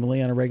enforced criminally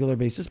on a regular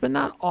basis, but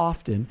not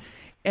often.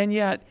 And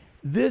yet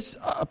this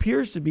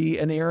appears to be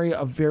an area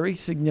of very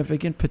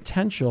significant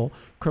potential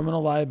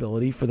criminal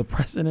liability for the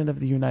President of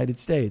the United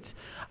States.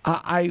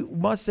 I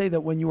must say that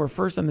when you were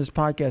first on this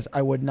podcast,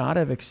 I would not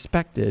have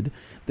expected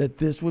that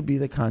this would be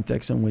the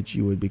context in which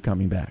you would be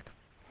coming back.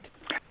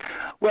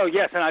 Well,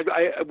 yes, and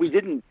we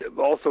didn't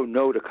also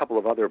note a couple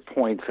of other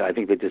points, I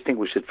think, that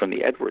distinguish it from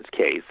the Edwards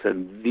case.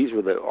 And these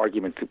were the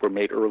arguments that were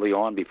made early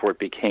on before it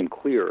became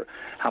clear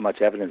how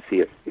much evidence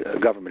the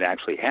government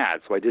actually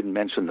had. So I didn't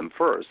mention them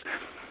first.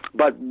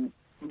 But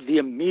the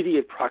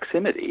immediate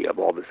proximity of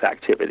all this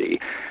activity,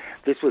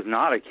 this was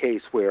not a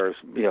case where,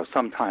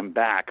 some time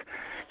back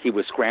he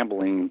was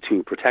scrambling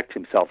to protect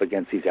himself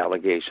against these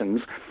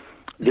allegations.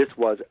 This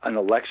was an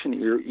election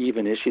eve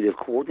initiative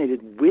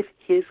coordinated with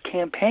his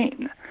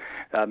campaign.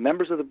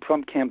 Members of the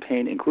Trump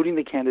campaign, including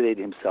the candidate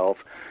himself,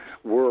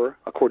 were,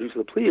 according to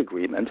the plea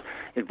agreement,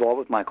 involved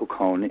with Michael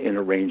Cohen in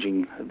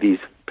arranging these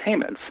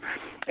payments.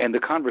 And the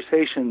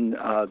conversation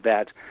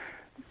that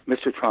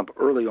Mr. Trump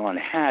early on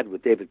had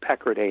with David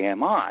Pecker at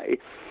AMI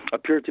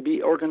appeared to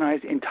be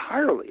organized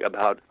entirely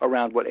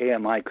around what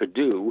AMI could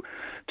do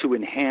to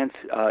enhance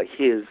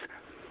his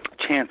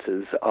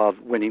chances of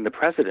winning the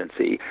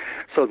presidency.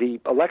 So the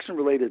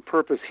election-related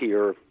purpose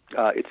here,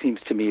 it seems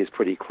to me, is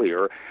pretty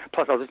clear.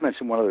 Plus, I'll just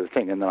mention one other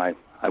thing, and then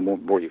I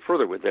won't bore you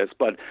further with this,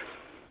 but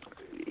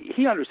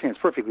he understands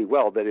perfectly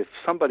well that if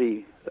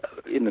somebody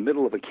in the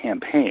middle of a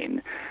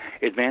campaign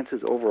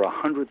advances over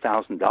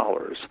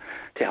 $100,000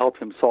 to help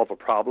him solve a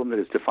problem that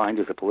is defined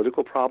as a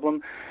political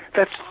problem,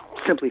 that's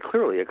simply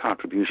clearly a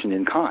contribution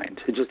in kind.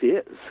 It just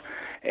is.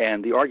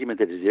 And the argument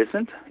that it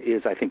isn't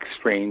is, I think,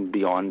 strained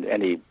beyond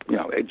any,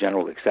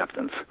 general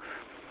acceptance.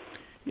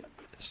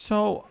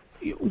 So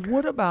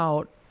what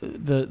about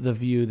the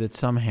view that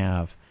some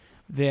have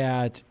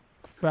that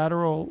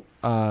federal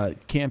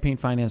campaign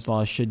finance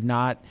laws should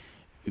not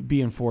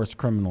be enforced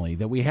criminally,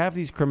 that we have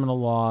these criminal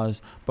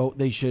laws, but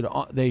they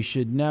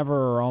should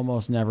never or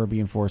almost never be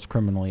enforced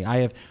criminally? I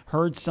have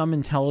heard some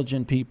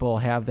intelligent people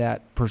have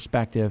that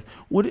perspective.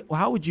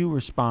 How would you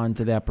respond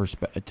to that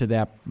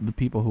the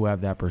people who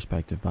have that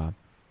perspective, Bob?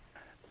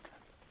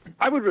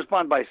 I would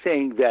respond by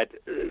saying that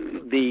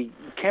the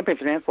campaign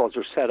finance laws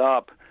are set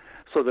up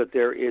so that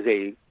there is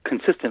a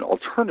consistent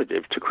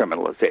alternative to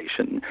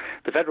criminalization.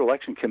 The Federal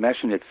Election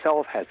Commission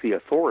itself has the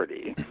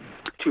authority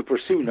to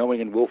pursue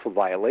knowing and willful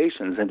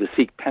violations and to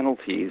seek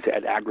penalties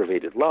at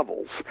aggravated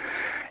levels,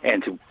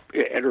 and to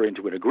enter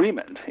into an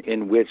agreement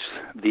in which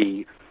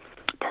the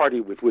party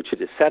with which it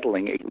is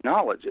settling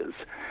acknowledges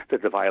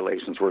that the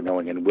violations were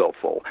knowing and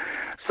willful.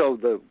 So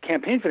the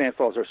campaign finance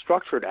laws are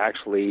structured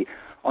actually,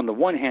 on the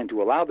one hand,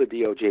 to allow the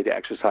DOJ to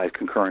exercise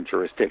concurrent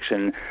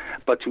jurisdiction,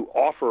 but to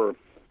offer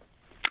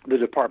the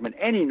department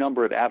any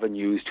number of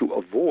avenues to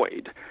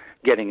avoid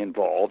getting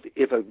involved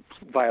if a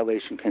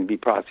violation can be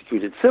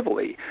prosecuted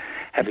civilly.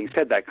 Having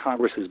said that,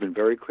 Congress has been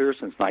very clear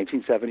since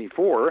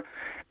 1974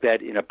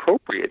 that in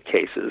appropriate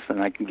cases,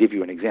 and I can give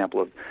you an example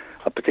of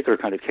a particular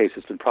kind of case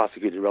that's been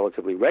prosecuted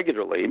relatively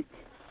regularly,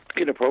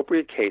 in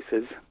appropriate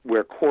cases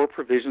where core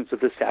provisions of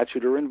the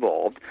statute are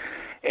involved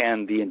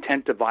and the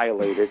intent to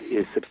violate it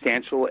is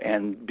substantial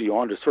and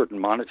beyond a certain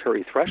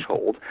monetary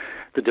threshold,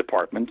 the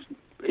department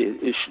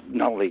is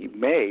not only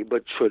may,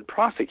 but should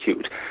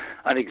prosecute.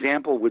 An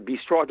example would be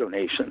straw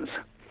donations,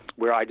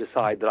 where I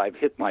decide that I've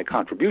hit my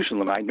contribution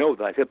limit. I know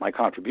that I've hit my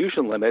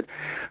contribution limit,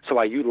 so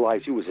I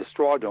utilize you as a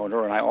straw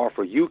donor and I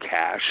offer you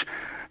cash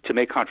to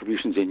make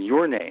contributions in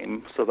your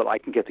name so that I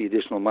can get the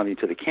additional money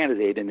to the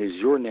candidate, and is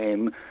your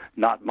name,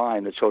 not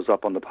mine, that shows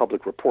up on the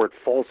public report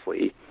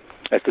falsely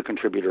as the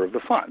contributor of the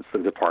funds. The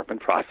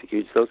department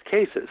prosecutes those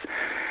cases.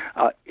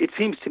 It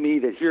seems to me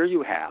that here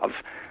you have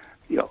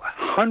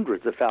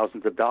hundreds of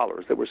thousands of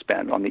dollars that were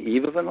spent on the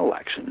eve of an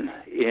election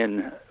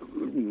in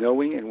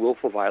knowing and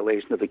willful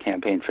violation of the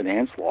campaign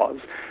finance laws.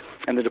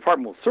 And the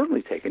department will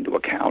certainly take into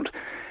account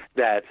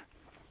that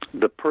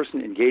the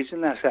person engaged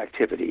in that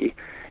activity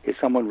is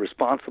someone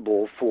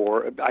responsible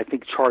for, I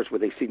think, charged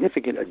with a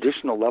significant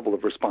additional level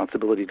of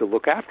responsibility to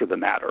look after the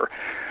matter,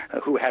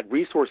 who had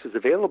resources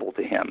available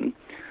to him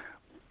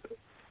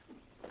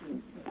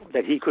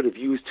that he could have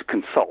used to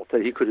consult,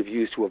 that he could have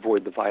used to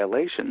avoid the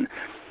violation.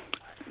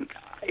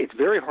 It's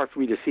very hard for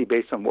me to see,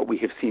 based on what we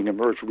have seen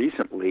emerge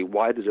recently,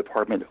 why the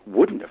department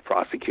wouldn't have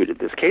prosecuted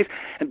this case.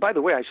 And by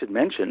the way, I should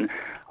mention,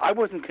 I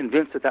wasn't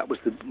convinced that was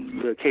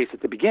the case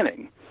at the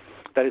beginning.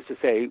 That is to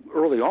say,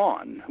 early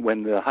on,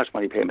 when the hush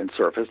money payment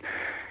surfaced,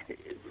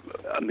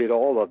 amid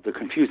all of the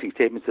confusing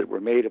statements that were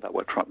made about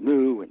what Trump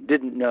knew and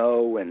didn't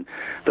know and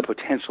the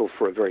potential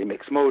for a very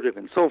mixed motive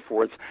and so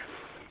forth,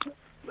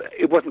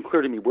 it wasn't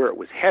clear to me where it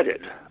was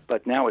headed.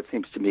 But now it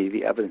seems to me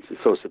the evidence is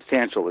so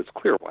substantial, it's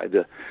clear why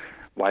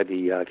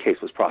the case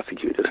was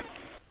prosecuted.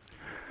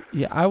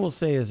 Yeah, I will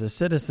say as a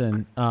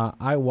citizen,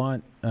 I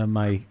want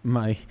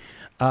my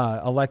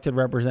elected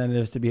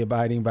representatives to be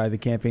abiding by the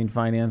campaign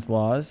finance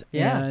laws.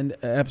 Yeah. And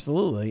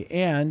absolutely.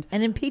 And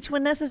impeach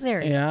when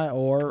necessary. Yeah,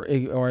 or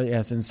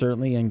yes, and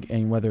certainly,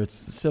 and whether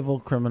it's civil,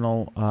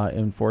 criminal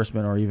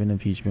enforcement, or even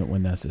impeachment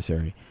when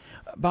necessary.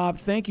 Bob,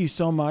 thank you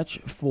so much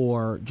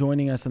for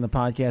joining us on the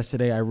podcast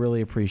today. I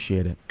really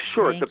appreciate it.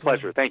 Sure, it's a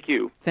pleasure. Thank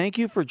you. Thank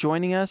you for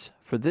joining us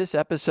for this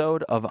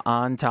episode of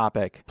On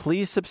Topic.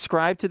 Please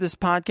subscribe to this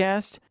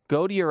podcast,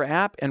 go to your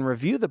app and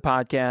review the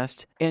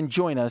podcast, and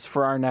join us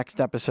for our next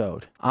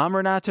episode. I'm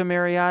Renato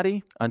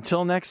Mariotti.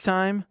 Until next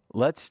time,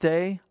 let's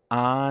stay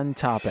on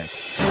topic.